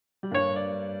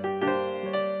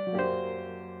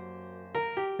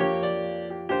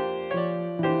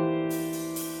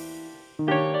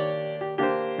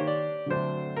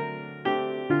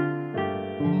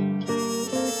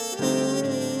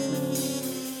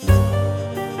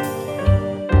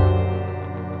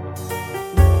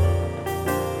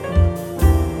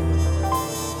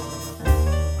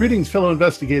Greetings, fellow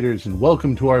investigators, and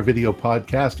welcome to our video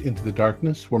podcast, Into the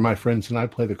Darkness, where my friends and I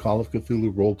play the Call of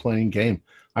Cthulhu role-playing game.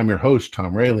 I'm your host,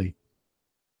 Tom Rayleigh.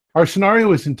 Our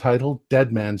scenario is entitled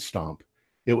Dead Man's Stomp.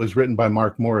 It was written by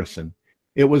Mark Morrison.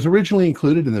 It was originally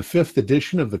included in the 5th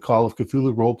edition of the Call of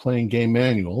Cthulhu role-playing game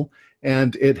manual,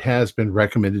 and it has been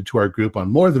recommended to our group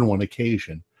on more than one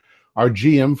occasion. Our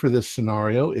GM for this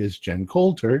scenario is Jen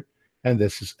Coulter, and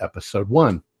this is episode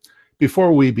 1.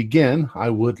 Before we begin, I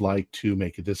would like to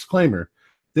make a disclaimer.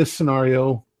 This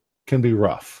scenario can be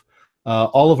rough.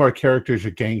 All of our characters are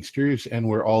gangsters, and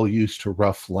we're all used to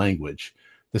rough language.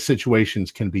 The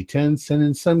situations can be tense, and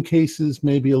in some cases,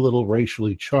 maybe a little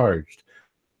racially charged.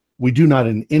 We do not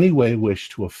in any way wish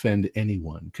to offend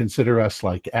anyone. Consider us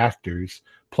like actors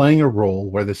playing a role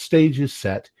where the stage is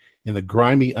set in the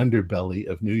grimy underbelly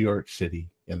of New York City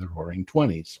in the Roaring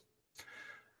 '20s.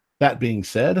 That being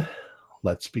said,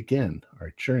 let's begin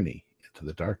our journey into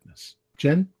the darkness.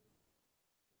 Jen?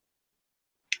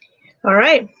 All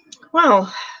right.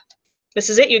 Well, this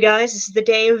is it, you guys. This is the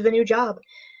day of the new job.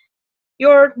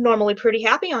 You're normally pretty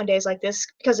happy on days like this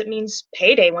because it means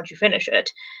payday once you finish it.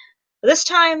 But this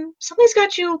time, something's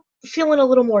got you feeling a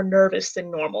little more nervous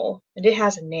than normal, and it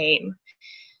has a name.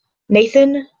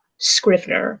 Nathan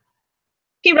Scrivener.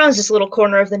 He runs this little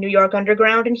corner of the New York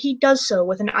Underground, and he does so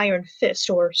with an iron fist,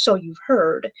 or so you've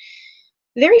heard.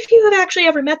 Very few have actually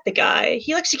ever met the guy.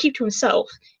 He likes to keep to himself.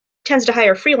 Tends to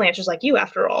hire freelancers like you,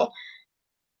 after all.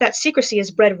 That secrecy has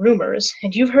bred rumors,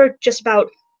 and you've heard just about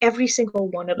every single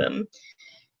one of them.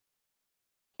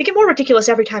 They get more ridiculous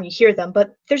every time you hear them,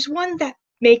 but there's one that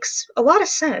makes a lot of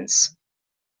sense.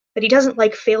 That he doesn't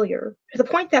like failure, to the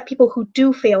point that people who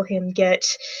do fail him get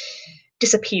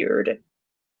disappeared.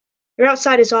 You're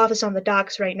outside his office on the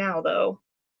docks right now, though.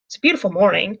 It's a beautiful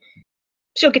morning.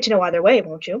 So you'll get to know either way,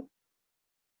 won't you?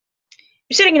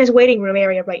 You're sitting in his waiting room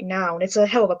area right now, and it's a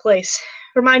hell of a place.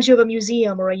 Reminds you of a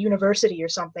museum or a university or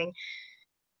something.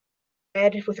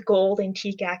 Red with gold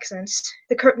antique accents.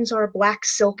 The curtains are black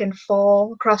silk and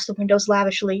fall across the windows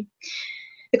lavishly.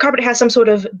 The carpet has some sort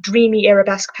of dreamy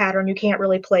arabesque pattern you can't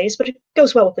really place, but it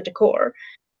goes well with the decor.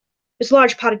 There's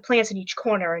large potted plants in each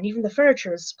corner, and even the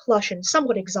furniture is plush and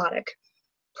somewhat exotic.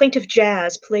 Plaintive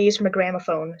jazz plays from a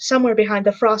gramophone, somewhere behind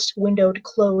the frost-windowed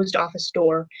closed office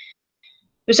door.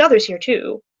 There's others here,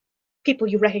 too. People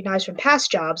you recognize from past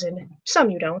jobs, and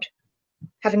some you don't.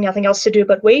 Having nothing else to do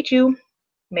but wait, you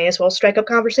may as well strike up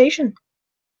conversation.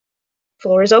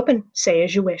 Floor is open. Say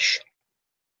as you wish.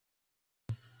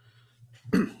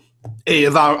 Hey,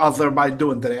 how's everybody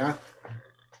doing today, huh?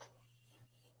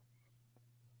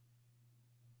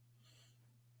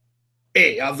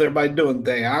 Hey, how's everybody doing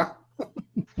today, huh?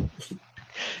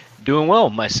 Doing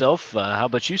well myself. How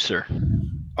about you, sir?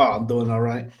 Oh, I'm doing all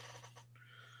right.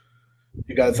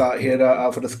 You guys out here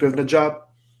out for the Scrivener job?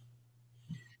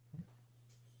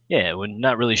 Yeah, we're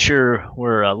not really sure.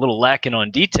 We're a little lacking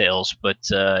on details, but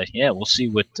yeah, we'll see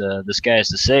what this guy has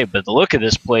to say. But the look of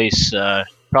this place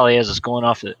probably has us going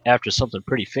off after something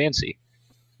pretty fancy.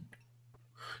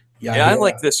 Yeah, I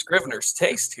like the Scrivener's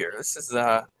taste here. This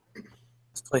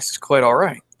place is quite all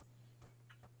right.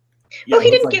 Well,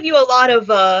 he didn't give you a lot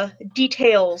of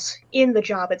details in the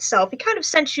job itself. He kind of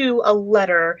sent you a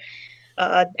letter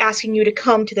asking you to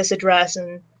come to this address,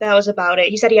 and that was about it.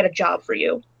 He said he had a job for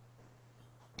you.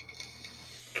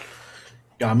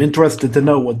 Yeah, I'm interested to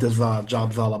know what this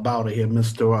job's all about here,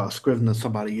 Mr. Scrivener.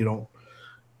 Somebody you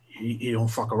don't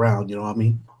fuck around. You know what I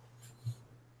mean?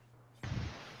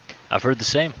 I've heard the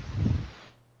same.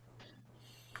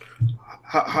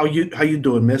 How you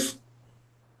doing, Miss?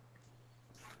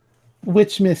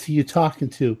 Which miss are you talking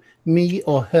to? Me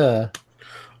or her?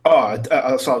 Oh,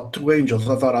 I saw two angels.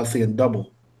 I thought I was seeing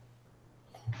double.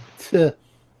 Tuh.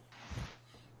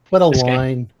 What a This guy-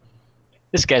 line.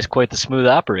 This guy's quite the smooth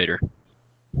operator.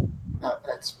 Not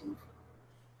that smooth.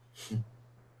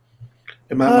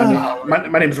 And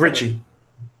my name's Richie.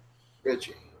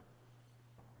 Richie.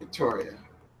 Victoria.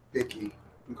 Vicky. You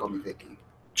can call me Vicky.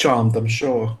 Charmed, I'm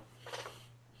sure.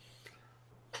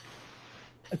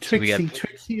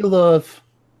 Trixie, love.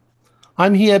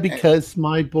 I'm here because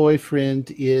my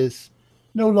boyfriend is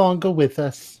no longer with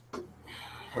us.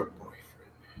 Her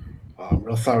boyfriend. Oh, I'm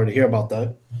real sorry to hear about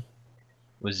that.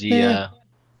 Was he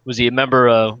a member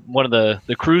of one of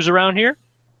the crews around here?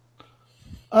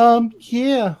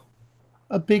 Yeah.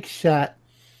 A big shot.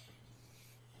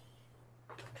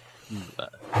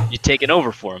 You taking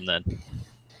over for him then?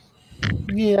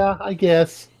 Yeah, I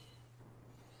guess.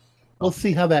 We'll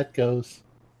see how that goes.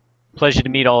 Pleasure to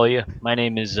meet all of you. My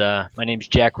name's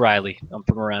Jack Riley. I'm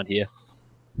from around here.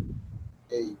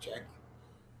 Hey, Jack.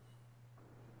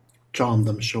 Charmed,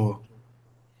 I'm sure.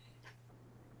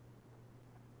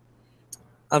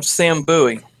 I'm Sam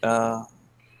Bowie. I'm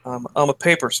a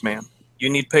papers man. You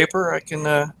need paper? I can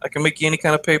make you any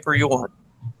kind of paper you want.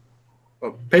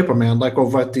 Paper man, like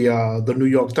over at the New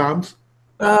York Times.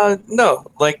 No,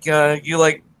 like you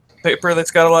like paper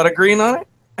that's got a lot of green on it?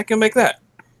 I can make that.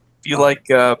 If you like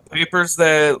papers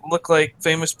that look like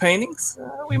famous paintings,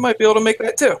 we might be able to make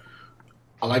that too.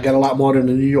 I like that a lot more than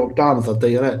the New York Times. I'll tell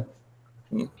you that.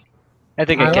 I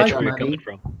think I I catch like where you're money. coming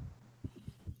from.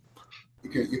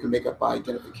 You can make up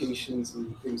identifications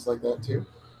and things like that too.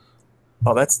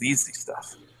 Oh, that's the easy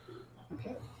stuff.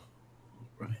 Okay.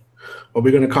 Or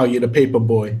we're gonna call you the paper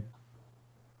boy.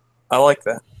 I like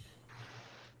that.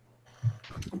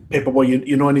 Paper boy,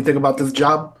 you know anything about this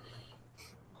job?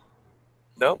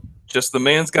 Nope, just the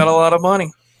man's got a lot of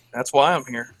money. That's why I'm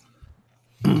here.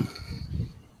 I'm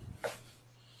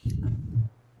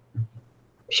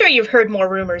sure you've heard more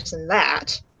rumors than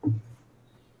that.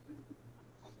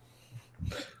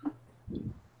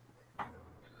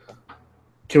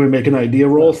 Can we make an idea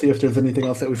roll? See if there's anything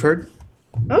else that we've heard.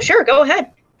 Oh, sure, go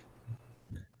ahead.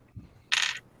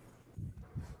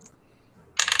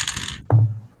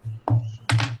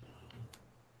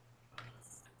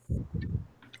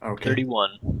 Okay.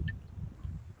 31.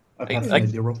 I passed an I-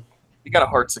 idea roll. You got a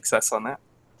hard success on that.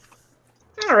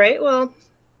 All right, well,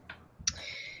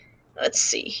 let's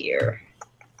see here.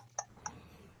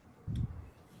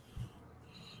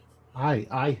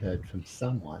 I heard from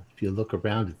someone, if you look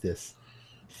around at this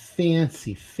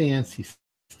fancy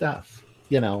stuff,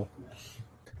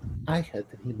 I heard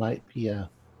that he might be yeah.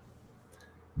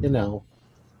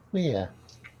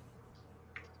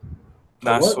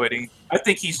 Nah, What? sweetie. I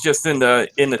think he's just in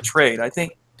the trade. I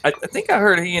think I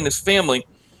heard he and his family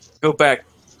go back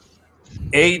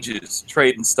ages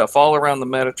trading stuff all around the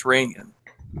Mediterranean.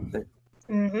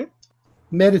 Mm-hmm.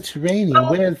 Mediterranean,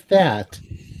 where's that?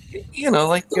 You know,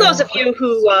 like Those of you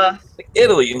who, like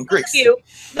Italy and Greece.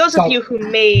 those of you who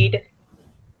made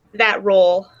that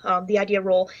role, the idea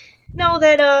role, know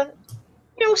that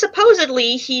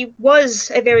supposedly he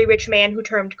was a very rich man who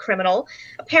turned criminal.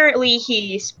 Apparently,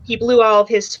 he blew all of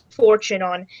his fortune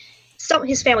on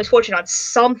his family's fortune on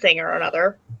something or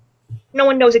another. No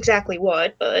one knows exactly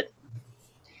what, but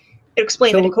it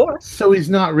explained it, of course. So he's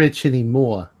not rich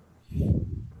anymore.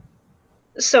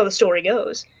 So the story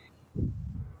goes.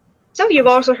 Some of you have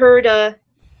also heard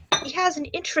he has an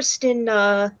interest in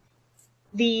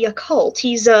the occult.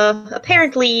 He's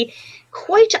apparently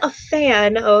quite a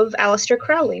fan of Aleister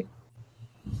Crowley.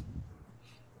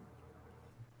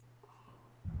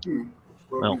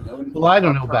 Well, I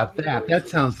don't know about that. That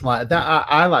sounds like that.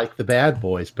 I like the bad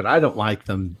boys, but I don't like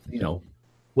them,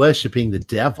 worshiping the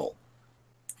devil.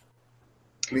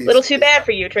 Little too bad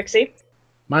for you, Trixie.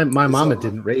 My mama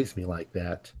didn't raise me like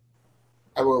that.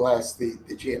 I will ask, the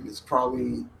GM is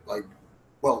probably like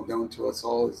well known to us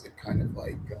all. Is it kind of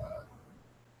like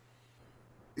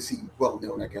is he well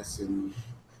known, I guess, in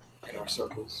our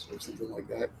circles or something like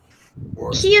that?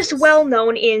 Or He is well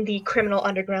known in the criminal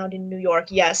underground in New York,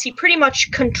 yes. He pretty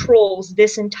much controls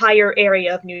this entire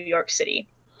area of New York City.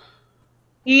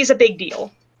 He's a big deal.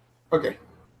 Okay.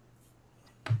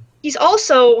 He's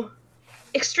also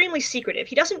extremely secretive.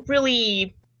 He doesn't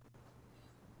really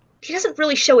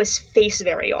show his face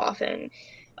very often.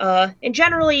 And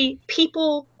generally,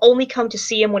 people only come to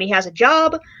see him when he has a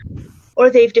job, or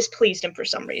they've displeased him for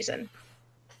some reason.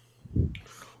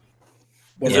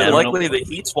 Is Yeah, I it don't likely that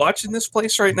he's watching this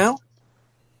place right now?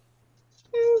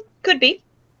 Could be.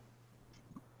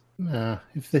 Nah,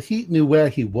 if the Heat knew where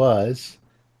he was,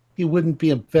 he wouldn't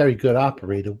be a very good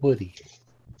operator, would he?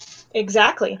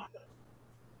 Exactly.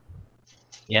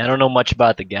 Yeah, I don't know much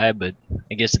about the guy, but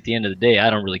I guess at the end of the day,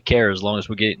 I don't really care as long as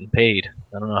we're getting paid.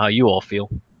 I don't know how you all feel.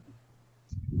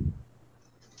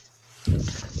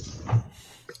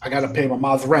 I gotta pay my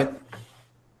mom's rent.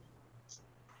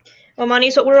 Well,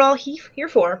 money's what we're all here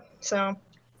for, so...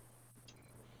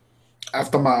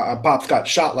 After my pops got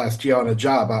shot last year on a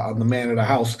job, I'm the man of the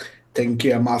house, taking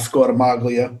care of my Scorta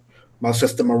Maglia, my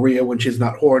sister Maria when she's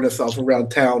not whoring herself around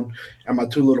town, and my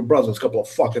two little brothers, a couple of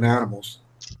fucking animals.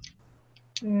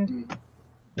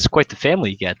 It's quite the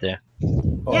family you got there.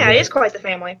 Oh, Yeah, it is quite the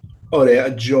family. Oh, they're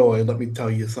a joy. Let me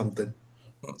tell you something.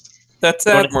 That's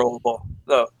admirable.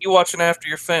 Though you watching after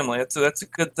your family, that's a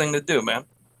good thing to do, man.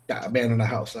 Yeah, man in the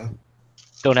house, huh?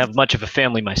 Don't have much of a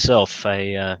family myself.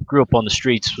 I grew up on the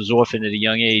streets, was orphaned at a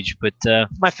young age, but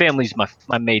my family's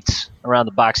my mates around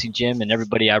the boxing gym and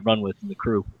everybody I run with in the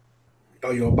crew.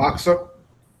 Oh, you a boxer?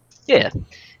 Yeah,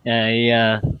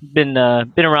 I been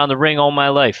around the ring all my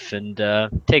life and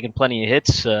taken plenty of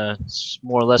hits. It's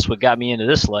more or less what got me into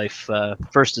this life.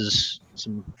 First is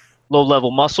some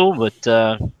low-level muscle,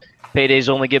 but Paydays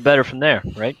only get better from there,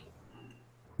 right?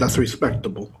 That's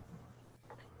respectable.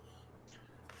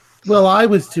 Well, I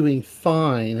was doing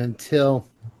fine until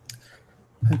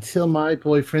my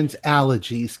boyfriend's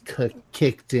allergies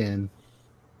kicked in.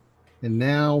 And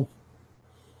now...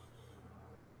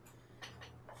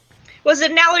 Was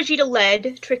it an allergy to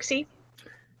lead, Trixie?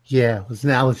 Yeah, it was an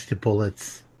allergy to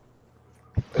bullets.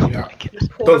 Yeah.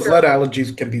 Poor Those girl. lead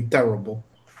allergies can be terrible.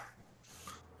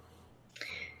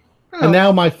 Oh. And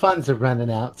now my funds are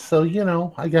running out, so,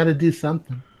 I got to do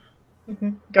something.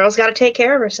 Girl's got to take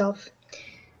care of herself.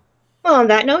 Well, on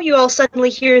that note, you all suddenly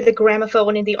hear the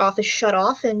gramophone in the office shut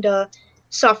off, and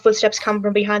soft footsteps come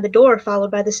from behind the door,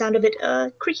 followed by the sound of it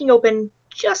creaking open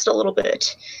just a little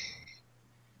bit.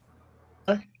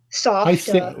 Soft. I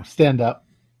stand up.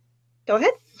 Go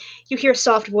ahead. You hear a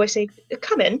soft voice say,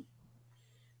 "Come in."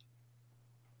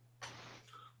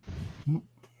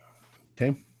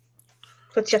 Okay.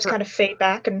 Footsteps kind of fade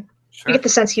back, and Sure. you get the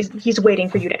sense he's waiting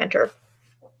for you to enter.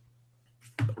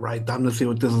 Right, time to see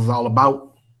what this is all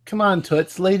about. Come on,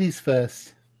 Toots. Ladies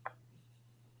first.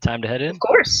 Time to head in? Of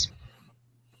course.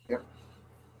 Yep.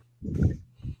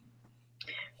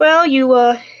 Well, you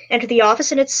enter the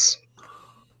office, and it's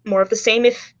more of the same,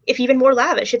 if even more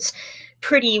lavish. It's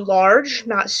pretty large,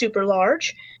 not super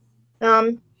large,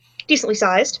 decently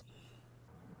sized.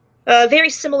 Very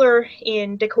similar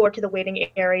in decor to the waiting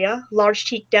area. Large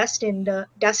teak desk and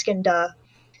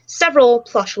several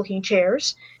plush-looking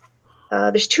chairs.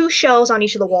 There's 2 shelves on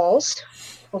each of the walls.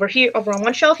 Over on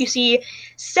one shelf, you see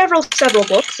several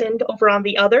books, and over on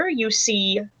the other, you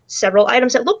see several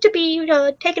items that look to be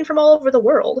taken from all over the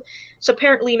world. So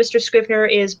apparently, Mr. Scrivener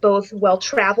is both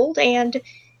well-traveled and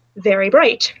very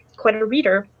bright. Quite a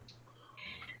reader.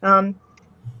 The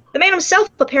man himself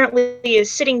apparently is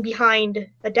sitting behind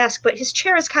a desk, but his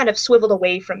chair is kind of swiveled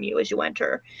away from you as you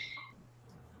enter.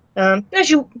 As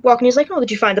you walk in, he's like, "Oh,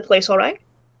 did you find the place all right?"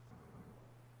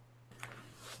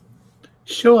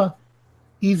 Sure.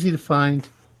 Easy to find.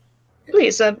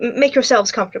 Please, make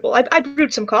yourselves comfortable. I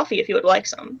brewed some coffee if you would like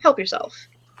some. Help yourself.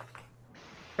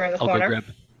 Around the I'll corner.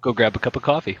 go grab a cup of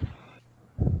coffee.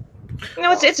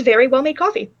 No, it's very well-made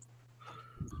coffee.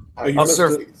 I'll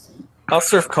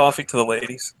serve coffee to the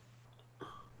ladies.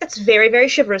 That's very, very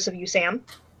chivalrous of you, Sam.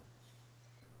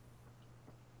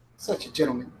 Such a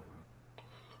gentleman.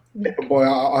 Boy,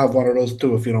 I'll have one of those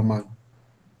too, if you don't mind.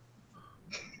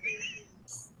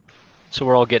 So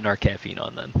we're all getting our caffeine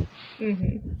on then.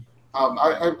 Mm-hmm.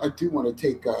 I do want to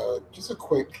take just a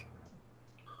quick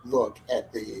look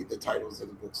at the titles of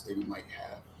the books that you might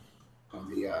have on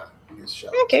this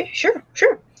shelf. Okay, sure.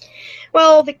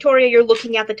 Well, Victoria, you're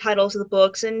looking at the titles of the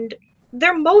books, and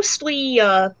they're mostly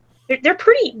they're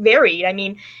pretty varied. I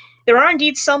mean, there are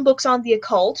indeed some books on the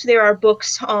occult. There are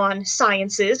books on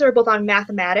sciences. There are both on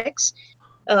mathematics,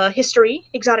 history,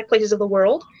 exotic places of the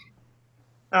world.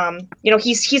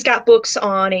 He's got books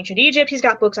on ancient Egypt. He's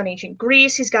got books on ancient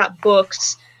Greece. He's got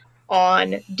books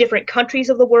on different countries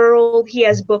of the world. He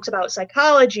has books about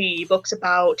psychology, books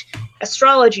about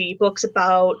astrology, books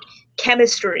about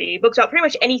chemistry, books about pretty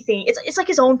much anything. It's like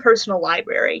his own personal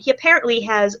library. He apparently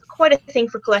has quite a thing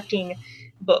for collecting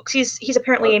books. He's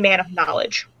apparently a man of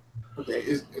knowledge. Okay,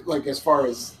 is like as far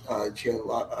as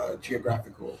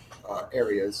geographical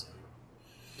areas,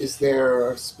 is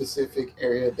there a specific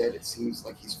area that it seems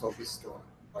like he's focused on?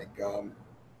 Like, you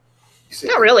said,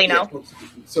 Not really, no.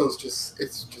 So it's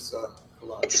just a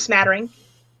lot. It's a smattering.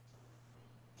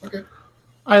 Okay.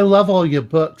 I love all your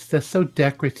books. They're so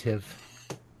decorative.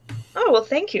 Oh, well,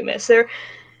 thank you, miss. They're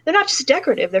not just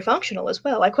decorative, they're functional as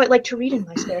well. I quite like to read in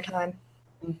my spare time.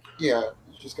 Yeah,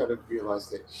 you just got to realize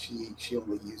that she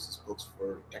only uses books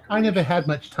for decoration. I never had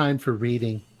much time for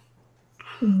reading.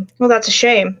 Well, that's a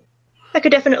shame. I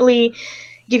could definitely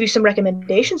give you some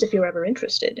recommendations if you're ever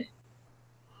interested.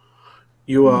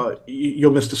 You're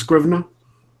Mr. Scrivener?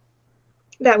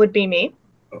 That would be me.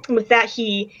 And with that,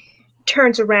 he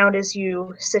turns around as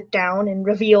you sit down and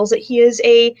reveals that he is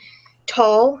a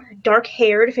tall,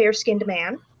 dark-haired, fair-skinned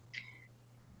man.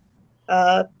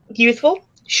 Youthful,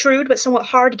 shrewd, but somewhat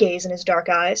hard gaze in his dark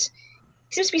eyes.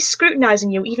 He seems to be scrutinizing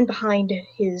you even behind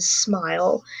his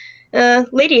smile.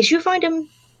 Ladies, you find him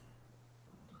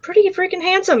pretty freaking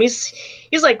handsome. He's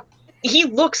like, he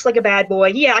looks like a bad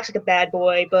boy. He acts like a bad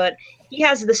boy, but he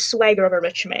has the swagger of a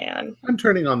rich man. I'm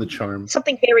turning on the charm.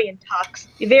 Something very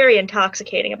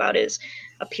intoxicating about his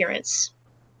appearance.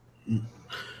 Go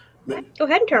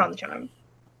ahead and turn on the charm.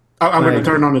 I'm going to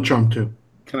turn on the charm too.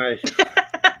 Can I?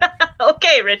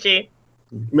 Okay, Richie.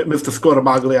 Mr.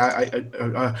 Scotamaglia,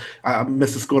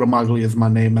 Mr. Scotamaglia is my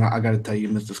name, and I got to tell you,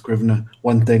 Mr. Scrivener,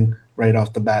 one thing right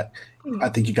off the bat. I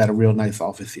think you got a real nice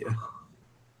office here.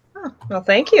 Oh, well,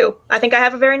 thank you. I think I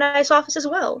have a very nice office as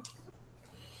well.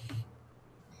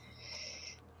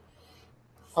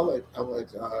 I'll let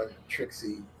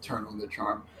Trixie turn on the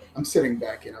charm. I'm sitting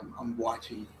back and I'm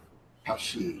watching how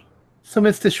she. So,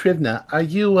 Mr. Shrivna, are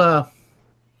you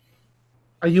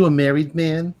a married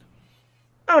man?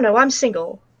 Oh no, I'm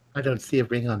single. I don't see a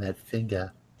ring on that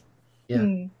finger.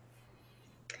 Yeah.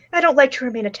 I don't like to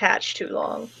remain attached too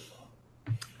long.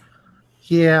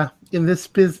 Yeah, in this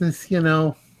business,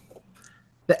 the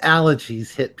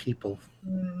allergies hit people.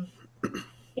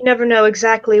 You never know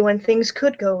exactly when things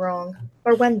could go wrong,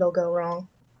 or when they'll go wrong.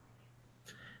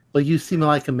 Well, you seem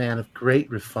like a man of great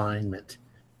refinement,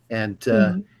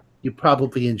 and you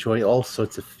probably enjoy all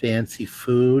sorts of fancy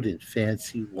food and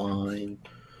fancy wine.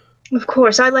 Of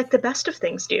course, I like the best of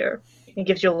things, dear. He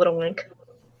gives you a little wink.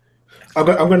 I'm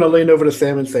going to lean over to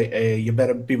Sam and say, hey, you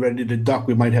better be ready to duck.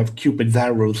 We might have Cupid's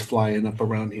arrows flying up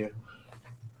around here.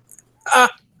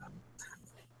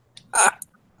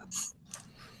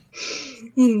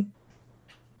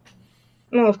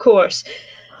 Well, of course.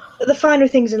 The finer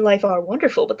things in life are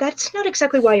wonderful, but that's not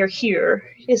exactly why you're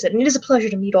here, is it? And it is a pleasure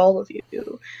to meet all of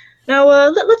you. Now,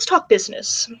 let's talk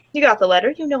business. You got the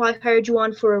letter. You know I hired you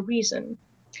on for a reason.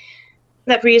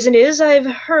 That reason is I've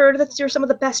heard that you're some of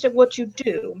the best at what you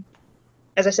do.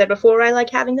 As I said before, I like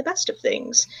having the best of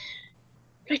things.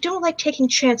 But I don't like taking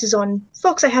chances on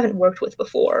folks I haven't worked with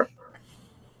before.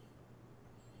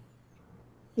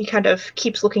 He kind of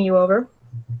keeps looking you over.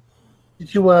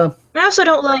 Did you, I also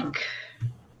don't like...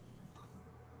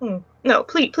 No,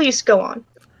 please go on.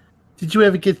 Did you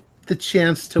ever get the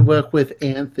chance to work with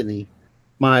Anthony,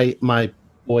 my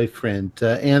boyfriend,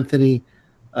 Anthony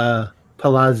Palazzo?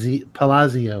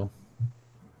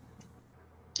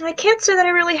 I can't say that I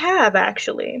really have,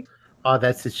 actually. Oh,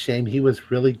 that's a shame. He was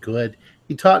really good.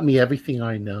 He taught me everything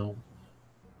I know.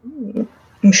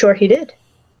 I'm sure he did.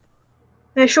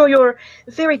 And I'm sure you're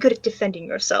very good at defending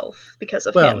yourself because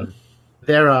of him.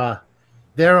 There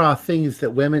are things that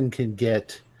women can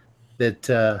get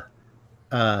that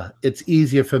it's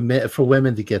easier for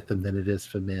women to get them than it is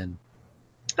for men.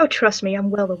 Oh, trust me, I'm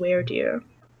well aware, dear.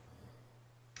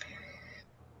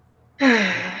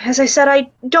 As I said, I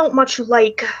don't much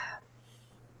like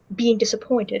being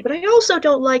disappointed, but I also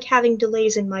don't like having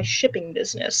delays in my shipping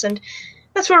business, and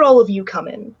that's where all of you come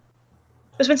in.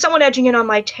 There's been someone edging in on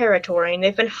my territory, and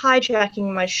they've been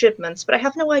hijacking my shipments, but I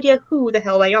have no idea who the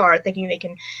hell they are, thinking they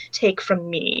can take from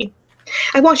me.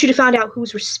 I want you to find out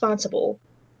who's responsible,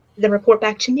 then report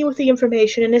back to me with the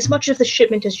information and as much of the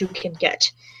shipment as you can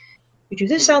get. If you do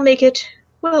this, I'll make it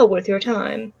well worth your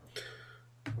time.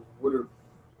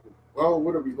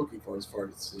 What are we looking for as far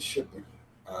as the shipment?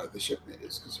 The shipment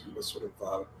is concerned. What sort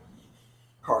of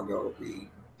cargo are we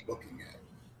looking at?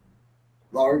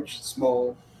 Large,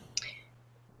 small?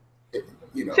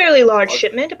 Fairly large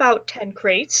shipment, about 10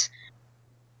 crates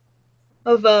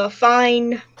of a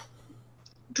fine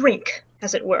drink,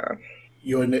 as it were.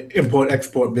 You're in the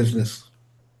import-export business.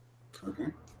 Okay.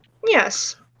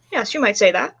 Yes, you might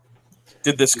say that.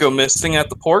 Did this go missing at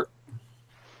the port?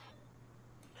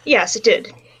 Yes, it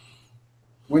did.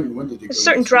 When did it go A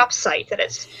certain missing? drop site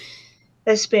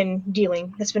that's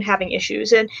been having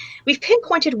issues, and we've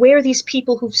pinpointed where these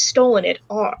people who've stolen it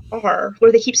are,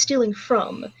 where they keep stealing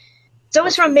from. It's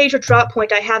always from a major drop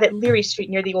point I have at Leary Street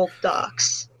near the old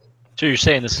docks. So you're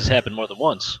saying this has happened more than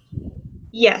once?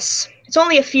 Yes, it's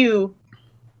only a few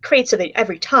crates of it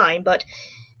every time, but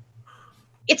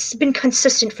it's been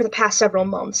consistent for the past several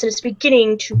months, and it's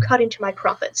beginning to cut into my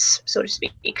profits, so to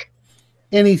speak.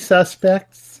 Any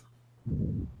suspects?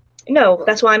 No,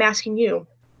 that's why I'm asking you.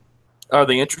 Are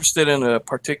they interested in a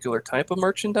particular type of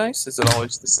merchandise? Is it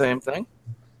always the same thing?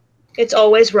 It's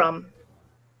always rum.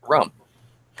 Rum.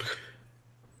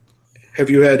 Have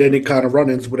you had any kind of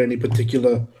run-ins with any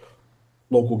particular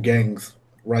local gangs,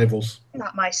 rivals?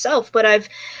 Not myself, but I've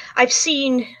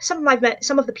seen some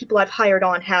of the people I've hired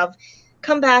on have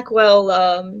come back, well,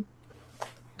 a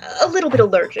little bit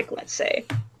allergic, let's say.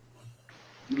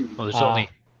 Well,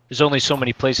 there's only so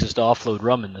many places to offload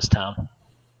rum in this town.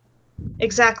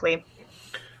 Exactly.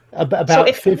 About So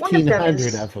if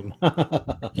 1,500 of them.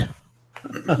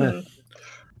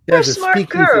 There's a smart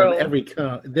speakeasy girl. on every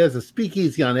corner. There's a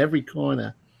speakeasy on every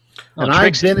corner. Oh, And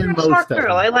I've Trixie, been in You're a most smart of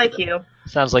girl. them. I like you.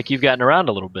 sounds like you've gotten around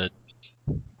a little bit.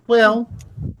 Well,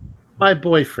 my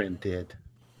boyfriend did.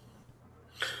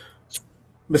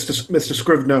 Mr.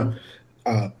 Scrivener,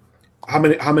 how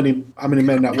many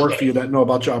men that work for you that know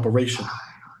about your operation?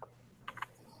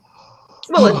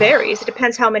 Well, it varies. It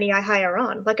depends how many I hire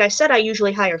on. Like I said, I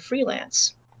usually hire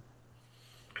freelance.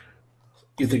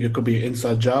 You think it could be an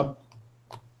inside job?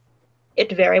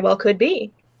 It very well could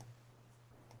be.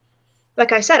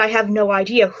 Like I said, I have no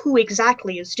idea who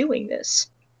exactly is doing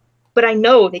this, but I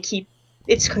know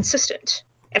it's consistent,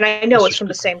 and I know it's from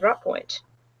the same drop point.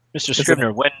 Mr.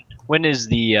 Scribner, when is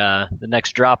the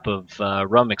next drop of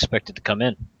rum expected to come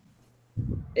in?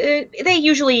 They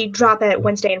usually drop at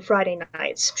Wednesday and Friday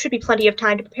nights. Should be plenty of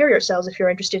time to prepare yourselves if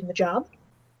you're interested in the job.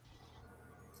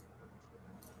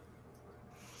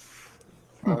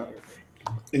 And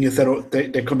you said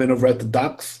they come in over at the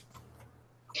docks?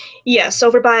 Yes,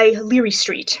 over by Leary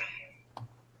Street.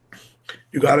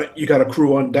 You got a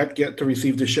crew on deck yet to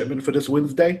receive the shipment for this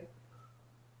Wednesday?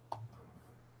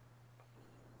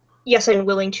 Yes, I'm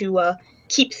willing to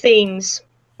keep things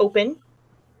open.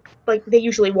 Like, they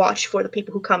usually watch for the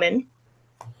people who come in.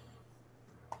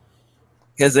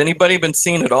 Has anybody been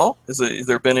seen at all? Has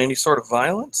there been any sort of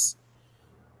violence?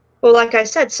 Well, like I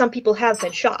said, some people have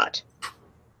been shot.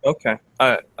 Okay.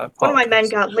 I One of my men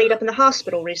apologize. got laid up in the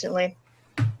hospital recently.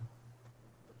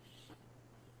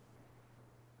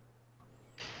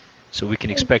 So we can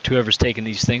expect whoever's taking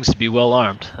these things to be well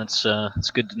armed. That's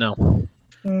good to know.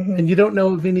 Mm-hmm. And you don't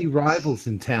know of any rivals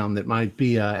in town that might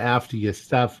be after your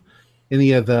stuff?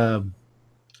 Any of the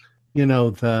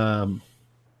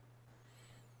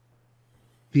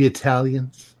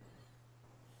Italians?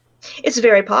 It's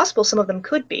very possible some of them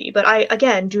could be, but I,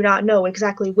 again, do not know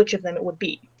exactly which of them it would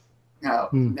be. Now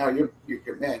your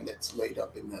man that's laid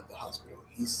up in the hospital,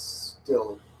 he's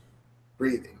still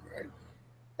breathing, right?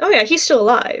 Oh yeah, he's still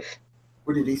alive.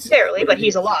 What did he say? Barely, but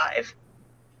he's alive.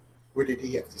 What did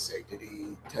he have to say? Did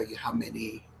he tell you how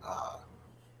many?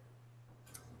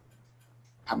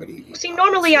 See,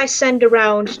 normally I send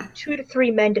around 2 to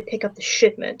 3 men to pick up the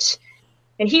shipment,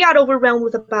 and he got overwhelmed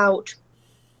with about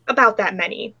that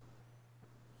many.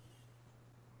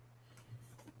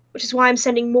 Which is why I'm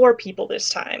sending more people this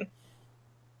time.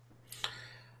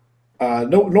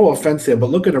 No offense here,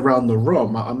 but looking around the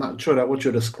room, I'm not sure that what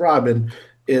you're describing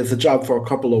is a job for a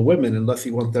couple of women unless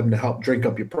you want them to help drink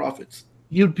up your profits.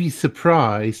 You'd be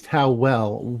surprised how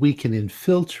well we can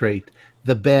infiltrate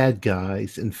the bad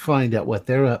guys and find out what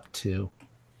they're up to.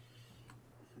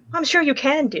 I'm sure you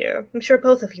can, dear. I'm sure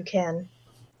both of you can.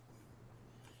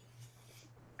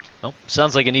 Well,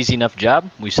 sounds like an easy enough job.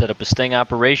 We set up a sting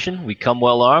operation, we come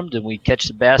well armed, and we catch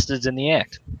the bastards in the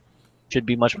act. Should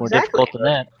be much more difficult than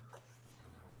that.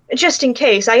 Just in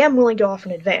case, I am willing to offer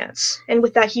an advance. And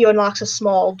with that, he unlocks a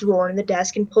small drawer in the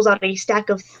desk and pulls out a stack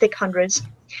of thick hundreds.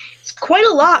 It's quite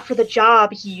a lot for the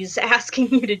job he's asking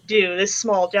you to do, this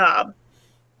small job.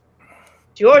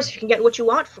 It's yours if you can get what you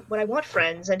want, what I want,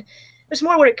 friends, and there's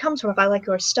more where it comes from if I like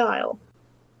your style.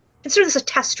 Consider this a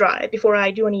test drive before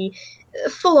I do any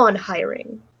full-on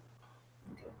hiring.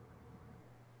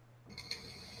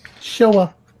 Show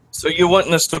up. So you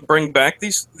wanting us to bring back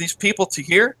these people to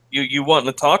here? You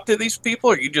wanting to talk to these people,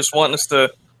 or you just wanting us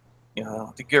to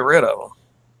get rid of them?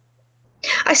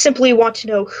 I simply want to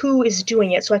know who is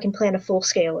doing it so I can plan a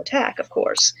full-scale attack, of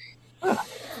course.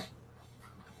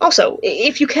 Also,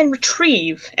 if you can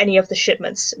retrieve any of the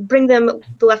shipments, bring the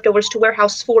leftovers to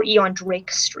Warehouse 4E on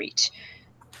Drake Street.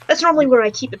 That's normally where I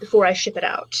keep it before I ship it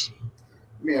out.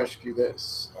 Let me ask you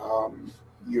this.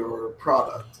 Your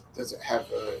product, does it have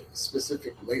a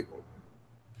specific label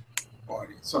on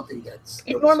it? Something that's...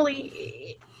 It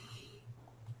normally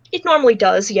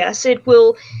does, yes.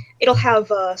 It'll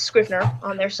have Scrivener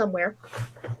on there somewhere.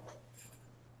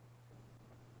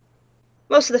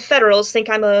 Most of the Federals think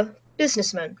I'm a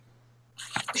businessman.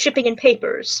 Shipping in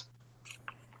papers.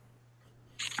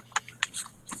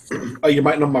 Oh, you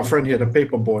might know my friend here, the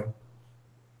paper boy.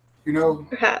 You know,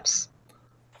 Perhaps.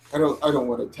 I don't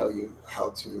want to tell you how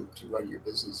to run your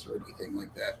business or anything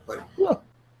like that, but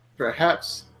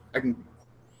perhaps I can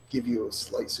give you a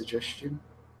slight suggestion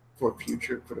for the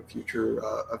future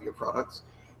of your products.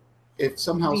 If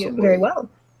somehow,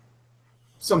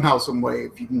 some way,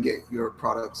 if you can get your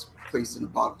products placed in the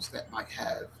bottles that might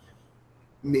have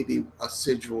maybe a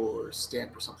sigil or a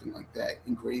stamp or something like that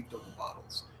engraved on the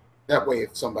bottles. That way,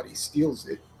 if somebody steals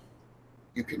it,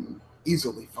 you can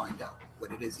easily find out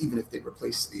what it is, even if they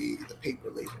replace the paper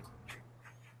label.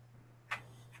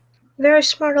 Very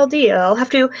smart idea. I'll have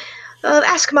to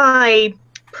ask my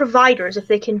providers if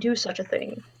they can do such a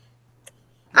thing.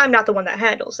 I'm not the one that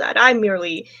handles that. I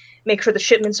merely make sure the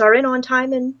shipments are in on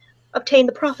time and obtain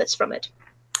the profits from it.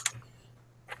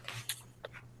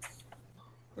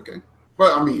 Okay.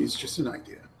 Well, I mean, it's just an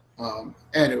idea. And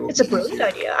it's a brilliant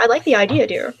idea. I like the idea,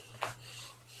 dear.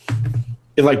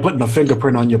 It's like putting a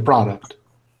fingerprint on your product.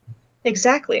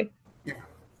 Exactly. Yeah.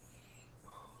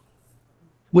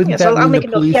 Wouldn't So that I'll mean make the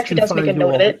a note. police He actually can does make a find you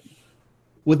note of all? it.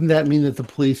 Wouldn't that mean that the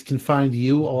police can find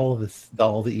you all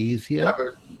the easier?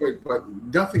 Yeah, but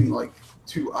nothing like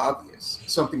too obvious.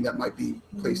 Something that might be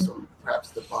placed on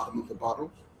perhaps the bottom of the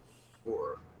bottle,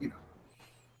 or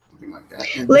something like that.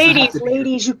 And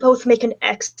Ladies, you both make an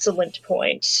excellent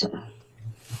point.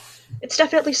 It's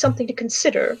definitely something to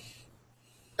consider.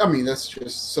 I mean, that's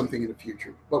just something in the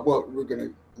future. But we're going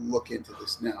to look into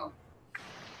this now.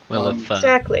 Well,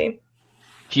 Exactly.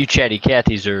 if you chatty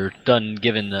Cathys are done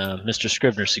giving Mr.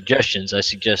 Scrivener suggestions, I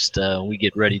suggest we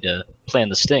get ready to plan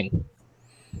the sting.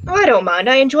 Oh, I don't mind.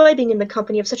 I enjoy being in the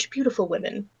company of such beautiful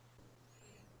women.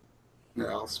 Yeah,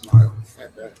 I'll smile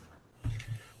at that.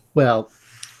 Well,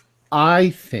 I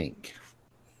think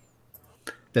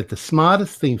that the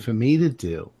smartest thing for me to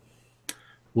do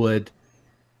would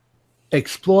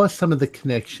explore some of the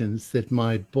connections that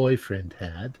my boyfriend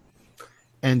had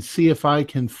and see if I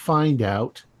can find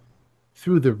out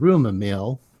through the rumor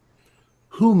mill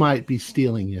who might be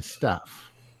stealing your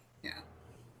stuff. Yeah.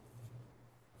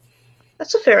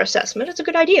 That's a fair assessment. It's a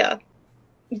good idea.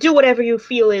 Do whatever you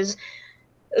feel is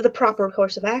the proper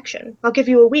course of action. I'll give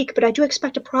you a week, but I do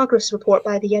expect a progress report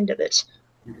by the end of it.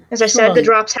 As I said, the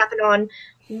drops happen on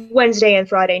Wednesday and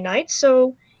Friday nights,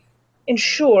 so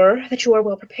ensure that you are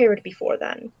well prepared before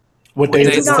then. What day And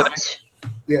is do it? not.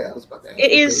 Yeah, I was about to ask.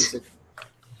 It is.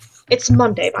 It's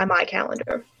Monday by my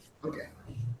calendar. Okay.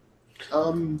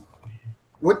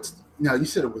 What? Now you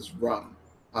said it was rum.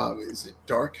 Is it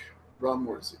dark rum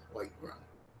or is it white rum?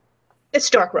 It's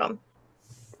dark rum.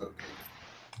 Okay.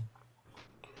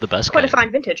 The best Quite kind. a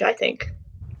fine vintage, I think.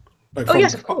 Like Oh,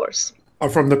 yes, of course. Are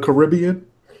from the Caribbean?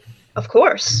 Of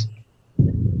course.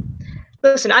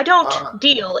 Listen, I don't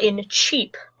deal in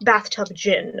cheap bathtub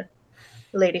gin,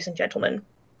 ladies and gentlemen.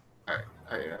 I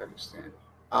understand.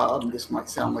 This might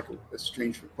sound like a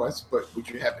strange request, but would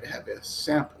you happen to have a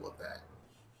sample of that?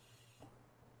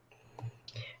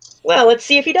 Well, let's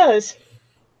see if he does.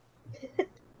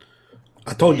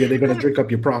 I told you they're going to drink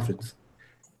up your profits.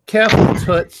 Careful,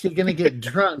 Toots. You're going to get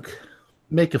drunk.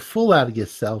 Make a fool out of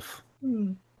yourself.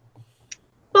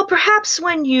 Well, perhaps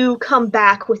when you come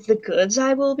back with the goods,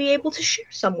 I will be able to share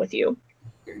some with you.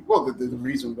 Well, the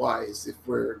reason why is if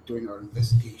we're doing our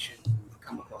investigation and we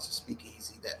come across a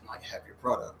speakeasy that might have your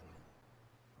product,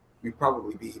 we'd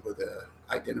probably be able to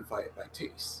identify it by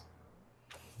taste.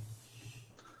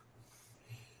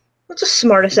 That's a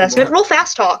smart assessment. Roll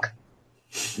fast talk.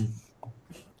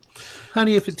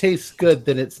 Honey, if it tastes good,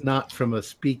 then it's not from a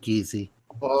speakeasy.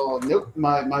 Oh, nope.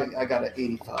 I got an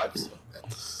 85, so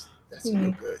that's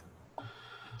real good.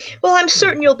 Well, I'm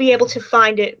certain you'll be able to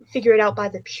figure it out by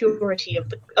the purity of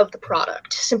the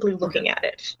product, simply looking at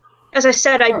it. As I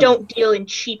said, I don't deal in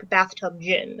cheap bathtub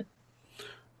gin.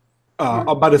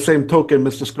 By the same token,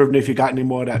 Mr. Scrivener, if you got any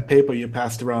more of that paper you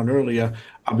passed around earlier,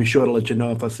 I'll be sure to let you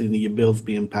know if I see any of your bills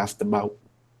being passed about.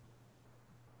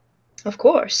 Of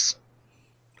course.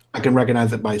 I can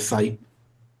recognize it by sight.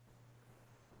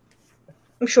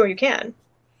 I'm sure you can.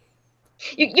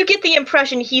 You get the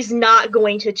impression he's not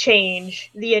going to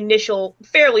change the initial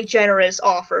fairly generous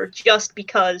offer just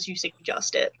because you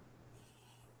suggest it.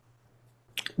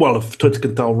 Well, if Toots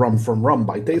can tell rum from rum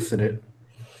by tasting it,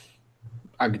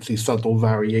 I could see subtle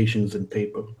variations in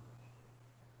paper.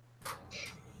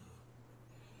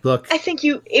 Look, I think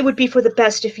it would be for the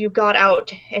best if you got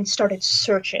out and started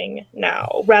searching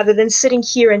now, rather than sitting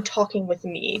here and talking with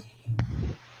me.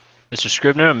 Mr.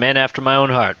 Scrivener, a man after my own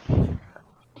heart.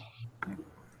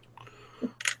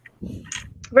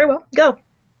 Very well, go.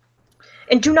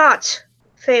 And do not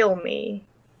fail me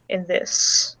in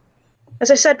this. As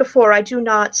I said before, I do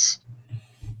not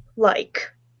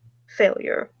like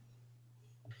failure.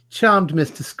 charmed,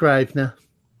 Mr. Scrivener.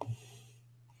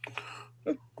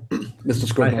 Mr.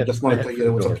 Scrivener, I just want to tell you it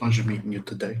was a pleasure meeting you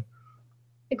today.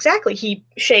 Exactly. He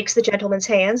shakes the gentleman's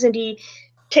hands and he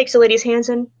takes the lady's hands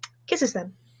and kisses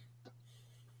them.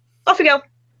 Off we go.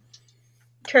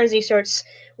 Turns and he starts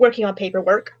working on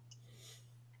paperwork.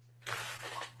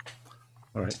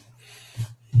 All right.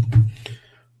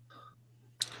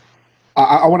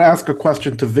 I want to ask a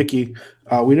question to Vicky.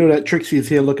 We know that Trixie is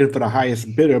here looking for the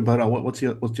highest bidder, but what's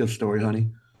your story, honey?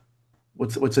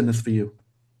 What's in this for you?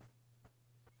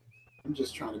 I'm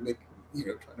just trying to make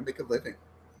a living,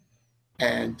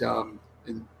 and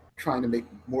trying to make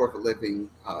more of a living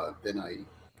than I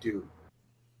do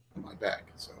on my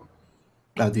back. So,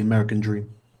 The American dream.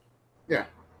 Yeah,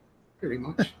 pretty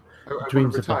much. I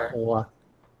Dreams want of to a retire. whore.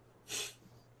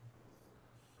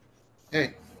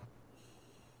 Hey,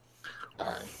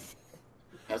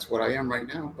 that's what I am right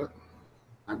now, but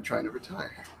I'm trying to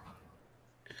retire.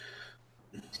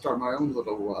 Start my own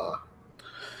little.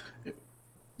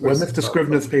 Where Mr.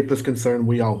 Scrivener's paper is concerned,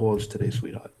 we are whores today,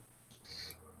 sweetheart.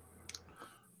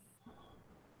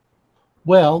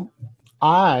 Well,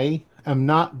 I am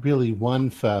not really one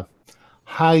for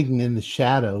hiding in the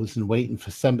shadows and waiting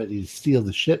for somebody to steal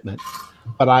the shipment,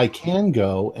 but I can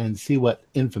go and see what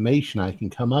information I can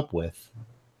come up with.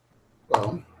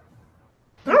 Well,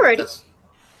 Alrighty.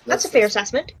 That's a fair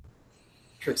assessment.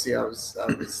 Trixie, I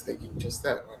was thinking just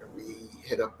that. Why don't we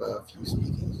hit up a few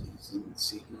speakeasies and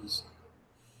see who's,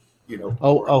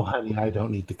 Oh, honey, I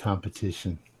don't need the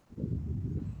competition.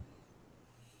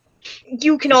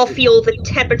 You can all feel the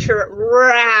temperature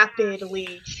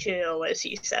rapidly chill as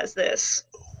he says this.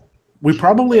 We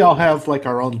probably all have like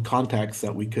our own contacts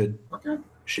that we could,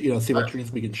 see what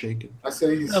dreams we can shake. I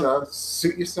say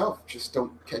suit yourself. Just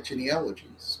don't catch any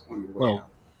allergies on your way out.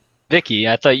 Vicky,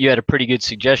 I thought you had a pretty good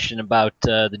suggestion about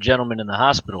the gentleman in the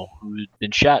hospital who'd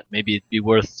been shot. Maybe it'd be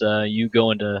worth you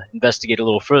going to investigate a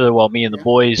little further while me and the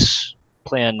boys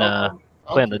plan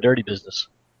the dirty business.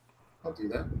 I'll do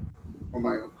that on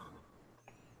my own,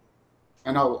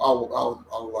 and I'll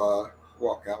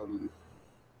walk out.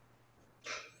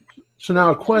 So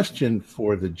now a question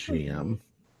for the GM.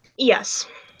 Yes.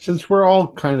 Since we're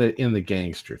all kind of in the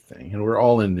gangster thing and we're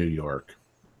all in New York,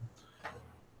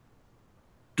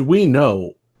 do we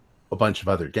know a bunch of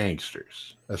other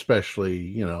gangsters,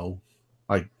 especially,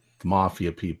 like the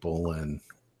mafia people? And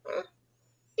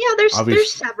yeah,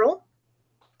 there's several.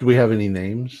 Do we have any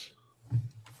names?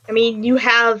 I mean, you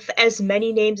have as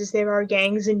many names as there are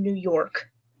gangs in New York.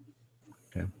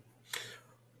 Okay.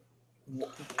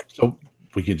 So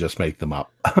we can just make them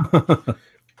up.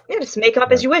 Yeah, just make them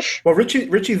up as you wish. Well, Richie's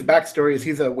backstory is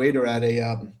he's a waiter at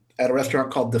a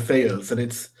restaurant called DeFeo's, and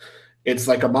it's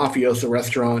like a mafioso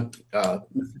restaurant.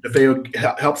 DeFeo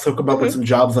helps hook him up with some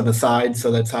jobs on the side,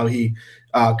 so that's how he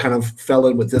kind of fell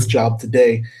in with this job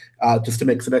today, just to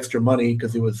make some extra money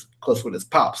because he was close with his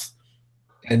pops.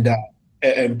 And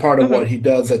part of what he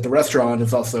does at the restaurant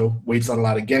is also waits on a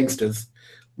lot of gangsters,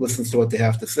 listens to what they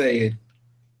have to say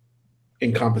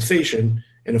in conversation,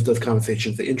 and if those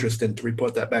conversations are interesting, to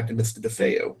report that back to Mr.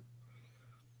 DeFeo.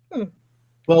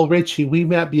 Well, Richie, we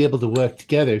might be able to work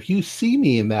together. If you see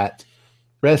me in that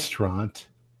restaurant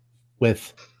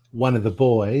with one of the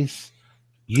boys,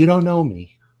 you don't know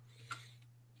me.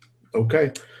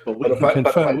 Okay. But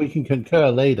we can concur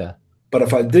later. But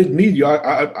if I did need you,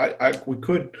 we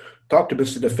could talk to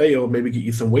Mr. DeFeo and maybe get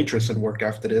you some waitressing work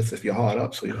after this if you're hard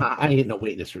up. So I ain't no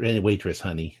waitress,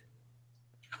 honey.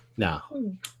 No.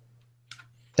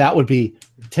 That would be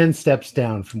 10 steps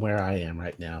down from where I am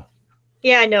right now.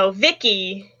 Yeah, I know.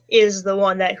 Vicky is the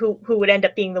one who would end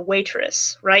up being the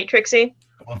waitress, right, Trixie?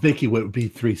 Well, Vicky would be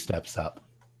 3 steps up.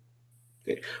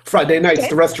 Friday nights,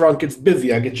 the restaurant gets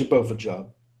busy. I get you both a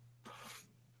job.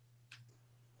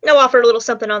 I'll offer a little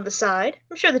something on the side.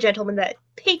 I'm sure the gentleman that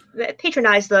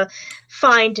patronize the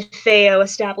fine DeFeo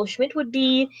establishment would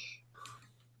be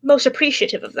most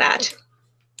appreciative of that.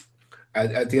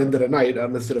 At the end of the night,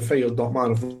 Mr. DeFeo don't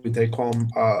mind if we take home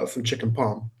some chicken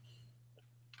palm.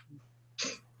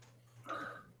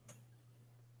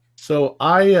 So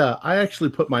I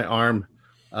actually put my arm.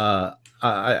 I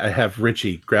have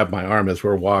Richie grab my arm as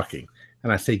we're walking,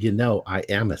 and I say, I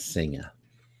am a singer.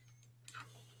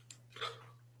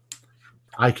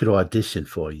 I could audition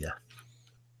for you.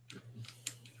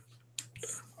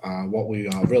 What we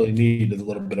really need is a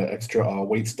little bit of extra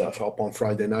wait stuff help on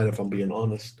Friday night, if I'm being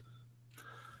honest.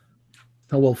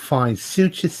 Oh, well, fine.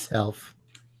 Suit yourself.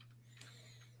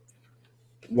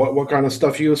 What kind of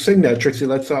stuff you sing there, Trixie?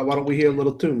 Why don't we hear a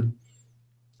little tune?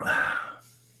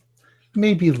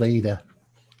 Maybe later.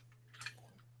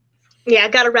 Yeah,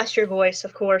 gotta rest your voice,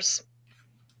 of course.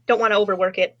 Don't want to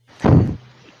overwork it.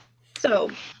 So,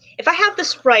 if I have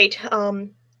this right,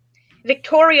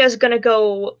 Victoria's gonna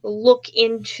go look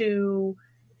into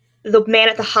the man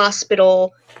at the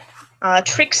hospital.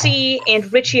 Trixie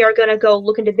and Richie are gonna go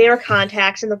look into their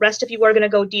contacts, and the rest of you are gonna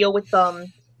go deal with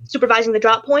supervising the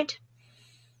drop point.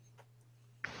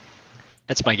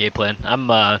 That's my game plan. I'm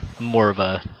more of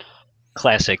a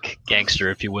classic gangster,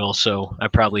 if you will, so I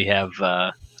probably have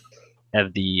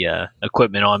the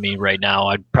equipment on me right now.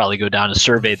 I'd probably go down to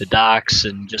survey the docks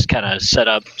and just kind of set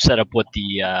up what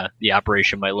the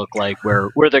operation might look like,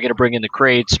 where they're going to bring in the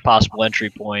crates, possible entry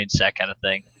points, that kind of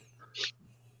thing.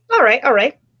 All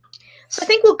right. So I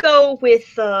think we'll go with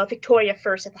Victoria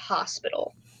first at the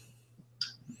hospital.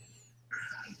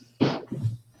 All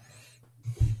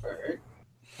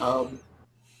right.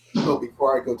 So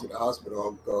before I go to the hospital,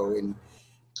 I'll go and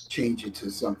change it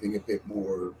to something a bit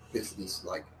more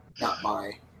business-like. Not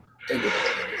my end of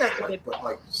it, but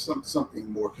like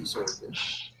something more conservative.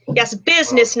 Yes,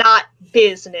 business, not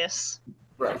business.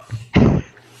 Right. And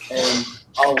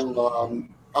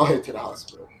I'll head to the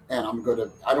hospital, and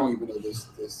I don't even know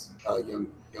this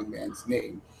young man's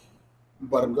name,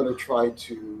 but I'm going to try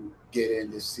to get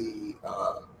in to see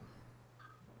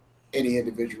any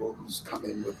individual who's come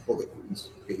in with bullet wounds,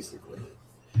 basically.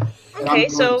 And Okay,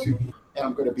 so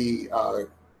I'm going to be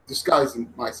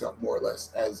disguising myself more or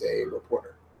less as a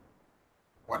reporter,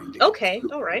 wanting to get the okay,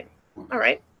 scoop. all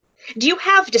right. Do you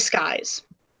have disguise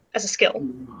as a skill?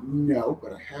 No,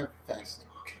 but I have fast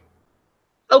talk.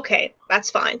 Okay, that's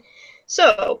fine.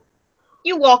 So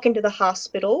you walk into the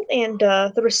hospital, and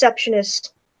the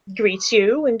receptionist greets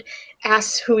you and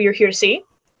asks who you're here to see.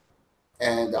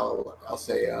 And I'll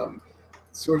say,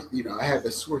 source. I have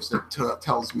a source that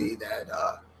tells me that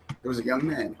there was a young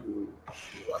man who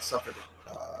suffered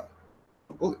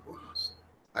bullet wounds.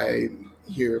 I'm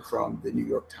here from the New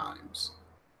York Times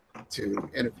to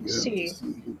interview him to see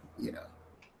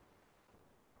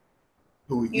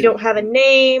who you don't have a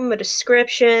name, a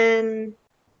description.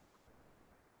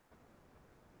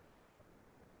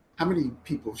 How many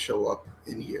people show up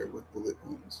in here with bullet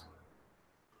wounds?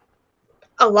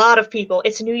 A lot of people.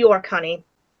 It's New York, honey.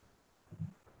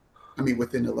 I mean,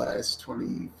 within the last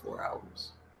 24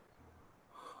 hours.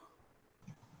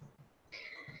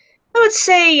 I would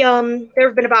say there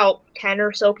have been about 10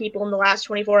 or so people in the last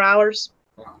 24 hours.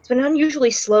 Wow. It's been an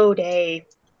unusually slow day.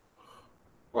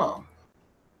 Wow.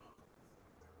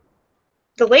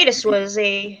 The latest was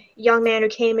a young man who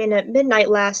came in at midnight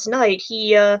last night.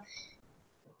 He,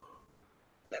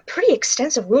 pretty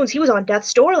extensive wounds. He was on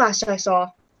death's door last I saw.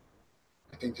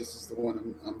 I think this is the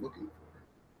one I'm looking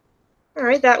for. All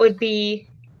right, that would be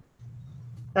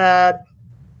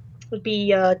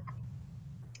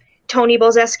Tony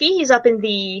Bolzeski. He's up in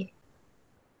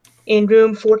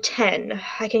room 410.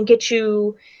 I can get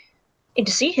you in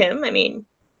to see him. I mean,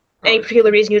 any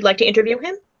particular reason you'd like to interview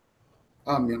him?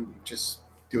 I'm just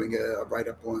doing a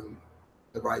write-up on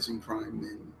the rising crime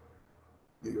in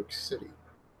New York City,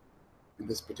 in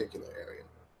this particular area.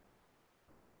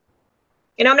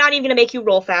 And I'm not even going to make you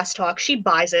roll fast talk. She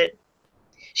buys it.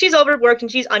 She's overworked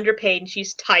and she's underpaid and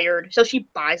she's tired, so she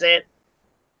buys it.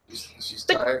 She's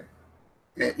tired?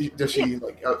 Does she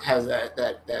has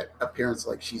that appearance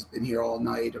like she's been here all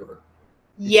night, or?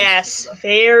 Yes,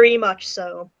 very much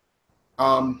so.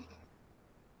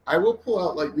 I will pull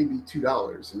out like maybe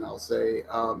 $2 and I'll say,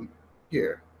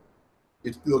 here,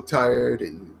 you look tired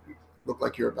and look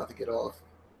like you're about to get off.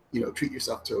 Treat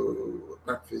yourself to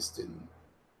breakfast and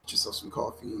get yourself some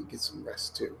coffee and get some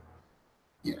rest too.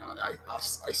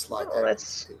 I slide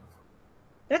that.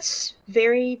 That's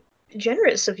very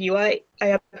generous of you. I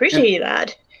appreciate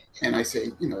that. And I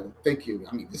say, thank you.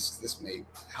 I mean, this may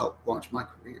help launch my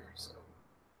career, so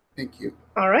thank you.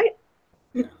 All right.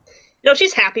 Yeah. No,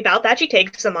 she's happy about that. She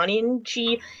takes the money and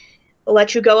she will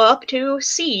let you go up to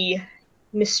see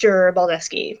Mr.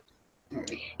 Bolzeski.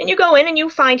 Right. And you go in and you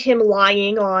find him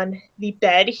lying on the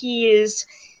bed. He is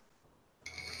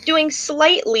doing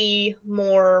slightly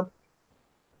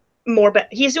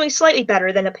he's doing slightly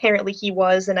better than apparently he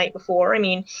was the night before. I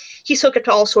mean, he's hooked up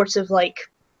to all sorts of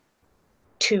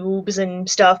tubes and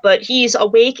stuff, but he's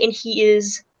awake and he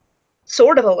is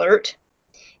sort of alert.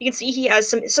 You can see he has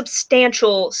some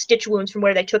substantial stitch wounds from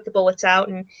where they took the bullets out,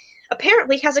 and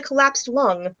apparently has a collapsed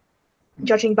lung,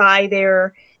 judging by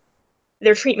their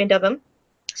treatment of him,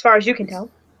 as far as you can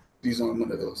tell. He's on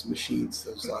one of those machines,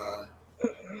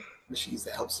 machines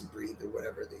that helps him breathe or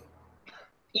whatever.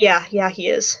 Yeah, he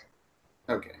is.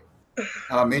 Okay.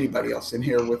 Anybody else in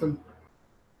here with him?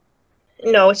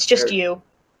 No, it's just you.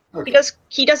 Okay.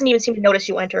 He doesn't even seem to notice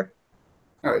you enter.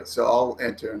 All right, so I'll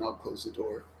enter and I'll close the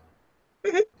door.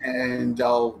 Mm-hmm. And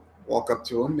I'll walk up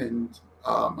to him, and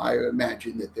I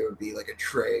imagine that there would be like a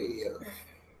tray of,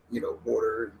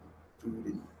 water, food,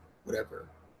 and whatever,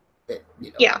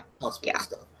 hospital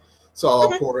stuff. So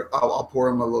I'll pour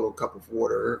him a little cup of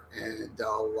water, and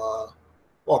I'll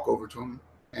walk over to him,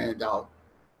 and I'll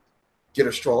get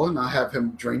a straw, and I'll have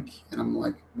him drink, and I'm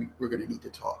like, we're going to need to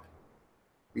talk.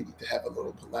 We need to have a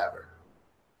little palaver.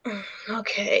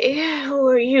 Okay, who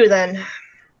are you then?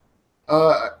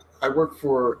 I work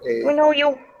for a... I know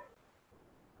you.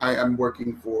 I'm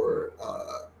working for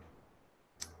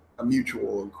a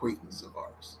mutual acquaintance of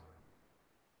ours.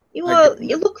 You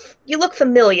look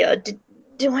familiar.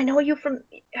 Do I know you from...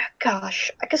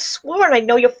 Gosh, I could have sworn I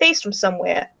know your face from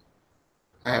somewhere.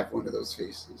 I have one of those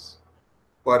faces.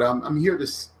 But I'm here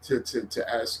to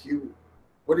ask you,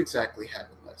 what exactly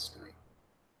happened last night?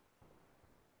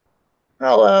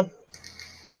 Well,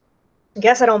 I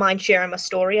guess I don't mind sharing my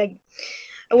story.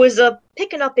 I was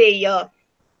picking up a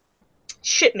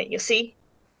shipment, you see.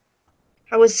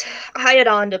 I was hired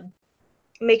on to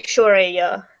make sure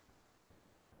a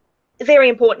very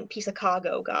important piece of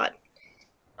cargo got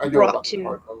brought to.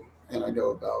 Cargo, and I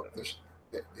know about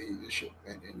the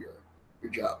shipment and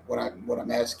your job. What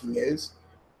I'm asking is,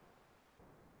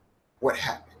 what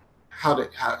happened? How did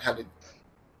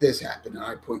this happen? And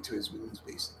I point to his wounds,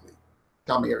 basically.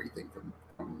 Tell me everything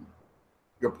from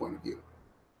your point of view.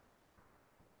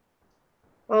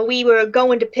 Well, we were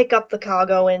going to pick up the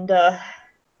cargo, and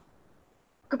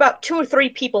about 2 or 3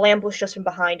 people ambushed us from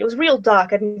behind. It was real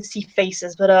dark. I didn't see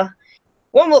faces, but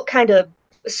one looked kind of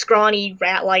scrawny,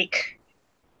 rat-like.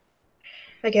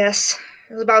 I guess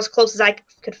it was about as close as I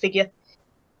could figure.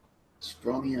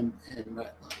 Strongy and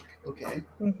rat-like. Okay.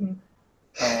 Mm-hmm.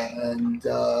 And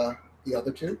the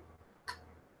other two?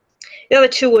 The other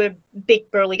 2 were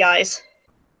big, burly guys.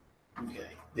 Okay.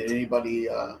 Did anybody,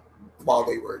 while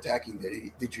they were attacking,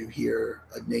 did you hear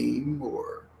a name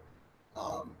or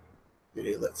did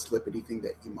they let slip anything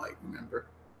that you might remember?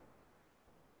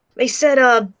 They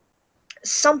said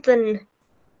something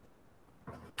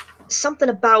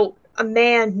about a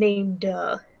man named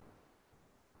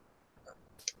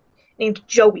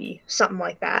Joey, something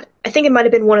like that. I think it might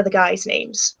have been one of the guys'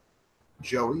 names.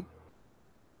 Joey?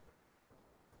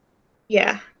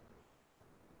 Yeah.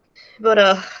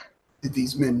 But Did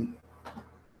these men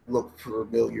look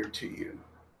familiar to you?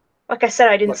 like I said,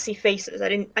 I didn't Like, see faces.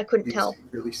 I couldn't tell.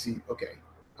 really see? Okay.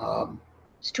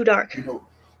 It's too dark.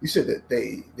 You said that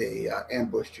they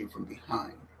ambushed you from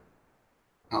behind.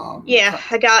 Yeah,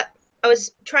 I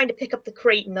was trying to pick up the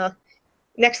crate, and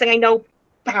next thing I know,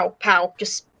 pow, pow,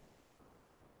 just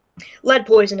lead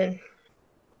poisoning,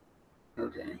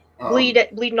 Okay.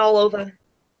 bleeding all over,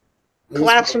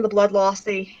 collapse from the blood loss.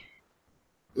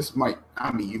 This might,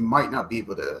 I mean, you might not be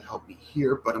able to help me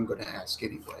here, but I'm going to ask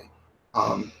anyway.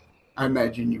 I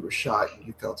imagine you were shot and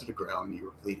you fell to the ground and you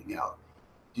were bleeding out.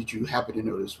 Did you happen to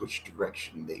notice which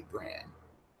direction they ran?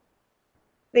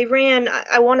 They ran,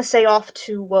 I want to say, off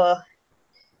to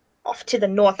the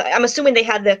north. I'm assuming they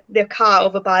had their car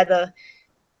over by the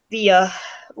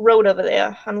road over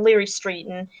there on Leary Street,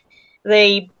 and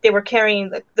they were carrying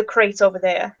the crates over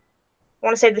there. I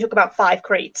want to say they took about 5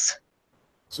 crates.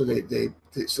 So they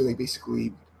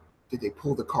basically, did they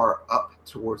pull the car up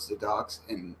towards the docks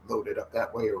and load it up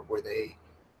that way, or were they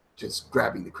just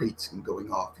grabbing the crates and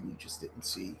going off and you just didn't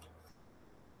see?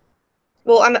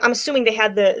 Well, I'm assuming they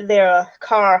had their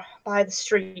car by the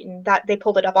street and that they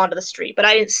pulled it up onto the street, but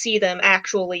I didn't see them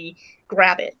actually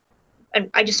grab it, and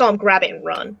I just saw them grab it and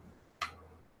run.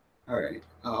 All right.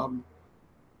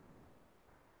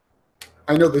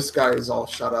 I know this guy is all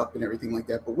shut up and everything like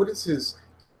that, but what is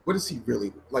he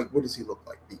really like? What does he look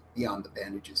like beyond the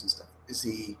bandages and stuff?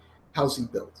 How's he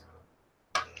built?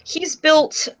 He's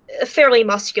built fairly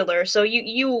muscular, so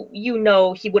you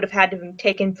know he would have had to be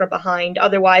taken from behind.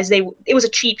 Otherwise, it was a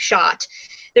cheap shot.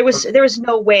 There was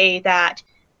no way that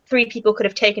 3 people could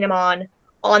have taken him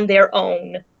on their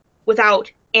own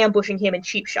without ambushing him and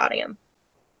cheap shotting him.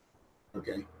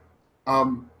 Okay.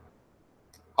 I'll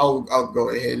go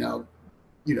ahead and I'll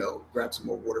grab some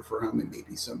more water for him and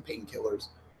maybe some painkillers,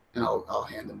 and I'll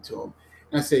hand them to him.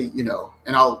 And I say,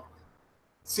 and I'll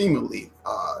seemingly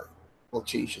we'll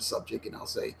change the subject, and I'll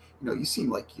say, you seem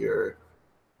like you're,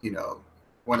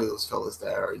 one of those fellas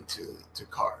that are into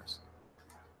cars.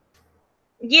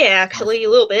 Yeah, actually, a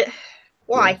little bit.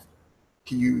 Why?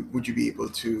 Yeah. Would you be able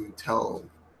to tell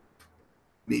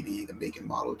maybe the make and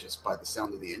model just by the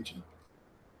sound of the engine?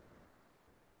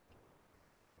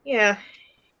 Yeah,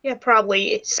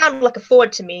 probably. It sounded like a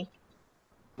Ford to me.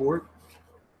 Ford?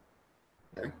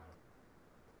 Okay.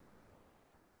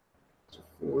 So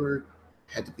Ford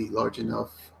had to be large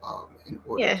enough in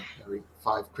order to carry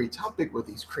 5 crates. How big were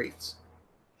these crates?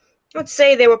 I'd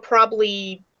say they were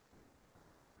probably.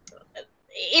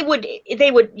 You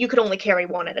could only carry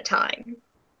one at a time.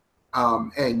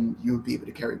 And you would be able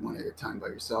to carry one at a time by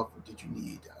yourself, or did you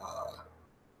need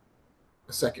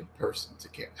a second person to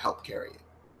help carry it?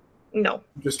 No.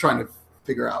 I'm just trying to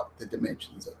figure out the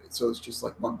dimensions of it. So it's just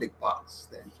like one big box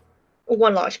then.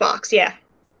 One large box, yeah.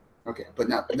 Okay, but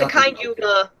not the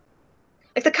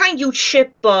kind you'd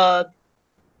ship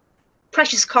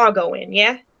precious cargo in,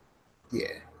 yeah?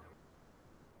 Yeah.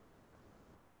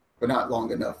 But not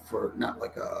long enough for not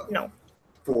like a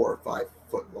 4 or 5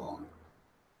 foot long.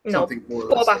 No, something more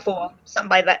 4 by 4, something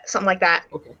like that.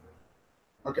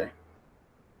 Okay.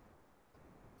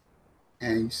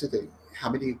 And you said that how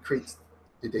many crates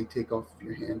did they take off of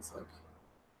your hands? Like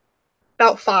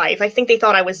about 5. I think they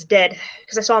thought I was dead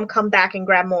because I saw them come back and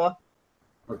grab more.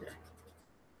 Okay.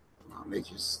 They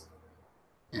just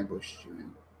ambushed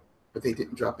you, but they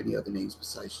didn't drop any other names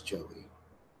besides Joey.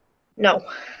 No.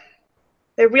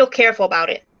 They're real careful about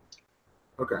it.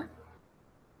 Okay.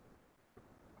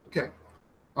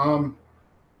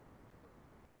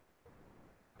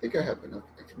 think I have enough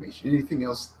information. Anything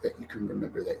else that you can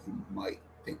remember that you might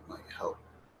think might help?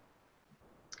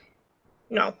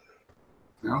 No.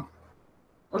 No?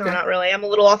 Okay. No, not really. I'm a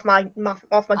little off my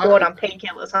gourd on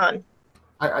painkillers, hon.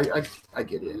 I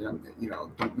get it.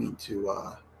 Don't mean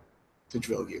to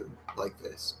drill you like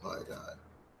this, but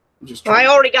I'm just Well, trying. I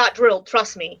already got drilled,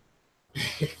 trust me.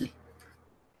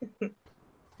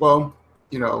 Well,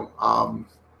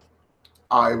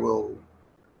 I will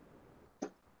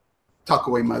tuck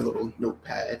away my little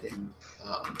notepad and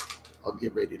I'll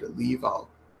get ready to leave. I'll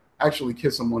actually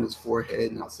kiss him on his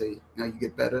forehead and I'll say, "Now you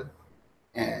get better,"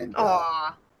 and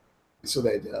so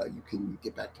that you can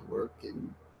get back to work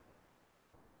and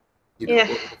we'll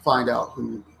find out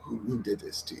who did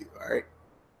this to you. All right,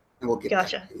 and we'll get back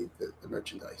to the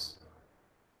merchandise.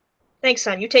 Thanks,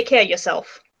 son. You take care of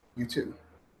yourself. You too.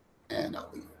 And I'll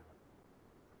leave.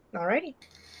 Alrighty.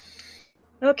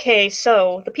 Okay,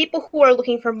 so the people who are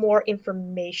looking for more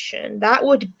information, that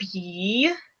would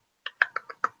be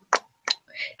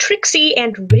Trixie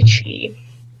and Richie.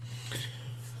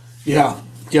 Yeah,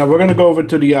 we're gonna go over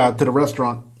to the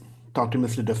restaurant, talk to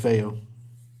Mr. DeFeo.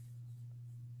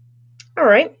 All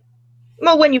right.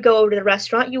 Well, when you go over to the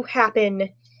restaurant, you happen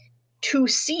to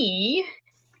see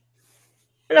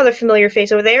another familiar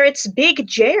face over there. It's Big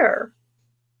Jer.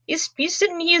 He's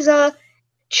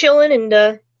chilling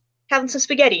and having some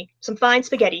spaghetti, some fine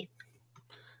spaghetti.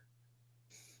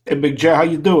 Hey, Big Jer, how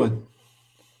you doing?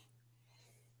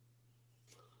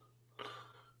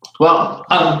 Well,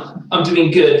 I'm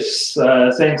doing good.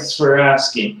 Thanks for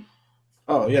asking.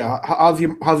 Oh yeah, how's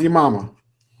your mama?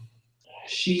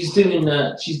 She's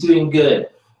doing good.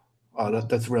 Oh,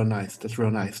 that's real nice. That's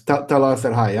real nice. Tell her I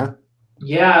said hi, yeah.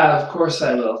 Yeah, of course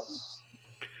I will.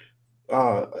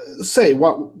 Say,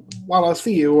 while I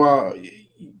see you,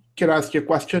 can I ask you a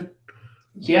question?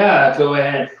 Yeah, go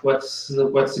ahead. What's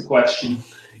the question?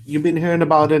 You been hearing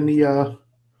about any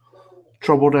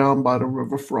trouble down by the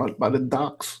riverfront, by the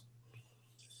docks?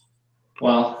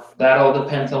 Well, that all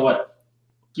depends on what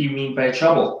you mean by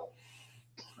trouble.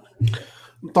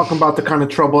 I'm talking about the kind of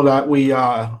trouble that we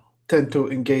tend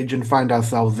to engage and find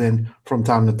ourselves in from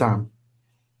time to time.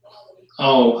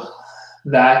 Oh,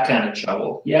 that kind of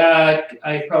trouble. Yeah,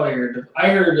 I probably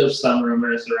heard of some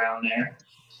rumors around there.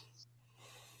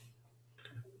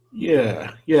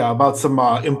 Yeah, about some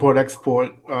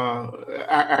import-export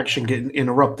action getting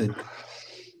interrupted.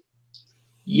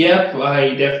 Yep,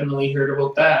 I definitely heard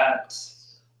about that.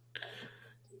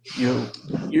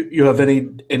 You have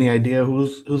any idea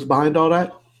who's behind all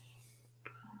that?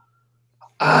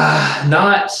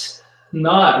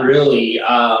 Not really.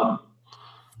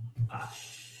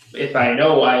 If I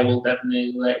know, I will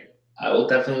definitely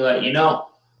let you know.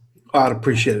 I'd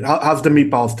appreciate it. How's the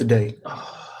meatballs today?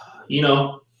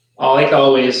 Like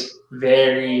always,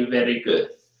 very, very good.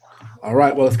 All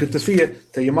right, well, it's good to see you.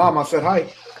 Tell your mom I said hi.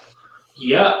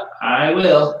 Yep, I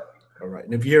will. All right,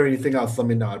 and if you hear anything else, let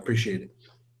me know. I appreciate it.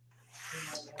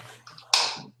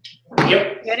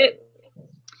 Yep. Get it?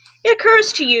 It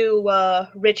occurs to you,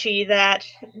 Richie, that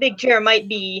Big Jer might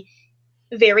be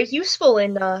very useful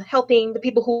in helping the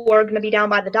people who are going to be down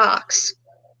by the docks.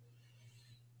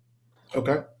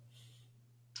 Okay.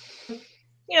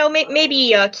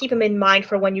 Maybe keep him in mind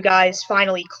for when you guys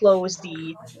finally close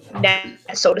the net,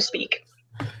 so to speak.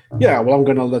 Yeah, well, I'm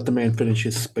going to let the man finish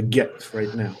his spaghetti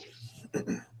right now.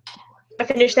 I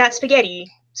finish that spaghetti,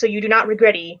 so you do not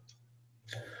regret it.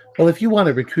 Well, if you want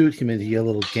to recruit him into your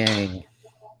little gang,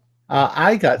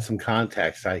 I got some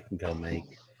contacts I can go make.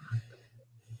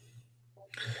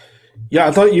 Yeah,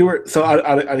 I thought you were so out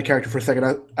of character for a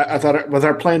second. I thought it was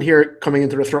our plan here coming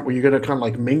into the restaurant where you're going to kind of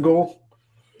like mingle.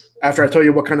 After I told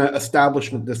you what kind of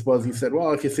establishment this was, you said,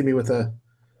 "Well, if you see me with a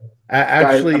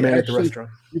man at the restaurant."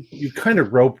 You kind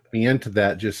of roped me into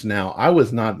that just now. I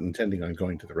was not intending on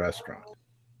going to the restaurant.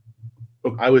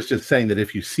 Okay. I was just saying that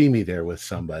if you see me there with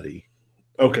somebody,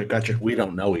 okay, gotcha. We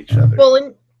don't know each other.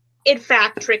 Well, in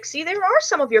fact, Trixie, there are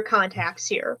some of your contacts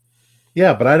here.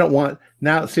 Yeah, but I don't want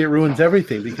now. See, it ruins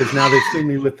everything because now they see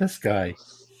me with this guy.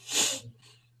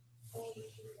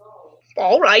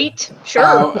 All right,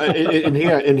 sure. In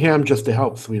here, I'm just to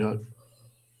help, sweetheart.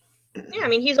 Yeah, I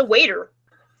mean, he's a waiter.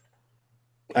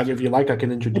 If you like, I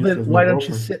can introduce. Well, then why don't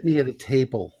you sit me at a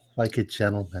table like a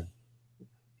gentleman?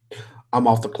 I'm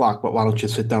off the clock, but why don't you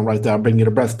sit down right there? I'll bring you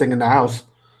the best thing in the house.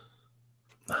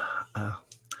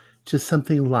 Just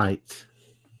something light.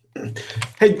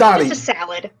 Hey, Donnie. Just a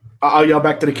salad. I'll yell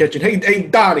back to the kitchen. Hey,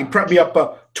 Donnie, prep me up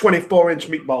a 24-inch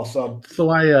meatball sub. So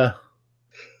I'm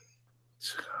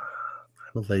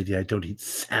a lady. I don't eat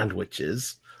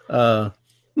sandwiches.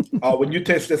 Oh, when you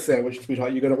taste this sandwich,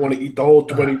 sweetheart, you're gonna want to eat the whole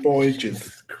 24 inches.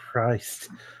 Jesus Christ.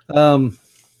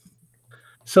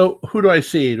 So who do I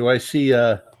see? Do I see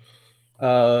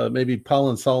maybe Paul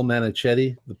and Saul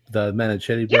Manichetti, the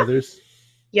Manichetti Yeah. brothers?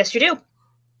 Yes, you do.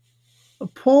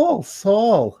 Paul,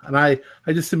 Saul, and I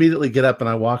just immediately get up and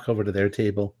I walk over to their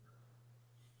table.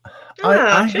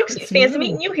 I Trixie, haven't seen fancy you.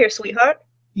 meeting you here, sweetheart.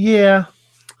 Yeah.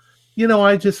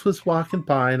 I just was walking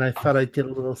by and I thought I'd get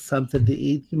a little something to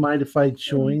eat. You mind if I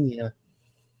join you?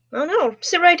 Oh no,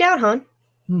 sit right down, hon.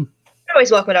 Hmm. You're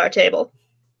always welcome at our table.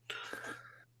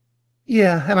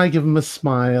 Yeah, and I give him a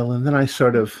smile, and then I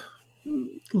sort of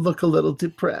look a little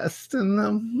depressed,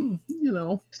 and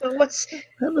So what's have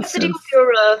a the deal sense.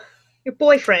 with your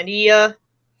boyfriend? He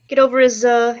get over his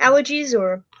allergies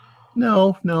or?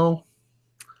 No,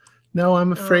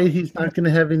 I'm afraid Oh, he's not going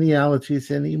to have any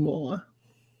allergies anymore.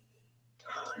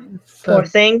 poor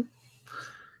thing.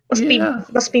 Yeah,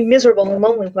 Must be miserable and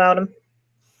lonely without him.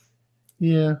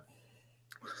 yeah.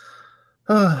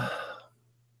 But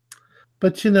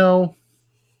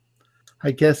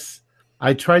I guess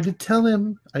I tried to tell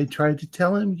him.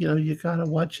 You got to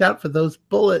watch out for those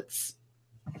bullets.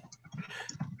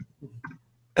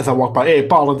 As I walk by, hey,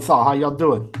 Paul and Saul, how y'all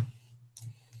doing?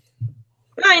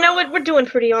 No, you know what? We're doing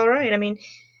pretty all right. I mean,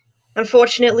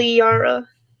 unfortunately, our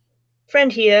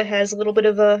friend here has a little bit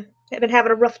of been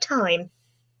having a rough time.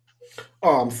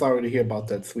 Oh, I'm sorry to hear about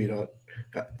that, sweetheart.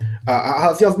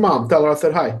 How's your mom? Tell her I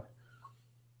said hi.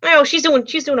 Oh, she's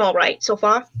doing all right so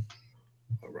far.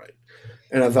 All right.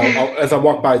 And as I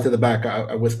walk by to the back,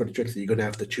 I whisper to Trixie, "You're gonna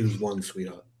have to choose one,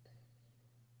 sweetheart."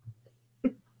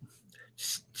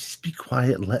 Just be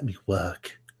quiet and let me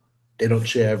work. They don't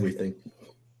share everything.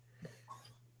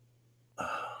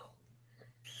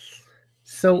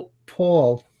 So,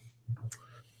 Paul,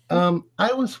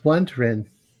 I was wondering,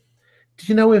 do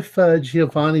you know if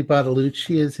Giovanni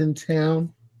Bartolucci is in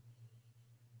town?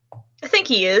 I think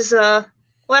he is.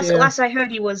 Last I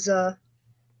heard, he was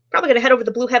probably gonna head over to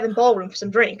the Blue Heaven Ballroom for some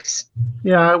drinks.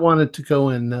 Yeah, I wanted to go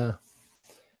and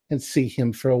see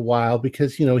him for a while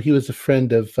because he was a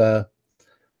friend of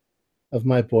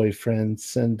my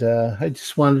boyfriend's, and I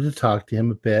just wanted to talk to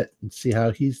him a bit and see how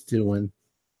he's doing.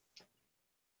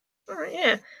 All right,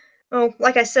 yeah. Well,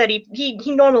 like I said, he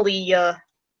normally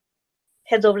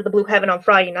heads over to the Blue Heaven on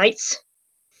Friday nights.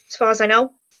 As far as I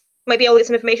know, might be able to get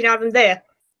some information out of him there.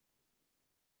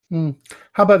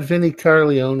 How about Vinnie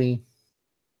Carleone?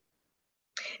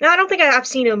 No, I don't think I've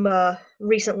seen him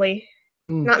recently.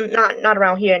 Not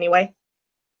around here anyway.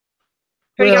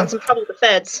 Heard he got in some trouble with the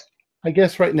feds. I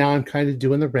guess right now I'm kind of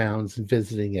doing the rounds and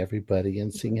visiting everybody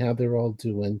and seeing how they're all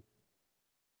doing.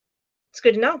 It's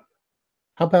good to know.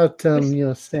 How about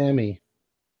Sammy?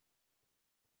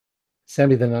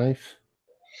 Sammy the Knife?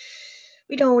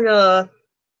 We don't and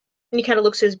he kind of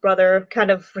looks at his brother kind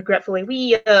of regretfully.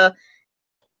 We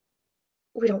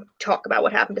don't talk about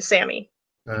what happened to Sammy.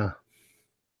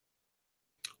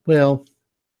 Well,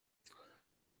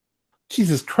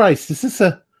 Jesus Christ, is this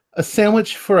a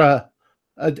sandwich for a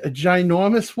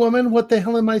ginormous woman? What the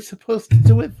hell am I supposed to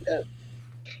do with it?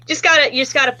 You just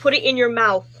gotta put it in your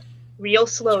mouth real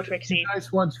slow, Trixie. You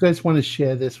guys want to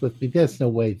share this with me? There's no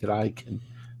way that I can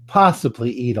possibly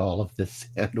eat all of this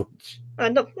sandwich.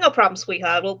 No problem,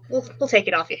 sweetheart. We'll take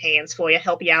it off your hands for you.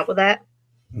 Help you out with that.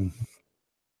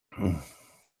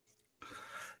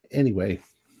 Anyway,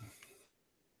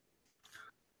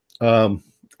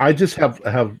 I just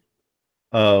have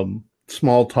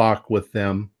small talk with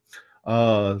them.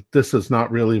 This was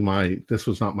not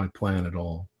my plan at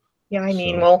all. Yeah, I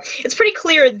mean, well, it's pretty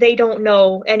clear they don't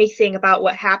know anything about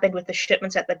what happened with the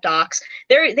shipments at the docks.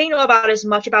 They know about as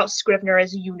much about Scrivener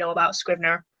as you know about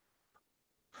Scrivener.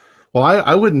 Well,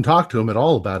 I wouldn't talk to him at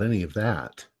all about any of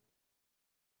that.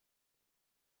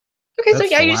 Okay, so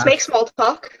yeah, you just make small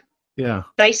talk. Yeah.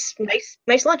 Nice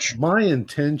lunch. My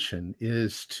intention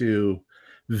is to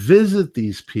visit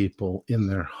these people in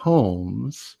their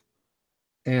homes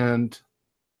and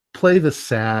play the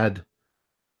sad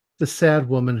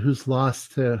woman who's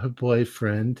lost her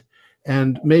boyfriend,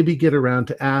 and maybe get around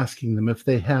to asking them if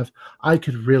they have, I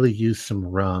could really use some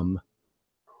rum,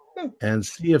 and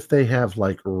see if they have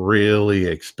like really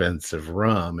expensive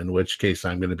rum, in which case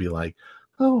I'm going to be like,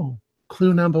 oh,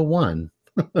 clue number 1.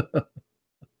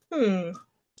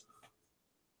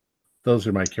 Those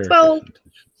are my character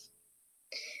intentions.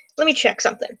 Let me check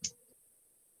something.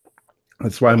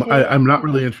 That's why I'm not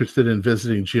really interested in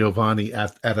visiting Giovanni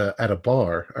at a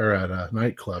bar or at a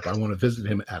nightclub. I want to visit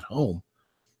him at home.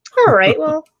 All right,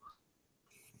 well,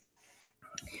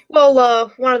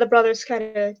 one of the brothers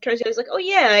kind of turns to you. He's like, "Oh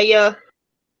yeah,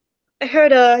 I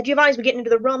heard Giovanni's been getting into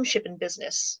the rum shipping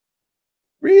business."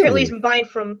 Apparently, he's Really? been buying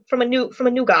from a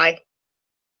new guy.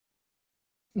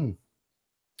 Hmm.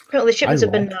 Apparently, the shipments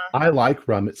have been. I like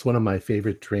rum. It's one of my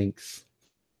favorite drinks.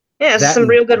 Yeah, this is That some and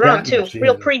real good rum that and too.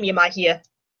 Real gin. premium, I hear.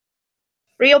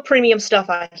 Real premium stuff,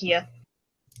 I hear.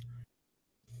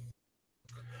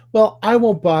 Well, I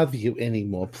won't bother you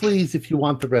anymore. Please, if you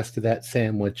want the rest of that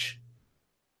sandwich,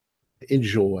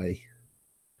 enjoy.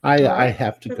 All I right.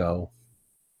 have to go.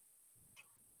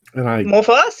 And More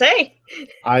for us, hey?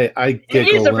 I It is a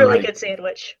giggle and really good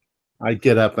sandwich. I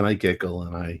get up and I giggle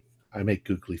and I make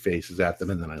googly faces at them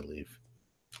and then I leave.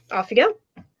 Off you go.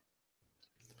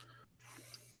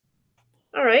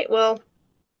 All right, well.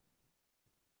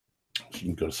 You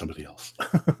can go to somebody else.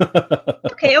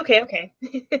 Okay.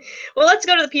 Well, let's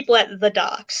go to the people at the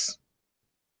docks.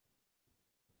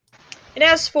 And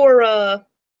as for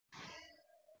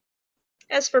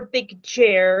Big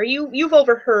Jer, you've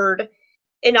overheard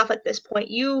enough at this point.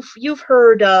 You've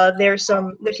heard there's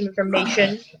some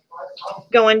information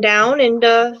going down,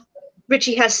 and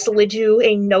Richie has slid you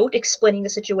a note explaining the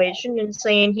situation and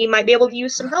saying he might be able to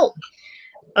use some help.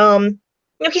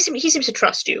 He seems to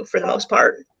trust you for the most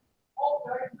part.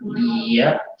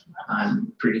 Yep, I'm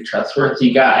a pretty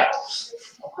trustworthy guy.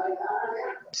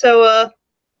 So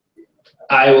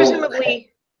I will.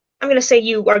 presumably, I'm gonna say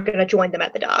you are gonna join them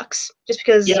at the docks, just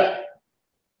because. Yep.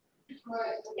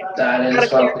 That is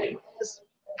something.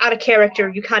 Out of character,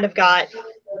 you kind of got,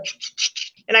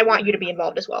 and I want you to be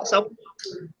involved as well. So.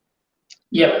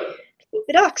 Yep.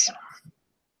 The docks.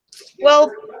 Well,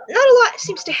 not a lot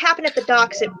seems to happen at the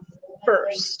docks at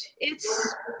first.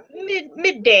 It's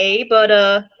midday, but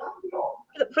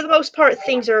for the most part,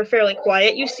 things are fairly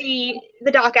quiet. You see,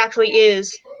 the dock actually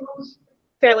is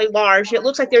fairly large. It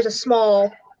looks like there's a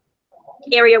small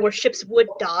area where ships would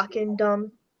dock,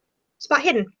 and spot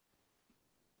hidden.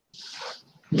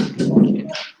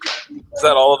 Is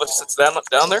that all of us that's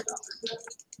down there?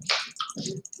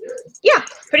 Yeah,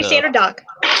 pretty standard dock.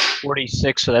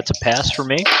 46, so that's a pass for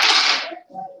me.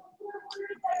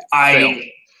 I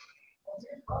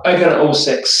got an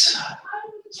 06.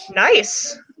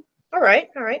 Nice. All right.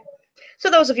 So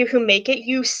those of you who make it,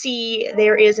 you see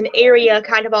there is an area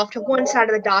kind of off to one side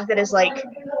of the dock that is like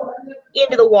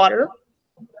into the water.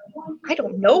 I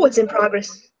don't know what's in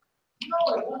progress.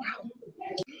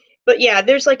 But yeah,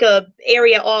 there's like a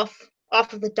area off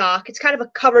of the dock. It's kind of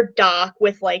a covered dock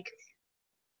with like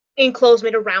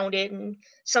enclosement around it and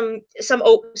some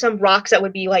rocks that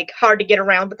would be like hard to get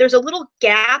around. But there's a little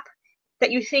gap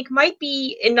that you think might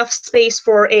be enough space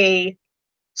for a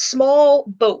small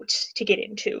boat to get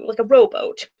into, like a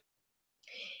rowboat.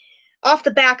 Off the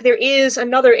back, there is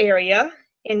another area,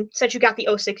 and since you got the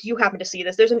 06, you happen to see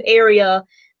this. There's an area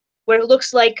where it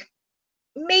looks like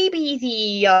maybe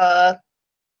the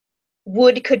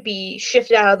wood could be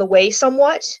shifted out of the way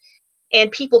somewhat,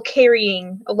 and people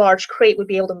carrying a large crate would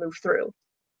be able to move through.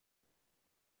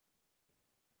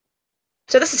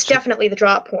 So this is definitely the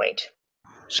drop point.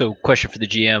 So, question for the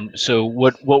GM. So,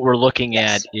 what we're looking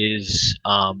at is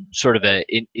sort of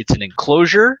it's an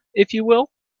enclosure, if you will,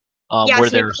 Yeah, where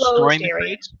it's an they're storing enclosed the area.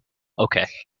 crates. Okay.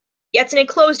 Yeah, it's an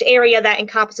enclosed area that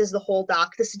encompasses the whole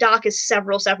dock. This dock is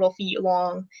several feet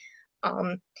long.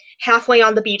 Halfway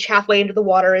on the beach, halfway into the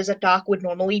water, as a dock would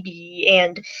normally be,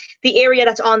 and the area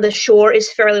that's on the shore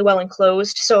is fairly well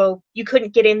enclosed, so you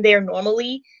couldn't get in there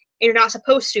normally, and you're not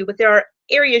supposed to, but there are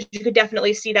areas you could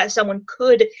definitely see that someone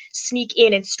could sneak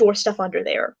in and store stuff under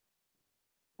there.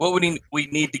 What would we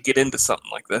need to get into something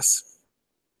like this?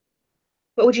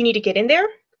 What would you need to get in there?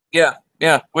 Yeah.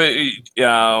 We're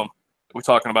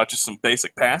talking about just some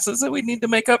basic passes that we need to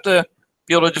make up to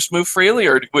be able to just move freely,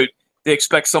 or would they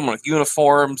expect someone with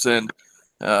uniforms and?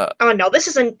 Oh no, this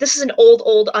is an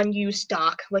old unused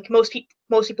dock. Like most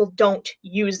people don't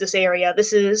use this area.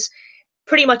 This is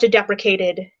pretty much a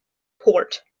deprecated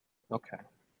port. Okay.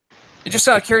 And just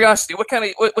out of curiosity, what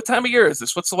time of year is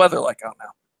this? What's the weather like out now?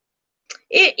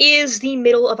 It is the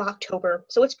middle of October,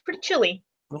 so it's pretty chilly.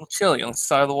 A little chilly on the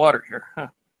side of the water here, huh?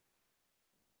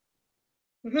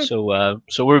 Mm-hmm.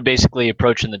 So we're basically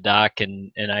approaching the dock,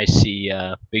 and I see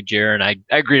Big Jer, and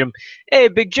I greet him. Hey,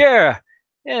 Big Jer.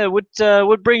 Yeah,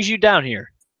 what brings you down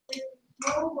here?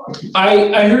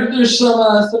 I heard there's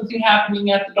something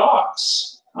happening at the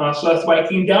docks, so that's why I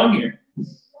came down here.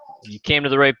 You came to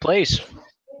the right place.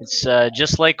 It's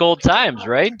just like old times,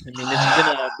 right? I mean,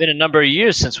 it's been a number of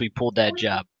years since we pulled that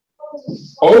job.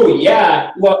 Oh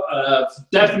yeah, well,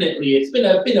 definitely. It's been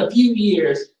a few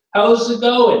years. How's it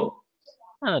going?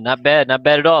 Oh, not bad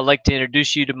at all. I'd like to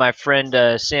introduce you to my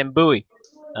friend Sam Bowie,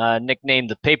 nicknamed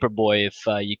the Paperboy, if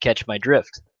you catch my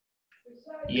drift.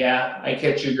 Yeah, I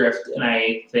catch your drift, and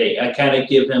I kind of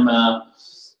give him a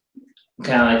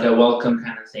kind of like a welcome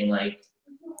kind of thing, like.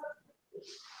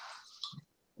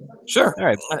 Sure. All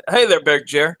right. Hey there, Big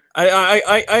Jer.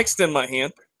 I extend my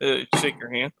hand. Shake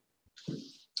your hand.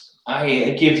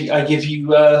 I give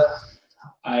you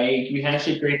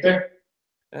handshake right there.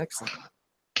 Excellent.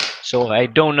 So I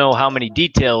don't know how many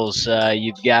details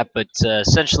you've got, but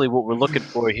essentially what we're looking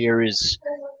for here is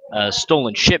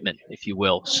stolen shipment, if you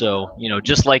will. So,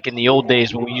 just like in the old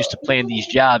days when we used to plan these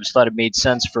jobs, thought it made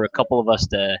sense for a couple of us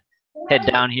to head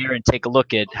down here and take a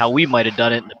look at how we might have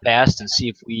done it in the past and see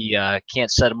if we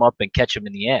can't set them up and catch them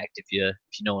in the act, if you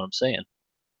know what I'm saying.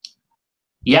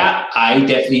 Yeah, I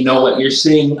definitely know what you're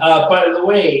saying. By the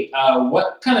way,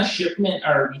 what kind of shipment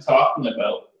are we talking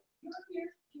about?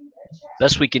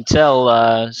 Best we can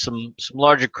tell, some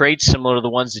larger crates similar to the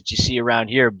ones that you see around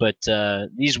here, but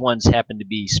these ones happen to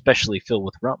be specially filled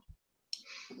with rum.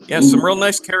 Yeah, some real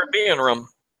nice Caribbean rum.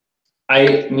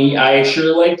 I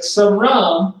sure like some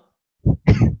rum.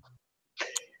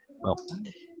 Well,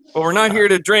 But we're not here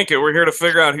to drink it. We're here to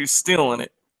figure out who's stealing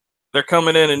it. They're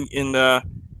coming in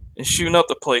and shooting up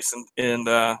the place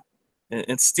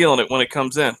and stealing it when it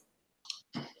comes in.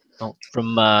 well,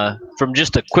 from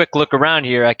just a quick look around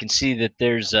here, I can see that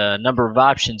there's a number of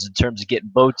options in terms of getting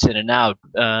boats in and out.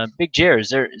 Big Jer, is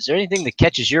there anything that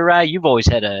catches your eye? You've always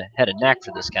had a knack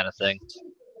for this kind of thing.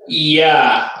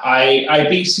 Yeah, I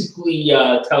basically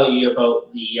tell you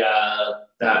about the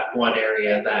that one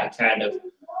area that kind of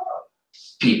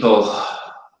people,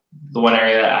 the one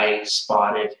area that I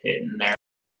spotted hidden there.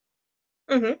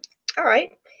 All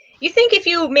right. You think if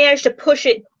you managed to push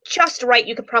it just right,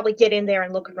 you could probably get in there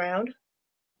and look around?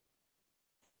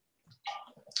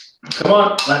 Come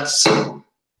on, let's.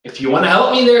 If you want to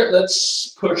help me there,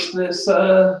 let's push this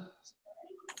Okay.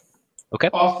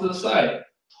 off to the side.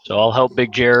 So I'll help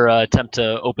Big Jer attempt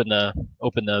to open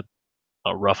the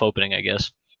rough opening, I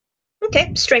guess.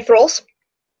 Okay, strength rolls.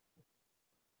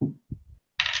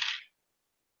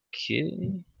 Okay.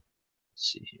 Let's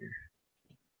see here.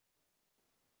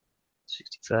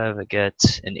 65. I got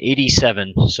an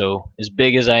 87. So as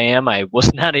big as I am, I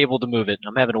was not able to move it.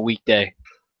 I'm having a weak day.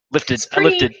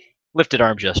 I lifted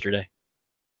arms yesterday.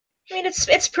 I mean,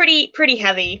 it's pretty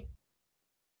heavy.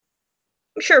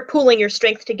 I'm sure pooling your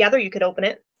strength together, you could open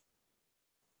it.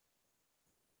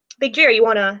 Big Jerry, you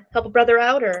want to help a brother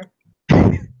out, or?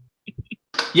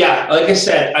 Yeah, like I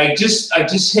said, I just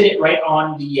hit it right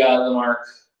on the mark.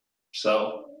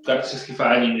 So got a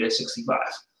 65, you need a 65.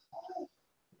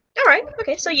 All right.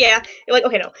 Okay. So yeah, you're like,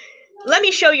 okay, no, let me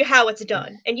show you how it's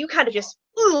done, and you kind of just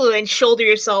and shoulder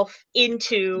yourself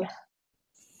into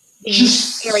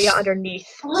the area underneath.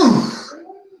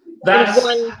 That's in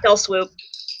one fell swoop.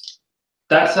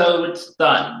 That's how it's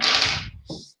done.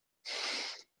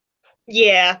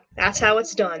 Yeah, that's how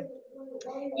it's done.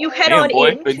 You head Damn, on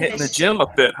boy, in. been hitting the gym a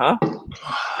bit, huh?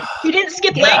 You didn't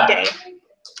skip leg day.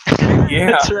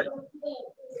 Yeah. That's right.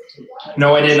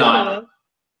 No, I did not.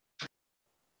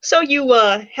 So you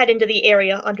head into the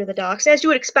area under the docks. As you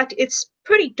would expect, it's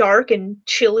pretty dark and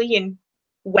chilly and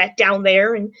wet down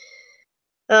there, and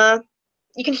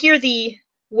you can hear the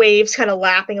waves kind of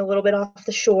lapping a little bit off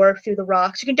the shore through the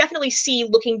rocks. You can definitely see,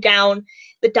 looking down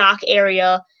the dock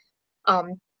area,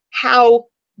 how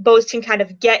boats can kind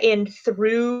of get in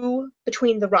through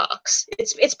between the rocks.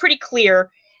 It's pretty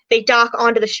clear. They dock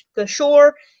onto the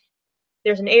shore.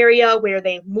 There's an area where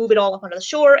they move it all up onto the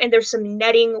shore, and there's some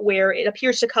netting where it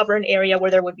appears to cover an area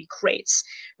where there would be crates.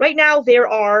 Right now, there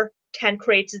are 10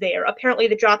 crates there. Apparently,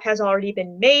 the drop has already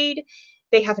been made.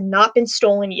 They have not been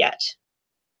stolen yet.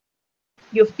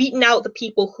 You have beaten out the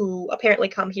people who apparently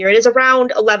come here. It is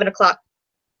around 11 o'clock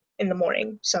in the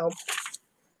morning, so...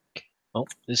 Well,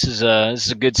 this is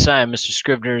a good sign. Mr.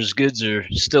 Scrivener's goods are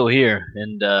still here,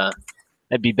 and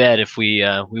that'd be bad if we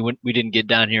didn't get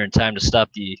down here in time to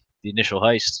stop the initial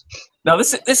heist. Now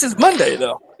this is Monday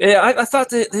though. Yeah, I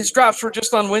thought that his drops were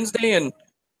just on Wednesday and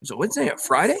is it Wednesday and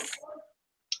Friday?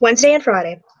 Wednesday and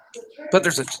Friday. But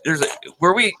there's a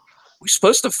were we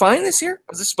supposed to find this here?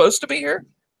 Was it supposed to be here?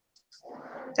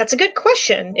 That's a good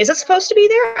question. Is it supposed to be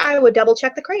there? I would double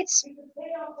check the crates.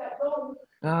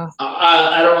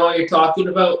 I don't know what you're talking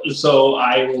about, so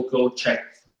I will go check.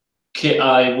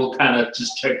 I will kind of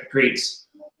just check the crates.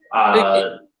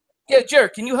 Yeah,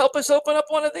 Jared, can you help us open up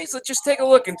one of these? Let's just take a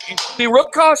look and be real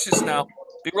cautious now.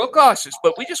 Be real cautious,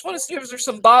 but we just want to see if there's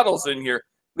some bottles in here.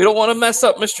 We don't want to mess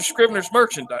up Mr. Scrivener's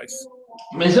merchandise.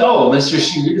 This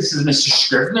is Mr.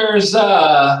 Scrivener's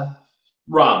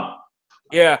rum.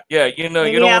 Yeah, you know,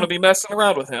 you don't want to be messing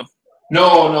around with him.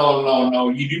 No.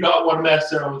 You do not want to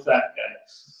mess around with that guy.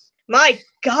 My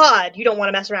God, you don't want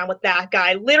to mess around with that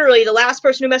guy. Literally, the last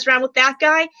person who messed around with that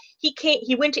guy,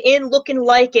 he went in looking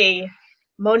like a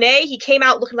Monet, he came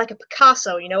out looking like a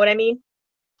Picasso, you know what I mean?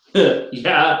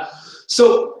 Yeah.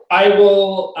 So I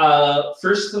will,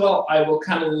 first of all, I will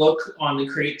kind of look on the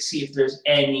crate, see if there's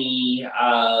any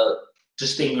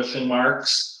distinguishing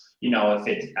marks. You know,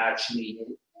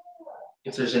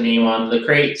 if there's a name on the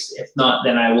crates. If not,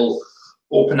 then I will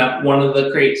open up one of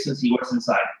the crates and see what's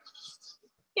inside.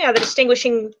 Yeah, the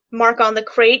distinguishing mark on the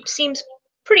crate seems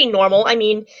pretty normal. I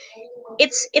mean,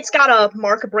 it's got a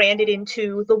mark branded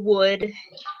into the wood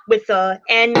with a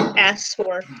NS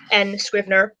for N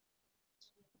Scrivener.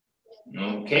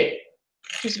 Okay.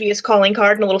 Seems to be his calling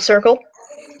card in a little circle.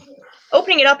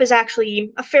 Opening it up is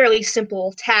actually a fairly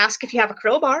simple task if you have a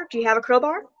crowbar. Do you have a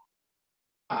crowbar?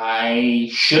 I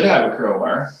should have a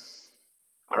crowbar.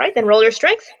 All right, then roll your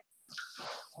strength.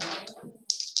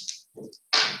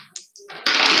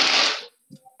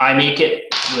 I make it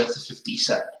with a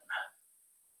 57.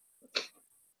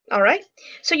 All right,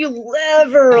 so you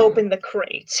lever open the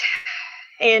crate,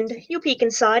 and you peek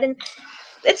inside, and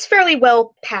it's fairly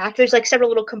well packed. There's like several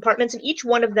little compartments, and each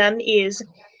one of them is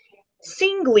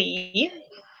singly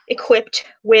equipped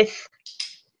with,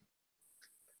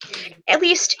 at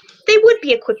least they would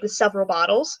be equipped with several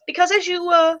bottles, because as you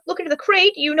look into the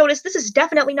crate, you notice this is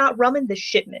definitely not rum in this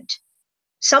shipment.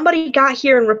 Somebody got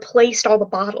here and replaced all the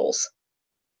bottles.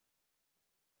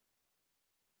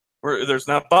 There's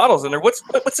not bottles in there. What's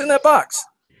in that box?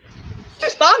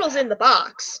 There's bottles in the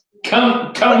box.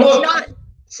 Come But look.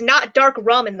 it's not dark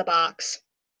rum in the box.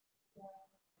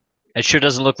 It sure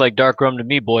doesn't look like dark rum to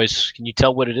me, boys. Can you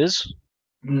tell what it is?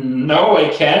 No, I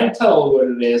can't tell what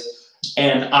it is.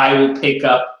 And I will pick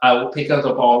up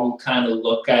the bottle, kind of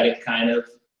look at it, kind of.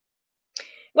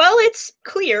 Well, it's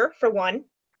clear, for one.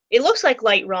 It looks like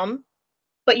light rum,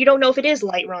 but you don't know if it is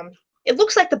light rum. It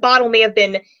looks like the bottle may have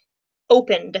been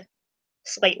opened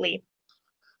slightly.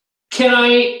 Can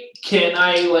I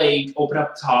like open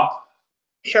up the top?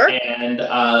 Sure. And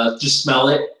just smell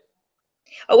it?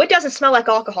 Oh, it doesn't smell like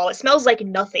alcohol. It smells like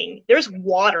nothing. There's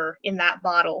water in that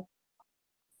bottle.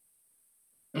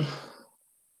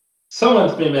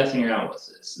 Someone's been messing around with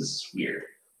this. This is weird.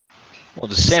 Well,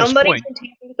 to Sam's Somebody's point, been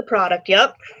taking with the product,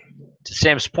 yep. to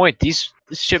Sam's point, this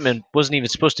shipment wasn't even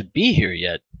supposed to be here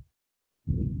yet.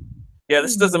 Yeah,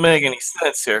 this doesn't make any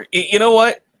sense here. You know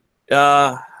what?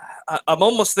 I'm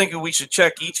almost thinking we should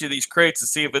check each of these crates to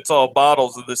see if it's all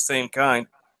bottles of the same kind.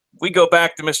 If we go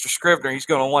back to Mr. Scrivener, he's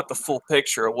going to want the full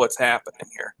picture of what's happening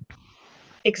here.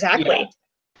 Exactly. Yeah.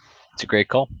 It's a great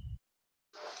call.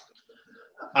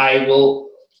 I will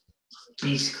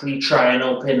basically try and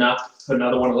open up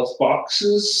another one of those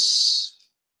boxes.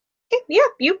 Yeah,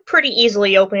 you pretty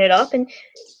easily open it up, and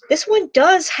this one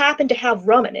does happen to have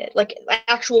rum in it, like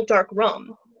actual dark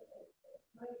rum.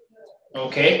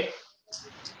 Okay.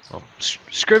 Well,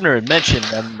 Scrivener had mentioned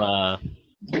them,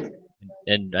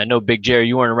 and I know, Big Jerry,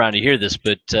 you weren't around to hear this,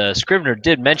 but Scrivener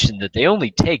did mention that they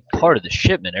only take part of the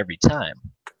shipment every time.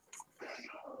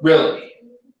 Really?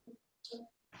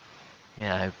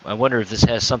 Yeah, I wonder if this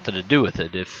has something to do with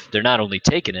it. If they're not only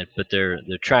taking it, but they're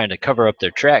trying to cover up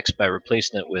their tracks by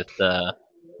replacing it with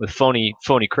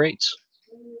phony crates.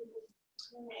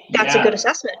 That's a good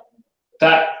assessment.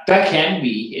 That can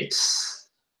be. It's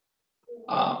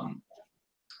I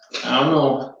don't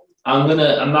know. I'm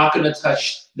not gonna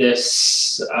touch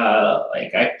this.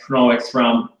 Like I know it's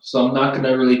rum, so I'm not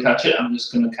gonna really touch it. I'm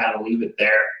just gonna kind of leave it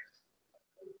there.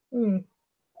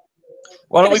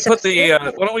 Why don't we put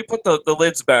the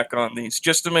lids back on these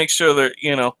just to make sure that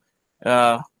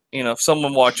if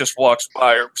someone just walks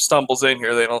by or stumbles in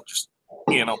here, they don't just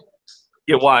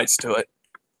get wise to it.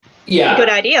 Yeah. Good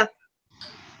idea.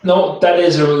 No, that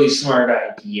is a really smart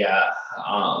idea.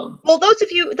 Well, those of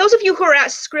you who are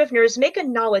at Scrivener's, make a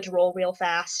knowledge roll real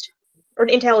fast, or an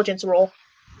intelligence roll.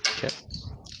 Okay.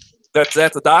 That's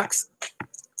at the docks.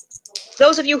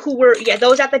 Those of you who were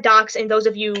those at the docks, and those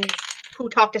of you who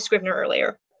talked to Scrivener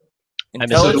earlier.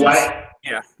 So do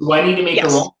I need to make a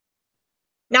roll?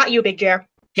 Not you, Big Jer.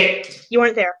 Okay. You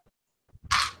weren't there.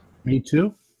 Me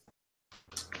too?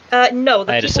 No,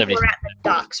 the I had a people who 70. are at the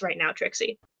docks right now,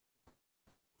 Trixie.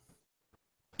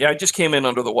 Yeah, I just came in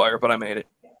under the wire, but I made it.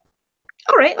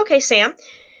 All right, okay, Sam.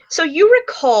 So you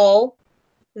recall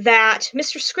that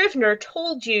Mr. Scrivener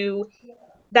told you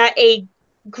that a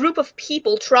group of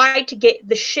people tried to get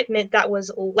the shipment that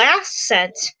was last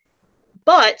sent,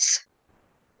 but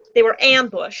they were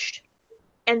ambushed,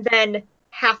 and then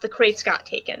half the crates got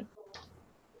taken.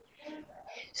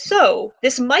 So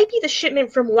this might be the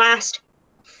shipment from last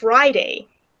Friday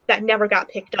that never got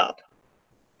picked up,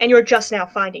 and you're just now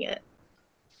finding it.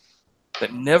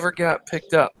 That never got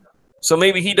picked up. So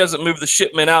maybe he doesn't move the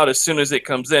shipment out as soon as it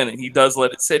comes in, and he does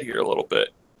let it sit here a little bit.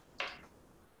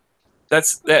 That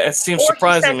seems Or he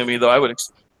surprising sent- to me, though. I would.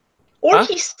 Or Huh?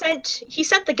 he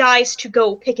sent the guys to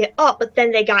go pick it up, but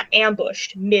then they got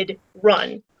ambushed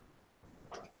mid-run.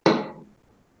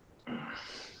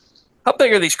 How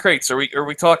big are these crates? Are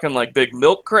we talking like big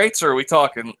milk crates, or are we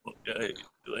talking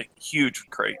like huge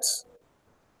crates?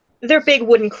 They're big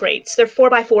wooden crates. They're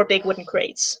 4x4 big wooden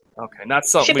crates. Okay, not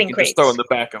something we Shipping can just throw crates. in the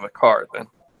back of a car then.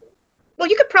 Well,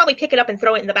 you could probably pick it up and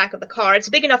throw it in the back of the car. It's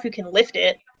big enough you can lift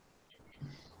it.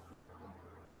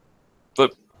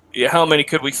 But yeah, how many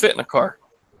could we fit in a car?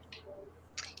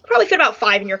 Probably fit about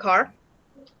 5 in your car.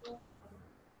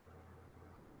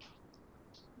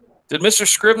 Did Mr.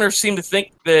 Scrivener seem to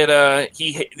think that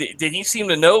did he seem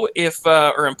to know if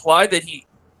or imply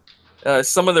that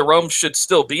some of the rum should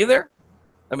still be there?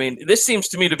 I mean, this seems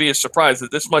to me to be a surprise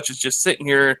that this much is just sitting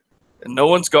here and no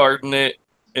one's guarding it,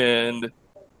 and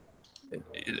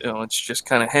it's just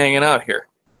kind of hanging out here.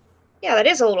 Yeah, that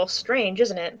is a little strange,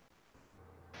 isn't it?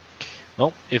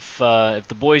 Well, if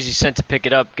the boys he sent to pick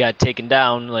it up got taken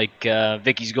down, like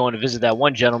Vicky's going to visit that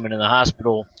one gentleman in the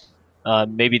hospital,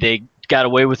 maybe they got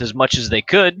away with as much as they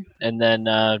could, and then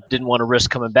didn't want to risk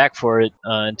coming back for it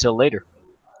until later.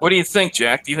 What do you think,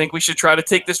 Jack? Do you think we should try to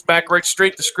take this back right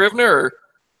straight to Scrivener, or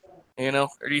do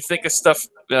you think of stuff?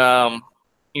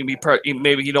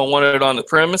 Maybe you don't want it on the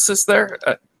premises there.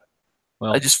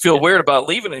 Well, I just feel weird about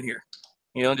leaving it here.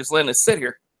 Just letting it sit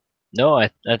here. No, I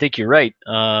think you're right.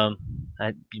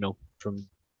 From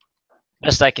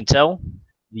best I can tell,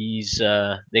 these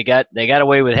they got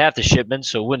away with half the shipment,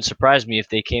 so it wouldn't surprise me if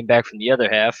they came back from the other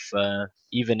half,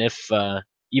 even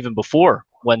before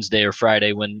Wednesday or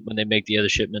Friday when they make the other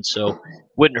shipment. So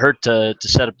wouldn't hurt to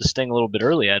set up the sting a little bit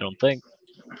early, I don't think.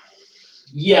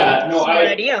 Yeah, no, Smart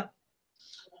idea.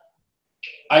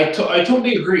 I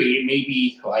totally agree.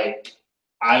 Maybe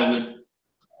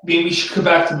maybe we should come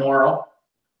back tomorrow.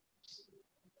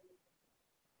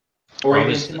 Or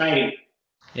even tonight.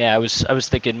 Yeah, I was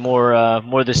thinking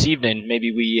more this evening.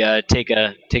 Maybe we take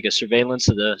a surveillance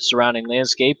of the surrounding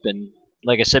landscape, and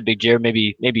like I said, Big Jer,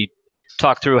 maybe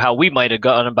talk through how we might have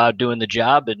gone about doing the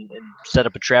job and set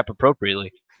up a trap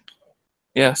appropriately.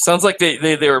 Yeah, sounds like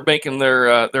they were making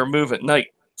their move at night,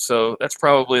 so that's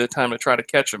probably the time to try to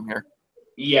catch them here.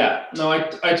 Yeah, no,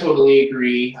 I totally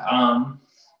agree.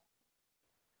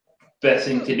 Best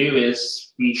thing to do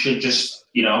is we should just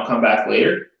come back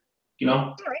later.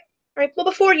 All right. Well,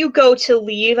 before you go to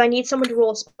leave, I need someone to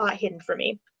roll a spot hidden for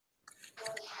me.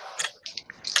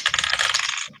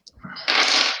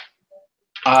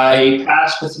 I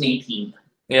passed with an 18.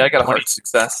 Yeah, I got a hard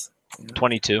success.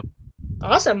 22.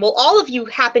 Awesome. Well, all of you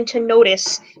happen to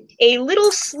notice a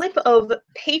little slip of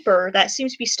paper that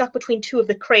seems to be stuck between two of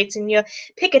the crates, and you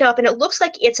pick it up, and it looks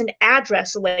like it's an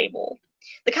address label.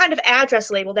 The kind of address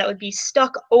label that would be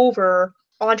stuck over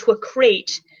onto a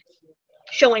crate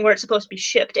showing where it's supposed to be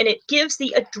shipped, and it gives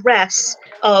the address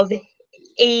of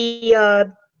a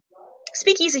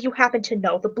speakeasy you happen to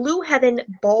know, the Blue Heaven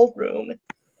Ballroom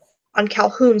on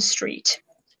Calhoun Street.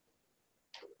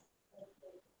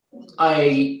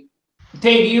 Dave, do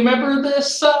you remember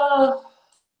this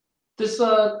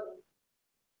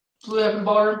Blue Heaven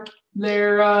Ballroom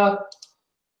there,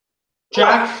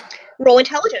 Jack? Roll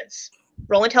intelligence.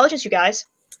 Roll intelligence, you guys.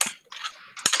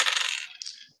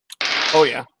 Oh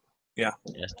yeah. Yeah,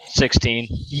 16.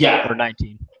 Yeah. Or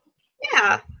 19.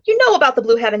 Yeah, you know about the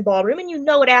Blue Heaven Ballroom, and you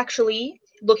know it actually,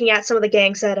 looking at some of the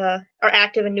gangs that are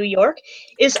active in New York,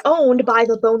 is owned by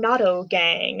the Bonato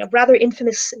gang, a rather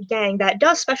infamous gang that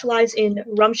does specialize in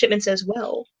rum shipments as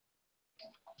well.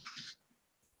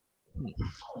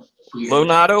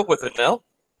 Bonato with an L?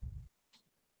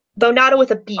 Bonato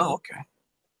with a B. Oh, okay.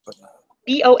 Bonato.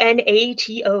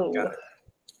 Got it.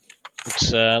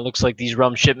 Looks like these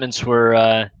rum shipments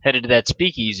were headed to that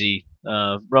speakeasy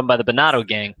run by the Bonato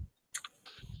gang.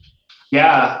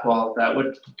 Yeah, well, that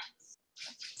would.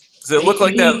 Does it look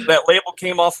like that label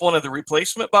came off one of the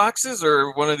replacement boxes,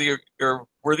 or or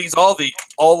were these all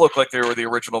look like they were the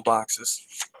original boxes?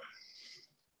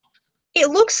 It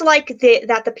looks like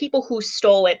that the people who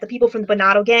stole it, the people from the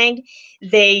Bonato gang,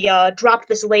 they dropped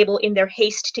this label in their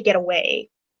haste to get away.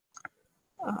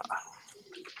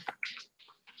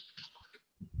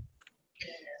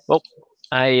 Well,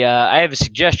 I have a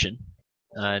suggestion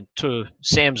to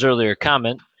Sam's earlier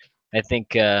comment. I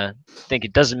think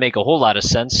it doesn't make a whole lot of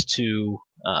sense to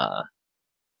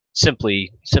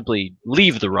simply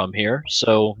leave the rum here.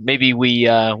 So maybe we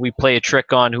play a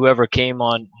trick on whoever came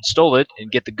on and stole it and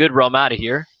get the good rum out of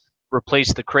here,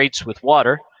 replace the crates with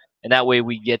water, and that way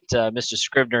we get Mr.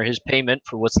 Scrivener his payment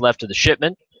for what's left of the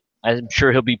shipment. I'm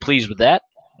sure he'll be pleased with that,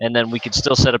 and then we can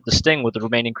still set up the sting with the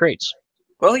remaining crates.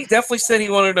 Well, he definitely said he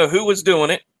wanted to know who was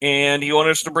doing it, and he wanted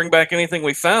us to bring back anything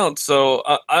we found. So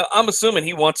I'm assuming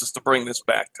he wants us to bring this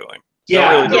back to him.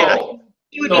 Yeah, really Yeah, no.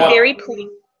 he would No. be very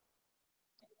pleased.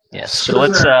 Yes. So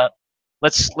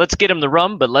let's get him the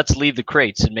rum, but let's leave the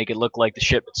crates and make it look like the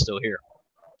shipment's still here.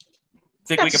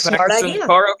 Think we That's can a pack smart this in the idea.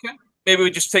 car? Okay. Maybe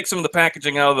we just take some of the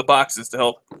packaging out of the boxes to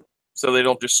help, so they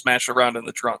don't just smash around in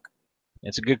the trunk.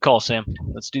 It's a good call, Sam.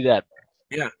 Let's do that.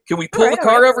 Yeah. Can we pull the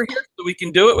car over here so we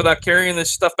can do it without carrying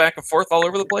this stuff back and forth all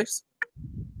over the place?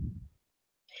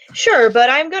 Sure, but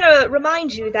I'm gonna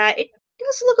remind you that it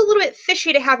does look a little bit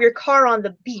fishy to have your car on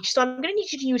the beach, so I'm gonna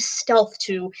need you to use stealth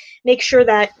to make sure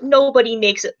that nobody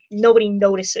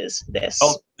notices this.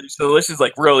 Oh, so this is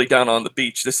like really down on the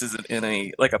beach. This isn't in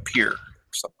a pier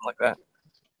or something like that.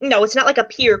 No, it's not like a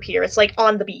pier. It's like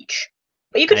on the beach.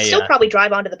 But you could still probably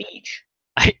drive onto the beach.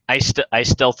 I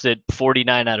stealthed it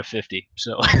 49 out of 50,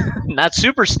 so not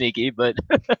super sneaky, but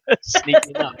sneaky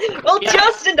enough. Well,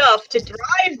 just enough to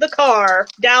drive the car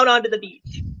down onto the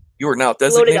beach. You are now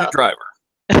designated driver.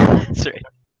 That's right.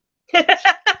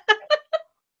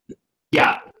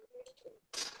 Yeah.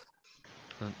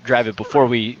 Drive it before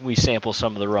we sample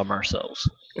some of the rum ourselves.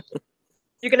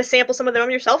 You're gonna sample some of the rum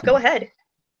yourself? Go ahead.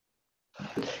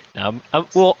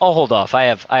 Well, I'll hold off. I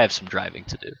have some driving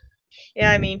to do.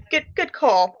 Yeah, I mean, good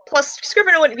call. Plus,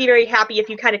 Scrivener wouldn't be very happy if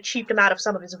you kind of cheaped him out of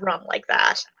some of his rum like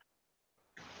that.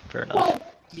 Fair enough.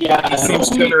 Yeah, He seems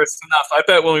generous enough. I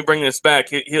bet when we bring this back,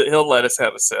 he'll let us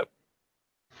have a sip.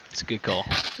 It's a good call.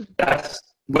 that's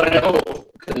what I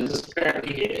hope, because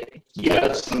apparently he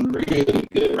has some really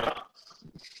good rum.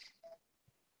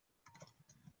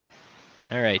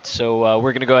 All right, so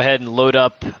we're going to go ahead and load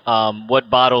up what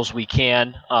bottles we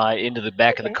can into the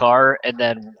back of the car, and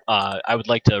then I would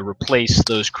like to replace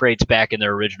those crates back in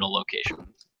their original location.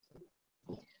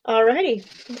 Alrighty.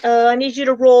 I need you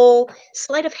to roll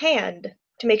sleight of hand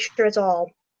to make sure it's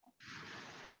all.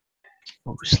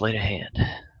 Oh, sleight of hand.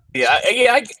 Yeah,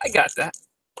 I got that.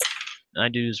 I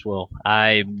do as well.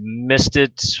 I missed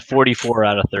it 44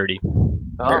 out of 30.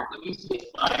 Oh. Let me see if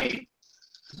my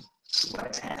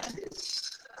sleight of hand is.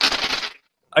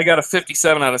 I got a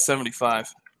 57 out of 75.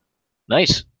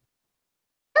 Nice.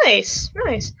 Nice.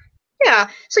 Yeah,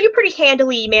 so you pretty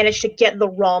handily managed to get the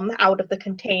rum out of the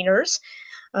containers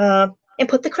and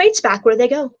put the crates back where they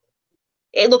go.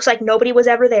 It looks like nobody was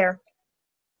ever there.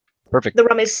 Perfect. The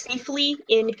rum is safely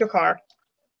in your car.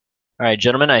 All right,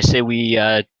 gentlemen, I say we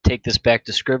take this back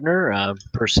to Scrivener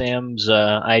per Sam's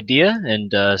idea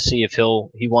and see if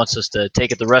he wants us to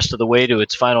take it the rest of the way to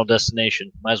its final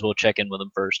destination. Might as well check in with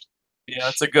him first. Yeah,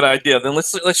 that's a good idea. Then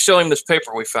let's show him this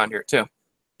paper we found here too.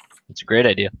 That's a great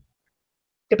idea.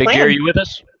 Good Big plan. Gear, are you with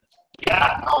us?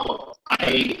 Yeah, no,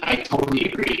 I totally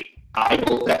agree. I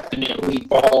will definitely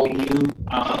follow you.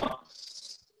 All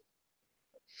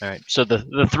right, so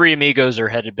the three amigos are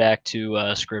headed back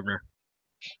to Scrivener.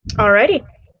 Alrighty.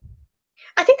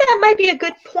 I think that might be a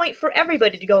good point for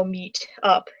everybody to go meet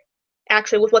up,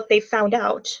 actually, with what they found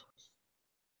out.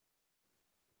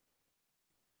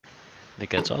 I think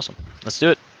that's awesome. Let's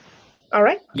do it. All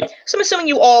right. Yep. So I'm assuming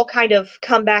you all kind of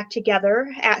come back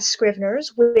together at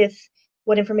Scrivener's with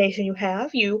what information you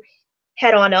have. You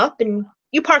head on up, and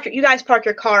you guys park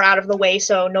your car out of the way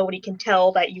so nobody can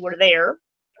tell that you were there.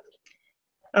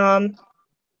 And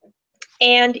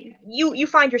you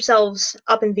find yourselves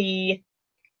up in the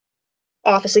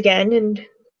office again, and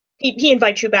he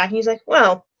invites you back, and he's like,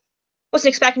 "Well, wasn't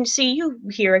expecting to see you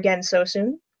here again so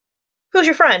soon. Who's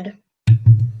your friend?"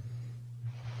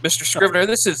 Mr. Scrivener,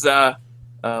 this is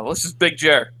Big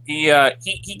Jer.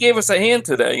 He gave us a hand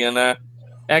today and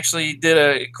actually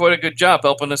did quite a good job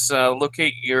helping us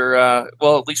locate your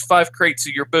at least 5 crates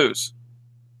of your booze.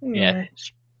 Yeah,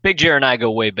 Big Jer and I go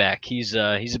way back. He's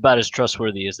about as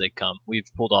trustworthy as they come. We've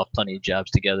pulled off plenty of jobs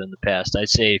together in the past. I'd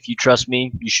say if you trust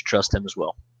me, you should trust him as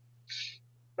well.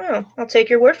 Oh, I'll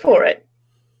take your word for it.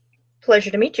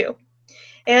 Pleasure to meet you.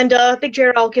 And Big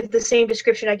Jer, I'll give the same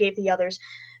description I gave the others.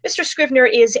 Mr. Scrivener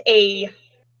is a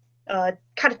kind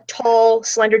of tall,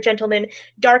 slender gentleman,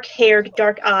 dark-haired,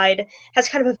 dark-eyed, has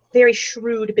kind of a very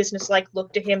shrewd, business-like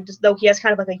look to him, though he has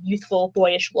kind of like a youthful,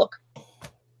 boyish look.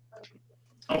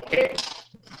 Okay.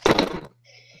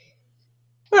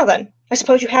 Well then, I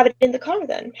suppose you have it in the car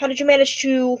then. How did you manage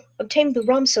to obtain the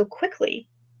rum so quickly?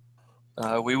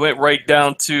 We went right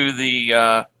down to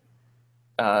the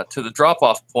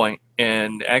drop-off point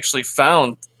and actually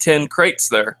found 10 crates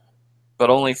there. But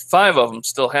only 5 of them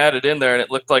still had it in there, and it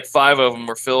looked like 5 of them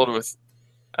were filled with,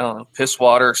 I don't know, piss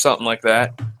water or something like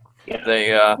that.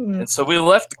 Yeah. And so we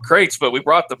left the crates, but we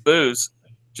brought the booze.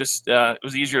 Just it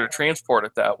was easier to transport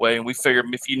it that way, and we figured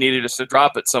if you needed us to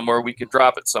drop it somewhere, we could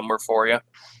drop it somewhere for you.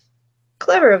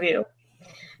 Clever of you.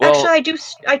 Well, Actually,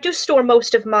 I do store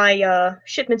most of my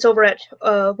shipments over at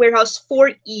warehouse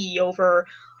 4E over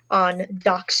on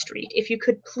Dock Street. If you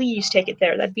could please take it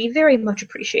there, that'd be very much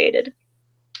appreciated.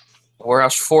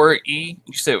 warehouse 4E.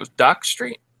 You said it was Dock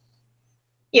Street.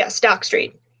 Yes, Dock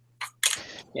Street.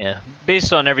 Yeah,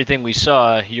 based on everything we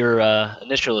saw, your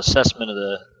initial assessment of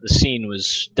the scene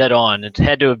was dead on. It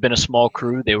had to have been a small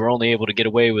crew. They were only able to get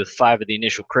away with 5 of the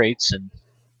initial crates, and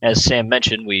as Sam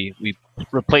mentioned, we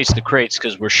replaced the crates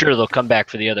because we're sure they'll come back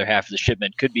for the other half of the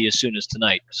shipment. Could be as soon as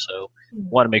tonight, so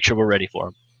want to make sure we're ready for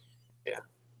them. Yeah.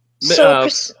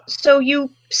 So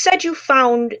you said you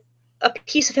found a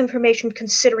piece of information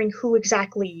considering who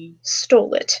exactly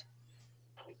stole it.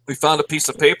 We found a piece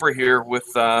of paper here with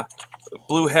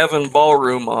Blue Heaven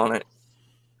Ballroom on it,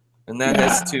 and that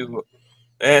has to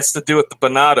do with the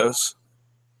Bonatos.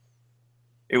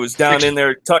 It was down in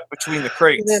there, tucked between the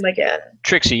crates. Oh my god.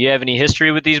 Trixie, you have any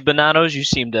history with these Bonatos? You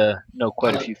seem to know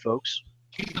quite a few folks.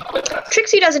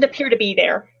 Trixie doesn't appear to be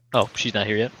there. Oh, she's not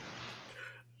here yet?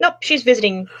 Nope, she's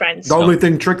visiting friends. The only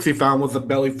thing Trixie found was a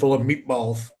belly full of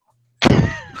meatballs.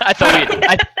 I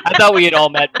thought we had all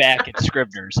met back at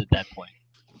Scribner's at that point.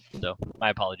 So, my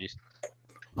apologies.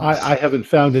 I haven't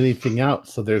found anything out,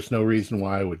 so there's no reason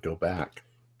why I would go back.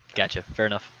 Gotcha. Fair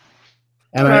enough.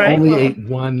 And I only ate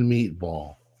one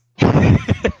meatball.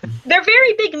 They're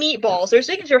very big meatballs. They're as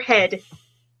big as your head.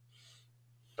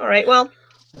 All right, well.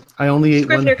 I only ate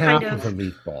Scrivener one half of a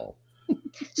meatball.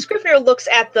 Scrivener looks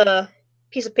at the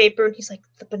piece of paper and he's like,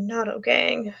 the Bonato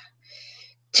gang.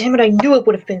 Damn it, I knew it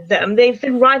would have been them. They've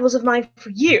been rivals of mine for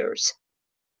years.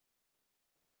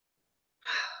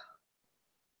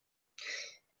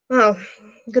 Well,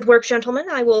 good work, gentlemen.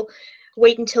 I will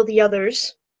wait until the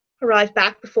others arrive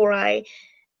back before I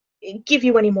give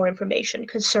you any more information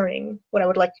concerning what I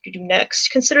would like you to do next.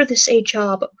 Consider this a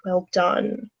job well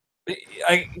done.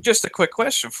 Just a quick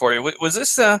question for you. Was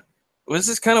this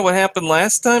kind of what happened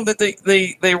last time that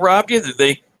they robbed you?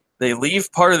 Did they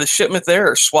leave part of the shipment there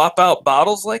or swap out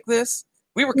bottles like this?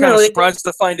 We were kind of surprised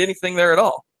to find anything there at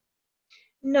all.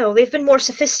 No, they've been more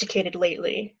sophisticated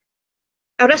lately.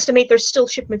 I would estimate there's still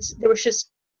shipments.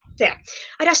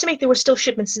 I'd estimate there were still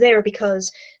shipments there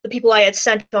because the people I had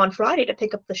sent on Friday to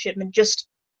pick up the shipment just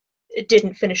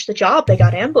didn't finish the job. They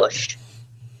got ambushed.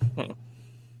 Of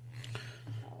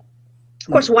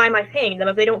course, why am I paying them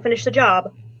if they don't finish the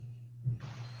job?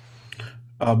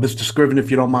 Mr. Scriven, if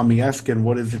you don't mind me asking,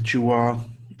 what is it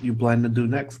you plan to do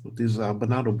next with these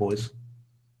Bonato boys?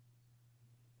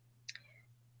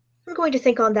 I'm going to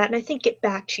think on that, and I think get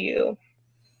back to you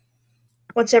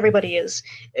once everybody is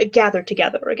gathered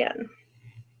together again.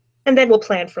 And then we'll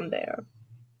plan from there.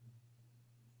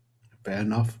 Fair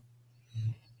enough.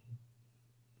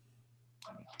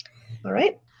 All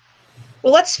right.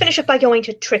 Well, let's finish up by going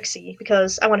to Trixie,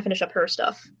 because I want to finish up her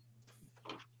stuff.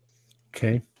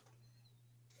 Okay.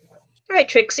 All right,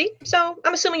 Trixie. So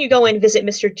I'm assuming you go and visit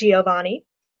Mr. Giovanni,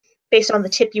 based on the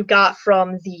tip you got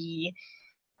from the,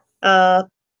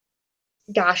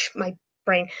 gosh, my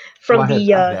brain, from I had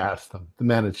to ask them. The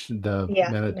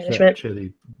management.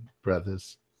 Chitty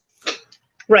brothers.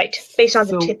 Right, based on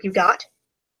the tip you got.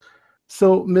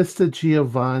 So, Mr.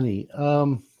 Giovanni,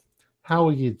 how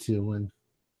are you doing?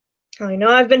 I know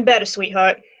I've been better,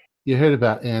 sweetheart. You heard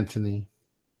about Anthony.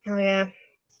 Oh, yeah.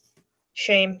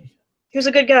 Shame. He was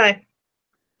a good guy.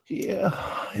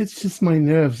 Yeah, it's just my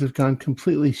nerves have gone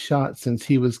completely shot since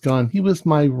he was gone. He was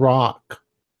my rock.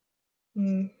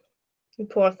 You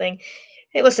poor thing.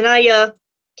 Hey, listen, I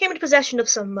came into possession of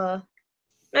some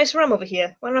nice rum over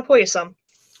here. Why don't I pour you some?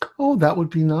 Oh, that would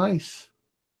be nice.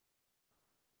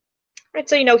 Right,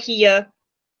 so he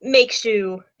makes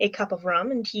you a cup of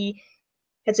rum and he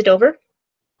heads it over.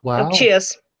 Wow. Oh,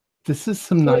 cheers. This is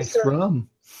some nice rum.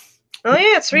 Oh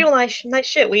yeah, it's real nice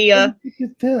shit. We Look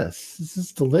at this. This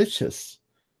is delicious.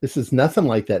 This is nothing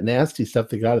like that nasty stuff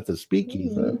they got at the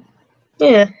speakeasy.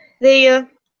 Yeah. They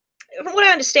from what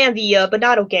I understand, the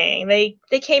Bonato gang,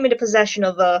 they came into possession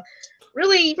of a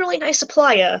really, really nice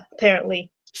supplier,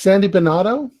 apparently. Sandy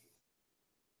Bonato?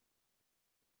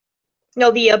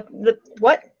 No, the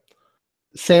what?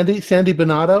 Sandy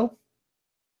Bonato?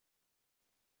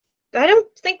 I don't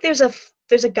think there's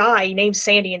a guy named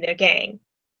Sandy in their gang,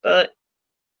 but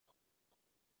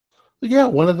yeah,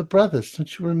 one of the brothers.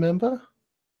 Don't you remember?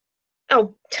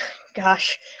 Oh,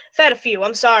 gosh, I've had a few.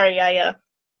 I'm sorry. Yeah.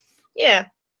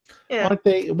 Aren't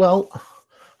they? Well,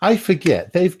 I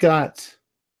forget. They've got.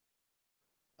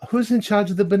 Who's in charge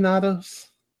of the Bonatos?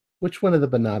 Which one of the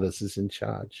Bonatos is in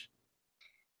charge?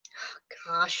 Oh,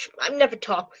 Gosh, I've never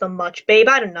talked with them much, babe.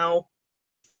 I don't know.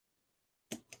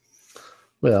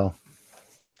 Well,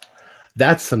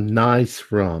 that's some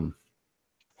nice rum.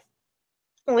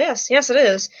 Oh, yes, it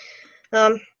is.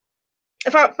 As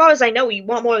far as I know, we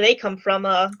want more they come from.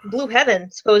 Blue Heaven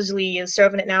supposedly is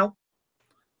serving it now.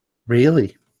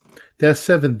 Really? They're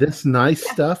serving this nice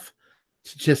stuff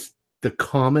to just the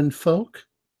common folk?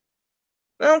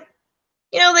 Well,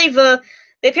 they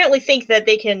apparently think that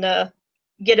they can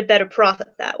get a better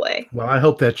profit that way. Well, I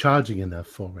hope they're charging enough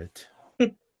for it.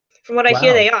 From what I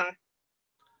hear, they are.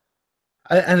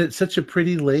 And it's such a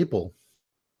pretty label.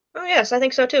 Oh, yes, I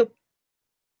think so too.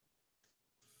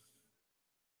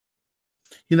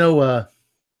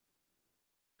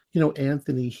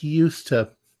 Anthony, he used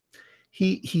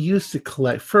to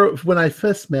collect, when I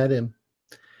first met him,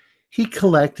 he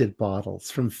collected bottles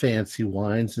from fancy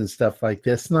wines and stuff like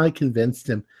this. And I convinced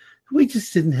him we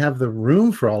just didn't have the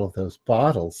room for all of those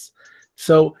bottles.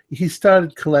 So he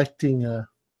started collecting the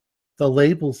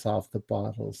labels off the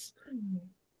bottles. Mm-hmm.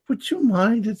 Would you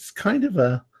mind? It's kind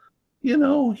of he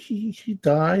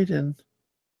died, and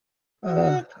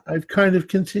I've kind of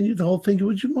continued the whole thing.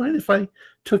 Would you mind if I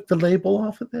took the label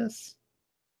off of this?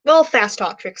 Well, fast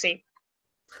talk, Trixie.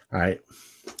 All right.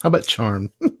 How about charm?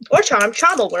 Or charm.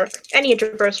 Charm will work. Any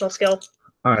interpersonal skill.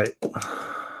 All right.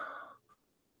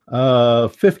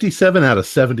 57 out of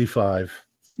 75.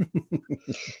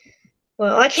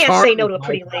 Well, I can't say no to a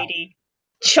pretty lady.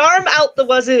 Charm out the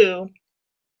wazoo.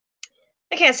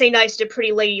 I can't say nice to a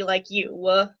pretty lady like you.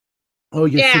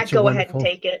 Yeah, go ahead and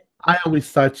take it. I always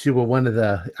thought you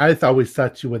were I always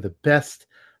thought you were the best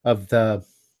of the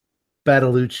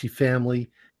Battalucci family,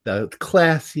 the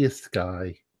classiest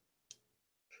guy.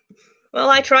 Well,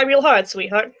 I tried real hard,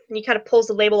 sweetheart. And he kind of pulls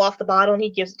the label off the bottle and he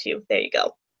gives it to you. There you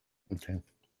go. Okay.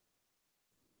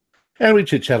 And we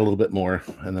chit-chat a little bit more,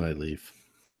 and then I leave.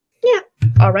 Yeah,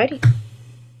 alrighty.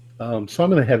 So I'm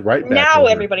going to head right back now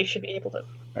over. Everybody should be able to. All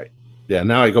right. Yeah,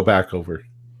 now I go back over.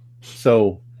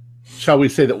 So shall we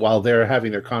say that while they're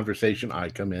having their conversation, I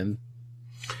come in?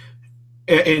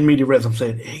 In media res, I'm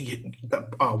saying, hey,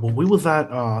 when we was at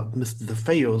Mr.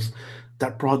 DeFeo's,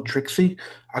 that broad Trixie,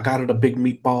 I got her a big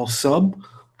meatball sub.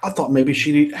 I thought maybe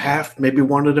she'd eat half, maybe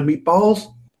one of the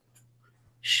meatballs.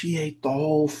 She ate the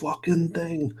whole fucking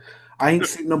thing. I ain't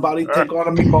seen nobody take on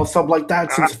a meatball sub like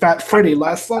that since Fat Freddy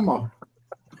last summer.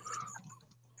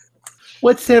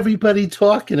 What's everybody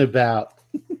talking about?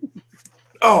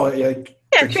 Oh, yeah.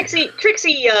 Yeah,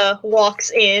 Trixie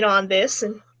walks in on this,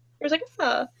 and there's like,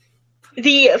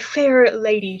 the fair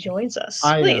lady joins us.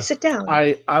 Please sit down.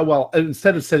 Well,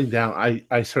 instead of sitting down,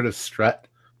 I sort of strut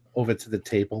over to the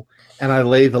table, and I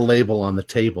lay the label on the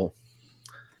table,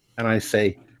 and I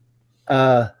say,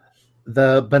 the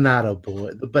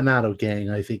Bonato gang,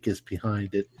 I think, is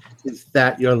behind it. Is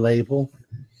that your label?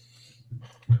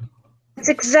 It's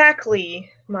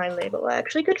exactly my label,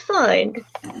 actually. Good find.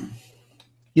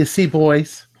 You see,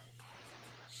 boys?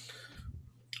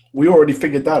 We already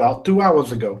figured that out 2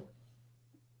 hours ago.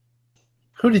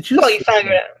 Who did you? Well, you found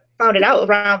it out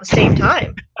around the same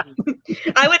time.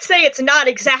 I would say it's not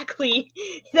exactly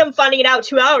them finding it out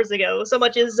 2 hours ago, so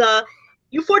much as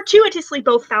you fortuitously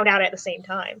both found out at the same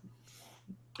time.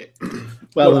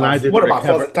 Well, and I didn't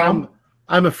recover.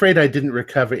 I'm afraid I didn't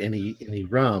recover any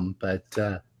rum, but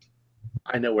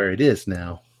I know where it is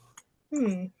now.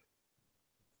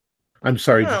 I'm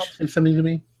sorry. Did you say something to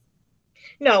me?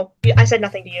 No, I said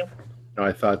nothing to you. No,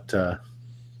 I thought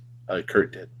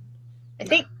Kurt did. I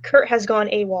think Kurt has gone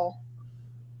AWOL.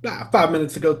 5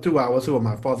 minutes ago, 2 hours. Who am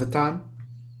I, Father Time?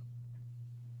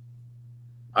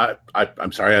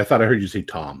 I'm sorry. I thought I heard you say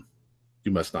Tom.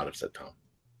 You must not have said Tom.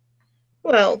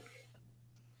 Well,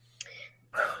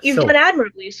 you've done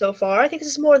admirably so far. I think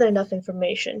this is more than enough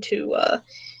information to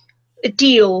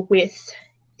deal with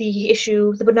the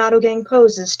issue the Bonato gang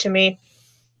poses to me.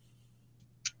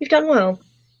 You've done well.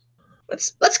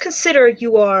 Let's consider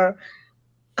you are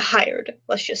hired,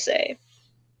 let's just say,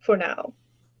 for now.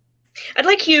 I'd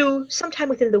like you, sometime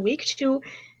within the week, to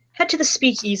head to the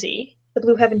Speakeasy, the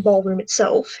Blue Heaven Ballroom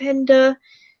itself, and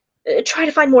try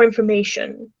to find more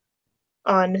information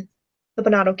on the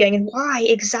Bonato gang and why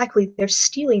exactly they're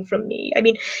stealing from me. I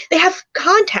mean, they have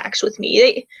contacts with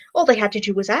me. All they had to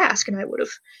do was ask, and I would have.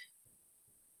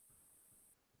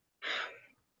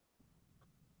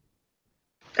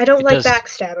 I don't like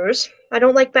backstabbers. I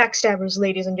don't like backstabbers,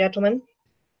 ladies and gentlemen.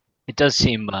 It does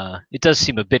seem a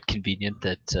bit convenient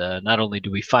that not only do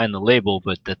we find the label,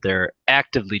 but that they're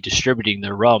actively distributing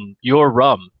your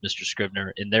rum, Mr.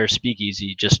 Scrivener, in their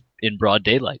speakeasy just in broad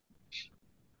daylight.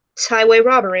 It's highway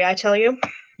robbery, I tell you.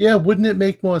 Yeah, wouldn't it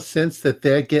make more sense that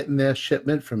they're getting their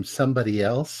shipment from somebody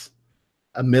else?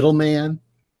 a middleman?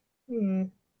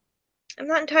 I'm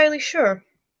not entirely sure.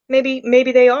 Maybe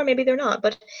they are, maybe they're not.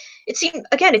 But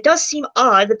it does seem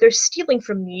odd that they're stealing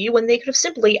from me when they could have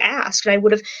simply asked, and I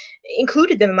would have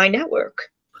included them in my network.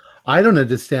 I don't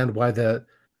understand why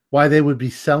they would be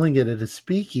selling it at a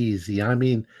speakeasy. I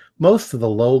mean, most of the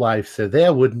lowlifes are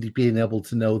there wouldn't be able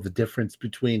to know the difference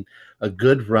between a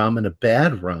good rum and a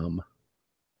bad rum.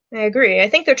 I agree. I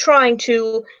think they're trying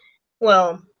to,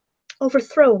 well,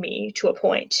 overthrow me to a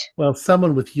point. Well,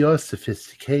 someone with your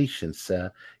sophistication,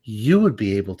 sir, you would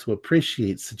be able to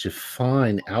appreciate such a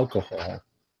fine alcohol.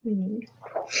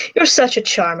 You're such a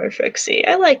charmer, Trixie.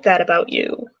 I like that about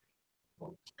you.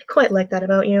 I quite like that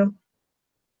about you.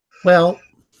 Well,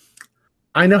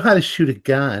 I know how to shoot a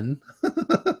gun.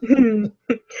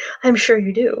 I'm sure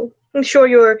you do. I'm sure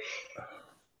your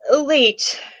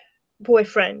late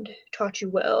boyfriend taught you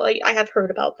well. I have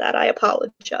heard about that. I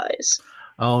apologize.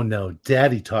 Oh, no.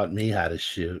 Daddy taught me how to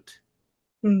shoot.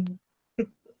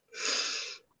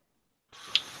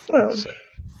 Well,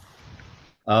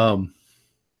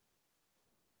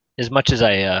 as much as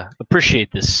I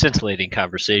appreciate this scintillating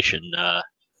conversation,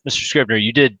 Mr. Scribner,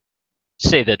 you did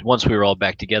say that once we were all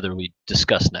back together, we'd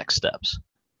discuss next steps.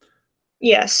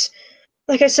 yes.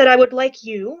 Like I said, I would like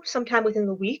you, sometime within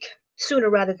the week, sooner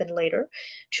rather than later,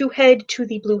 to head to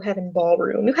the Blue Heaven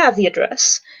Ballroom. You have the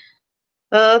address.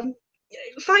 Find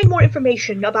more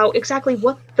information about exactly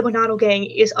what the Monado Gang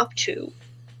is up to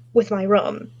with my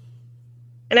rum.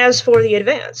 And as for the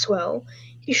advance, well,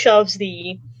 he shoves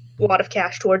the wad of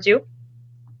cash towards you.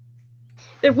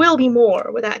 There will be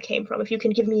more where that came from if you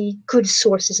can give me good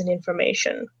sources and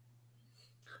information.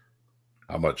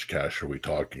 How much cash are we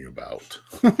talking about?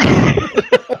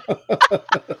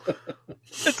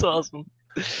 That's awesome.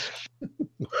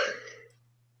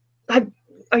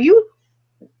 Are you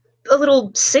a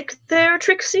little sick there,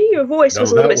 Trixie? Your voice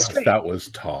was a little bit strange. That was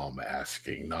Tom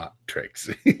asking, not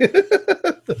Trixie.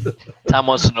 Tom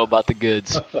wants to know about the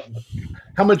goods.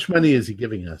 How much money is he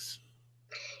giving us?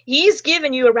 He's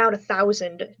given you around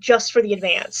 1,000 just for the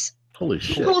advance. Holy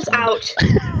shit. He pulls out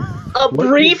a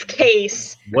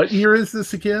briefcase. What year is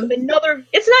this again? It's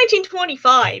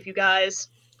 1925, you guys.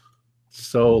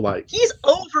 So, like... He's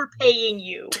overpaying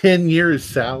you. 10 years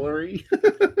salary?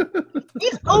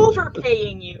 He's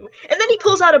overpaying you. And then he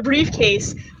pulls out a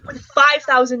briefcase with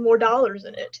 $5,000 more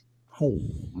in it. Oh,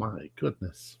 my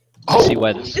goodness. See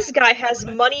why this guy has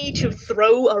money to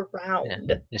throw around.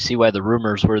 Yeah. You see why the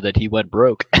rumors were that he went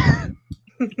broke.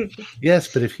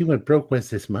 Yes, but if he went broke, where's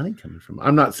this money coming from?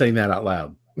 I'm not saying that out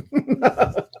loud.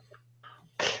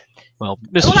 Well,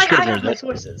 Mr. Scribner, I have my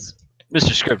sources.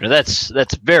 Mr. Scribner, that's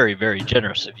very, very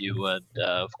generous of you, and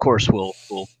of course we'll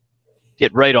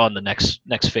get right on the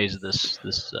next phase of this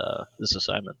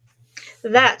assignment.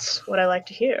 That's what I like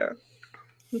to hear.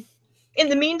 In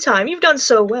the meantime, you've done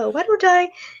so well. Why don't I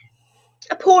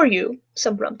pour you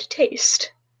some rum to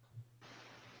taste?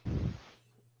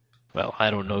 Well, I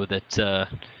don't know that a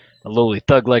lowly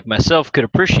thug like myself could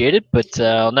appreciate it, but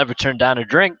I'll never turn down a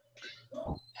drink.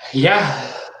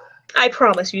 Yeah. I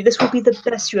promise you, this will be the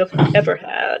best you have ever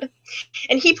had.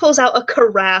 And he pulls out a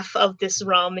carafe of this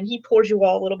rum, and he pours you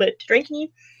all a little bit to drink, and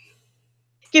he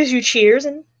gives you cheers,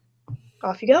 and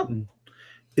off you go.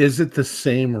 Is it the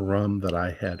same rum that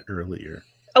I had earlier?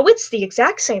 Oh, it's the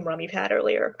exact same rum you've had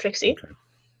earlier, Trixie. Okay.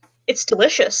 It's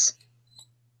delicious.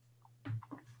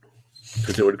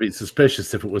 Because it would be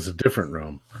suspicious if it was a different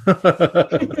rum. No,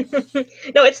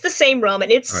 it's the same rum,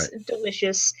 and it's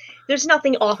delicious. There's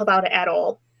nothing off about it at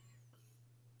all.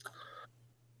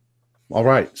 All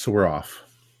right, so we're off.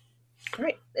 All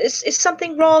right. Is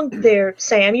something wrong there,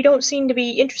 Sam? You don't seem to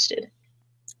be interested.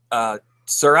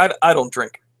 Sir, I don't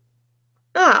drink.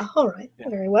 Ah, all right. Yeah.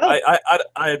 Very well.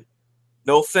 I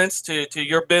no offense to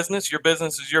your business. Your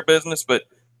business is your business, but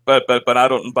I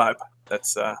don't imbibe.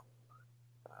 That's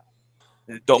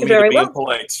don't mean to be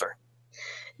impolite, sir.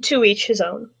 To each his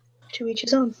own. To each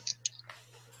his own.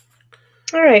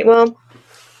 All right. Well,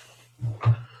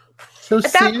 so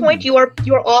at that point, you are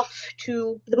off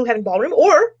to the Blue Heaven Ballroom,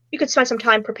 or you could spend some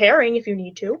time preparing if you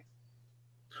need to.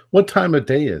 What time of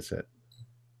day is it?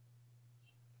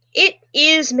 It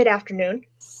is mid-afternoon.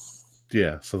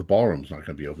 Yeah, so the ballroom's not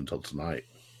going to be open until tonight.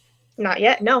 Not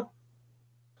yet, no.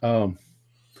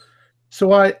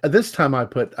 So this time I've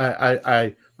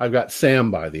got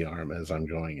Sam by the arm as I'm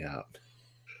going out.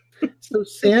 So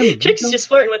Sam, Chick's just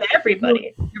flirting with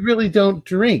everybody. You really don't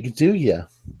drink, do you?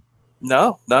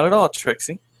 No, not at all,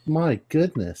 Trixie. My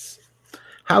goodness.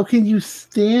 How can you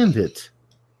stand it?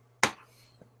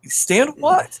 You stand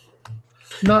what?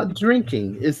 Not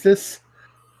drinking. Is this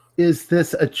Is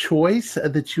this a choice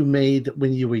that you made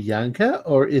when you were younger,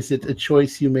 or is it a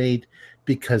choice you made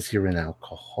because you're an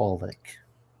alcoholic?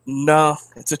 No,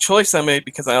 it's a choice I made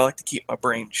because I like to keep my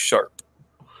brain sharp.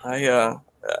 I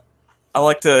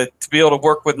like to be able to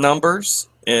work with numbers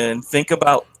and think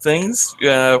about things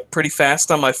pretty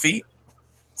fast on my feet.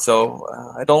 So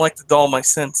I don't like to dull my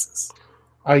senses.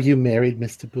 Are you married,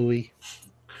 Mr. Bowie?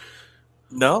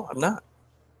 No, I'm not.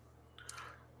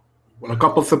 Well, a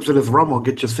couple sips of this rum will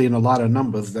get you seeing a lot of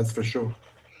numbers, that's for sure.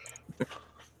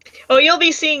 Oh, you'll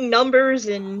be seeing numbers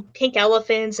and pink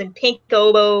elephants and pink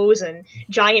gobos and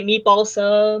giant meatball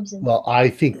subs. And... Well, I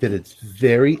think that it's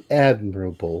very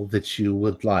admirable that you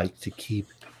would like to keep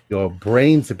your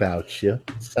brains about you.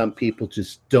 Some people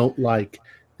just don't like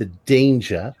the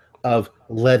danger of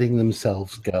letting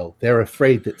themselves go. They're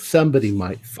afraid that somebody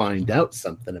might find out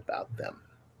something about them.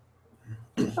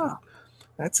 Oh,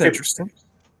 that's interesting.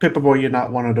 Paperboy, you're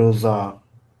not one of those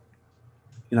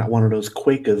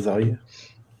Quakers, are you?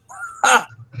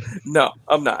 No,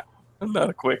 I'm not. I'm not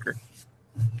a Quaker.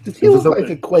 Does he look like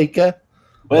a Quaker?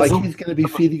 Well, Like he's going to be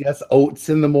feeding us oats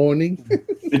in the morning?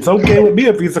 It's okay with me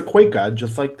if he's a Quaker. I'd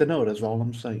just like to know. That's all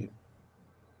I'm saying.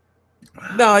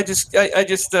 No, I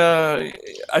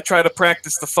try to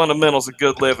practice the fundamentals of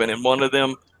good living, and one of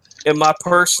them, in my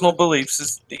personal beliefs,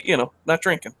 is not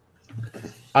drinking.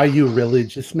 Are you a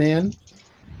religious man?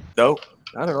 No,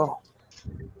 not at all.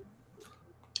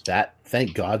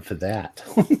 Thank God for that.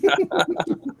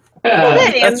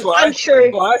 That's why I'm sure.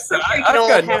 I said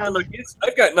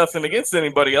I've got nothing against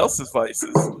anybody else's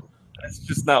vices. That's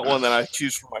just not one that I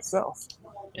choose for myself.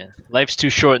 Yeah, life's too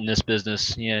short in this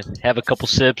business. Yeah, have a couple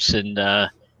sips and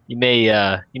you may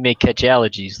catch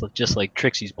allergies, just like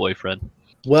Trixie's boyfriend.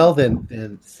 Well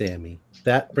then, Sammy,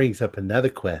 that brings up another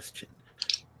question.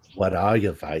 What are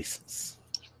your vices?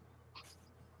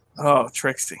 Oh,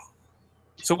 Trixie.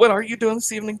 So what are you doing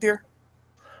this evening, dear?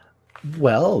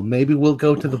 Well, maybe we'll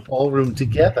go to the ballroom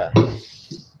together.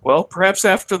 Well, perhaps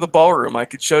after the ballroom, I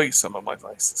could show you some of my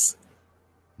vices.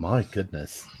 My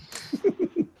goodness.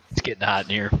 It's getting hot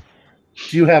in here.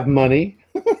 Do you have money?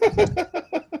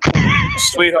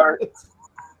 Sweetheart.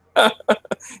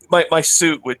 My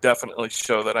suit would definitely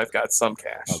show that I've got some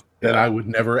cash. Oh, then I would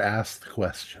never ask the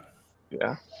question.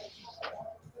 Yeah.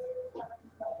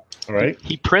 All right.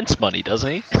 He prints money,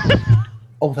 doesn't he?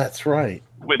 Oh, that's right.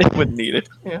 Wouldn't need it.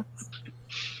 Yeah.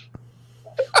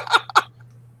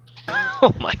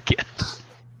 Oh my God.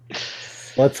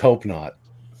 Let's hope not.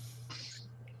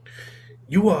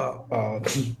 You are.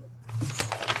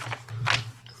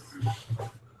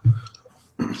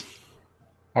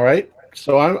 All right.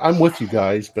 So I'm with you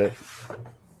guys, but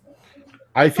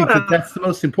I think that's the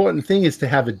most important thing is to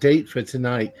have a date for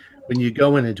tonight when you're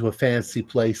going into a fancy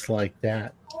place like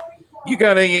that. You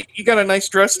got a nice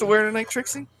dress to wear tonight,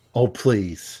 Trixie? Oh,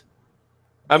 please.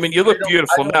 I mean, you look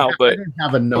beautiful now, but I don't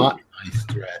have a not nice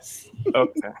dress.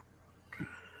 Okay.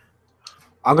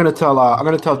 I'm gonna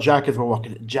tell Jack as we're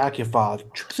walking. Jack, if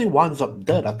Trixie winds up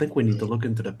dead, I think we need to look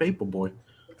into the Paperboy.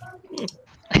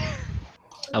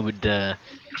 I would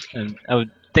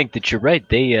think that you're right.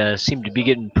 They seem to be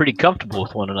getting pretty comfortable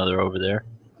with one another over there.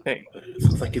 Hey,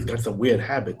 Sounds like he's got some weird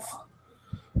habits.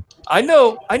 I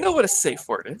know what a safe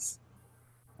word is.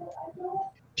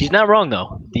 She's not wrong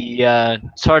though.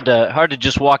 It's hard to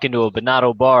just walk into a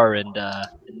Bonato bar and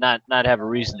not have a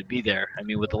reason to be there. I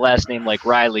mean, with a last name like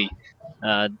Riley,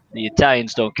 the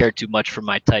Italians don't care too much for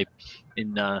my type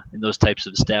in those types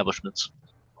of establishments.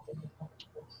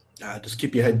 Just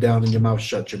keep your head down and your mouth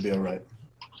shut. You'll be all right.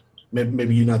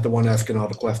 Maybe you're not the one asking all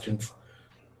the questions.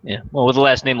 Yeah. Well, with a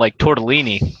last name like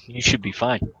Tortellini, you should be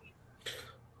fine.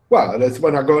 Well, that's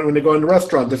when they go in the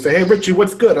restaurant. They say, "Hey, Richie,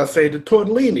 what's good?" I say, "The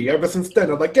tortellini." Ever since then,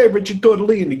 I'm like, "Hey, Richie,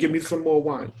 tortellini, give me some more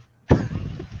wine."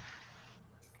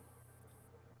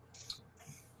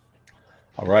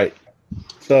 All right.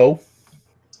 So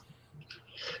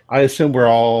I assume we're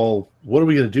all. What are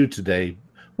we going to do today?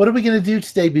 What are we going to do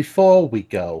today before we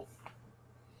go?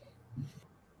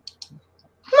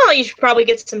 Well, you should probably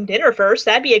get some dinner first.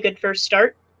 That'd be a good first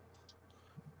start.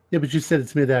 Yeah, but you said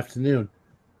it's mid-afternoon.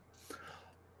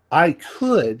 I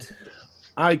could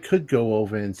go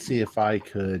over and see if I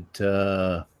could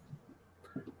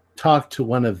talk to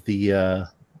one of the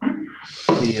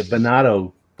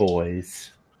Bonato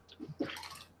boys.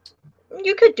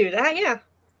 You could do that, yeah.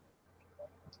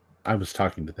 I was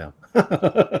talking to them.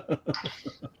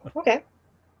 Okay.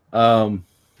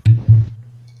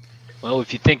 Well,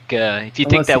 if you think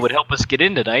that would help us get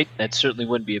in tonight, that certainly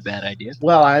wouldn't be a bad idea.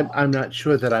 Well, I'm not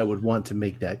sure that I would want to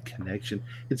make that connection.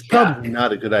 It's probably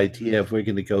not a good idea if we're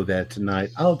going to go there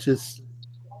tonight. We'll just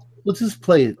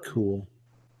play it cool.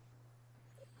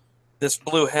 this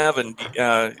Blue Heaven,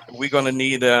 we going to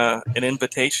need an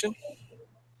invitation?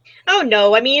 Oh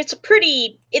no, I mean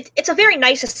it's a very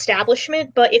nice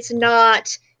establishment, but it's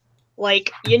not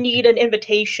like you need an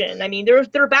invitation. I mean there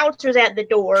are bouncers at the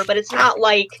door, but it's not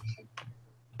like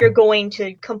you're going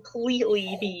to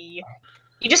completely be.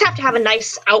 You just have to have a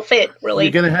nice outfit, really.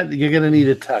 You're gonna need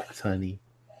a tux, honey.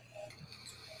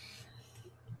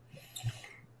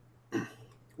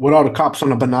 With all the cops on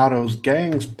the Bonato's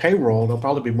gang's payroll, there'll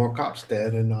probably be more cops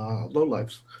dead and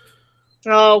lowlifes.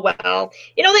 Oh well,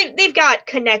 they've got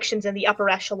connections in the upper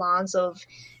echelons of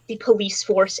the police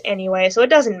force anyway, so it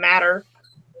doesn't matter.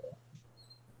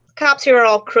 Cops here are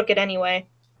all crooked anyway.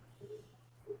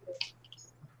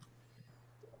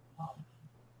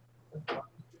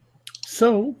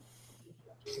 So,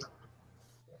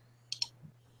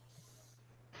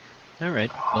 All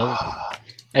right. Well,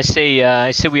 I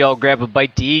say we all grab a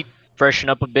bite to eat, freshen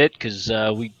up a bit, because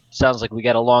we sounds like we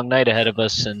got a long night ahead of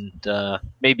us, and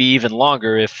maybe even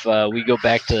longer if we go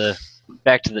back to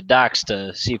the docks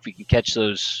to see if we can catch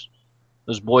those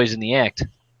boys in the act.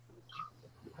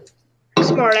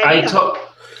 Smart idea.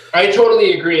 I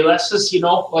totally agree. Let's just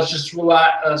relax.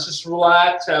 Let's just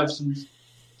relax. Have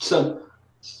some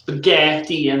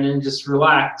spaghetti and then just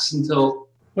relax until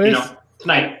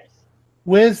tonight.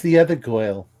 Where's the other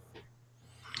Goyle?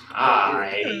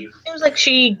 Seems like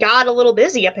she got a little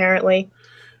busy, apparently.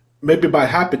 Maybe by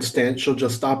happenstance, she'll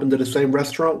just stop into the same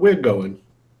restaurant we're going.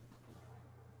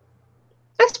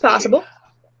 That's possible.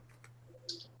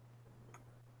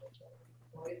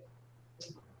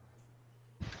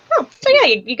 Oh, so yeah,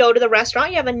 you go to the restaurant,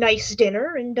 you have a nice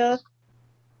dinner, and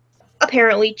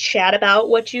apparently chat about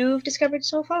what you've discovered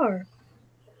so far.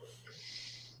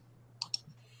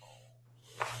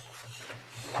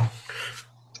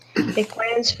 Make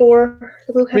plans for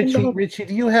the Blue Heaven. Richie,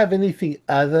 do you have anything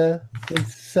other than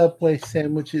Subway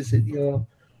sandwiches at your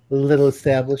little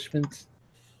establishment?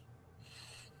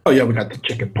 Oh yeah, we got the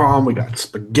chicken parm, we got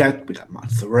spaghetti, we got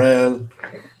mozzarella.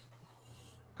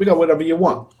 We got whatever you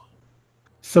want.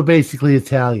 So basically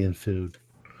Italian food.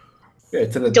 Yeah,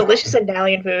 it's an Delicious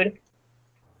Italian food.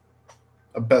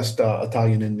 The best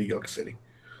Italian in New York City.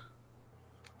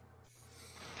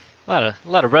 A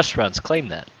lot of restaurants claim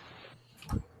that.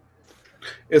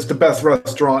 It's the best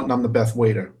restaurant, and I'm the best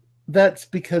waiter. That's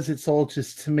because it's all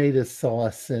just tomato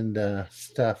sauce and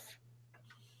stuff.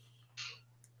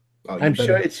 Oh, I'm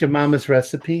sure it's your mama's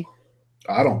recipe.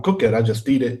 I don't cook it. I just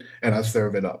eat it, and I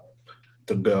serve it up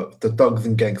to the thugs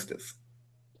and gangsters.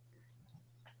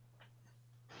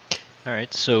 All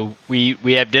right, so we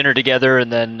have dinner together,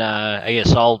 and then I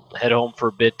guess I'll head home for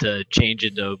a bit to change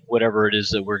into whatever it is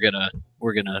that we're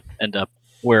gonna end up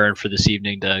wearing for this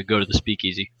evening to go to the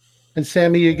speakeasy. And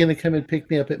Sammy, you're gonna come and pick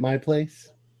me up at my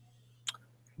place?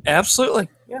 Absolutely.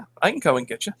 Yeah, I can come and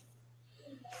get you.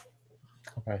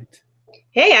 All right.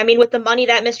 Hey, I mean, with the money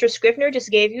that Mr. Scrivener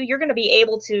just gave you, you're going to be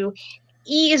able to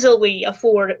easily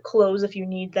afford clothes if you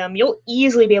need them. You'll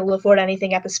easily be able to afford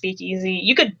anything at the speakeasy.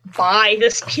 You could buy the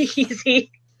speakeasy.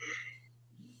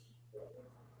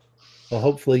 Well,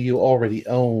 hopefully you already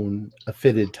own a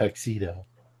fitted tuxedo.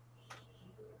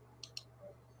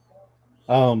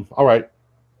 All right.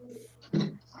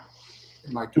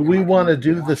 Do we want to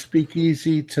do the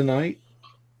speakeasy tonight?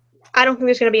 I don't think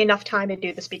there's going to be enough time to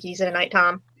do the speakeasy tonight,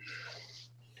 Tom.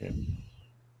 Okay.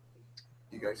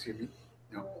 You guys hear me?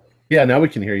 No. Yeah, now we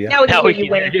can hear you. Now we can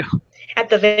hear you at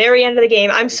the very end of the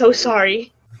game. I'm so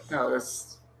sorry. No,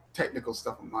 that's technical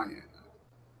stuff on my end.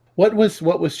 What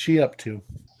was she up to?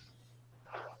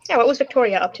 Yeah, what was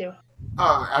Victoria up to?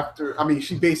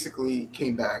 She basically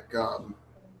came back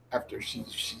after she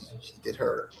did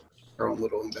her own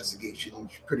little investigation.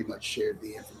 She pretty much shared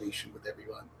the information with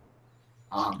everyone.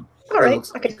 All right.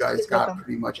 Looks like you guys got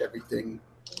pretty much everything.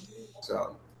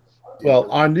 So, well,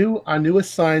 our new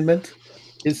assignment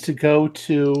is to go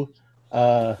to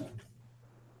the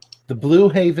Blue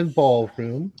Haven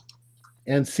Ballroom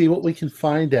and see what we can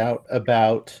find out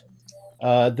about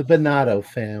the Bonato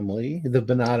family, the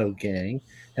Bonato gang,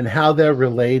 and how they're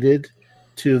related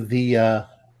to the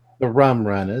Rum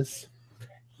Runners.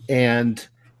 And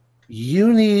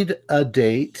you need a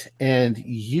date, and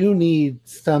you need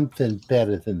something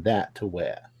better than that to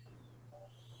wear.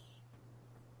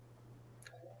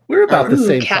 We're about the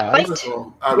same size.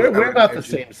 We're about the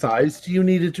same size. Do you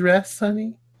need a dress,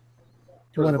 honey? Do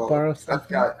you want to borrow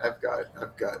something? I've got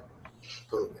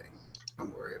clothing.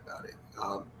 Don't worry about it.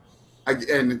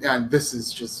 And this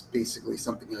is just basically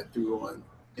something I threw on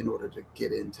in order to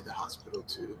get into the hospital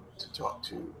to talk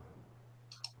to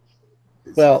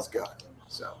his guy.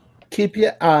 So keep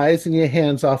your eyes and your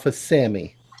hands off of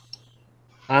Sammy.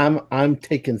 I'm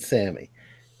taking Sammy.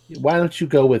 Why don't you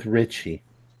go with Richie?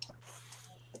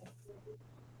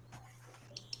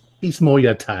 He's more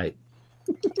your type.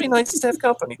 It'd be nice to have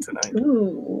company tonight.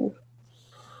 Ooh.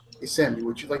 Hey, Sammy,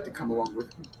 would you like to come along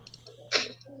with me?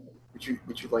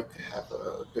 Would you like to have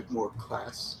a bit more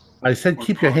class? I said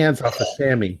keep your hands off of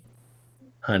Sammy,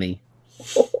 honey.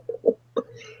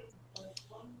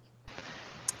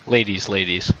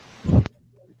 Ladies.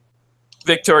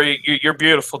 Victoria, you're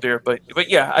beautiful, dear. But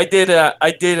yeah, I did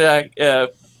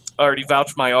already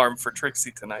vouch my arm for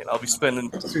Trixie tonight. I'll be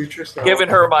giving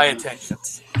her my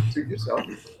attentions. Suit yourself.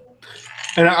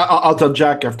 And I'll tell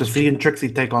Jack, after seeing Trixie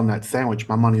take on that sandwich,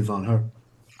 my money's on her.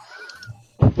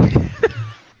 I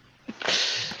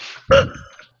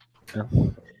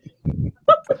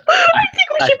think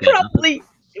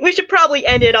we should probably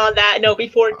end it on that note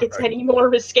before it gets any more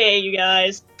risque, you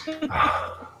guys.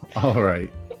 All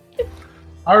right.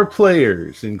 Our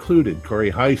players included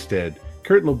Corey Heisted,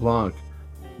 Kurt LeBlanc,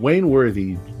 Wayne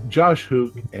Worthy, Josh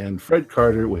Hook, and Fred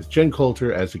Carter, with Jen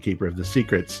Coulter as the Keeper of the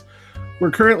Secrets.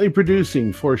 We're currently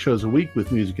producing 4 shows a week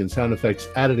with music and sound effects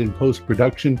added in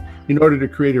post-production in order to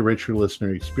create a richer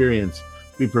listener experience.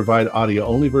 We provide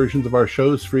audio-only versions of our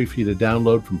shows free for you to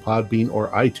download from Podbean or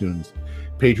iTunes.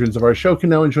 Patrons of our show can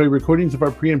now enjoy recordings of our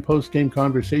pre- and post-game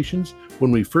conversations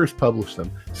when we first publish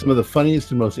them. Some of the funniest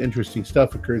and most interesting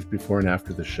stuff occurs before and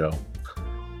after the show.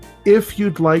 If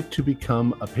you'd like to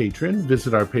become a patron,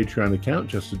 visit our Patreon account.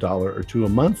 Just $1 or $2 a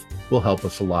month will help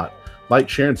us a lot. Like,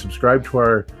 share, and subscribe to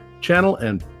our channel,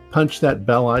 and punch that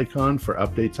bell icon for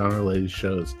updates on our latest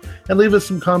shows. And leave us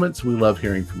some comments. We love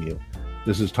hearing from you.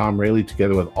 This is Tom Rayleigh,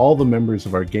 together with all the members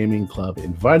of our gaming club,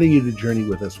 inviting you to journey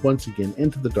with us once again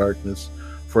into the darkness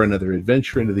for another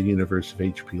adventure into the universe of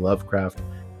H.P. Lovecraft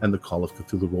and the Call of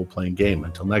Cthulhu role-playing game.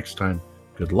 Until next time,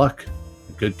 good luck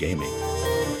and good gaming.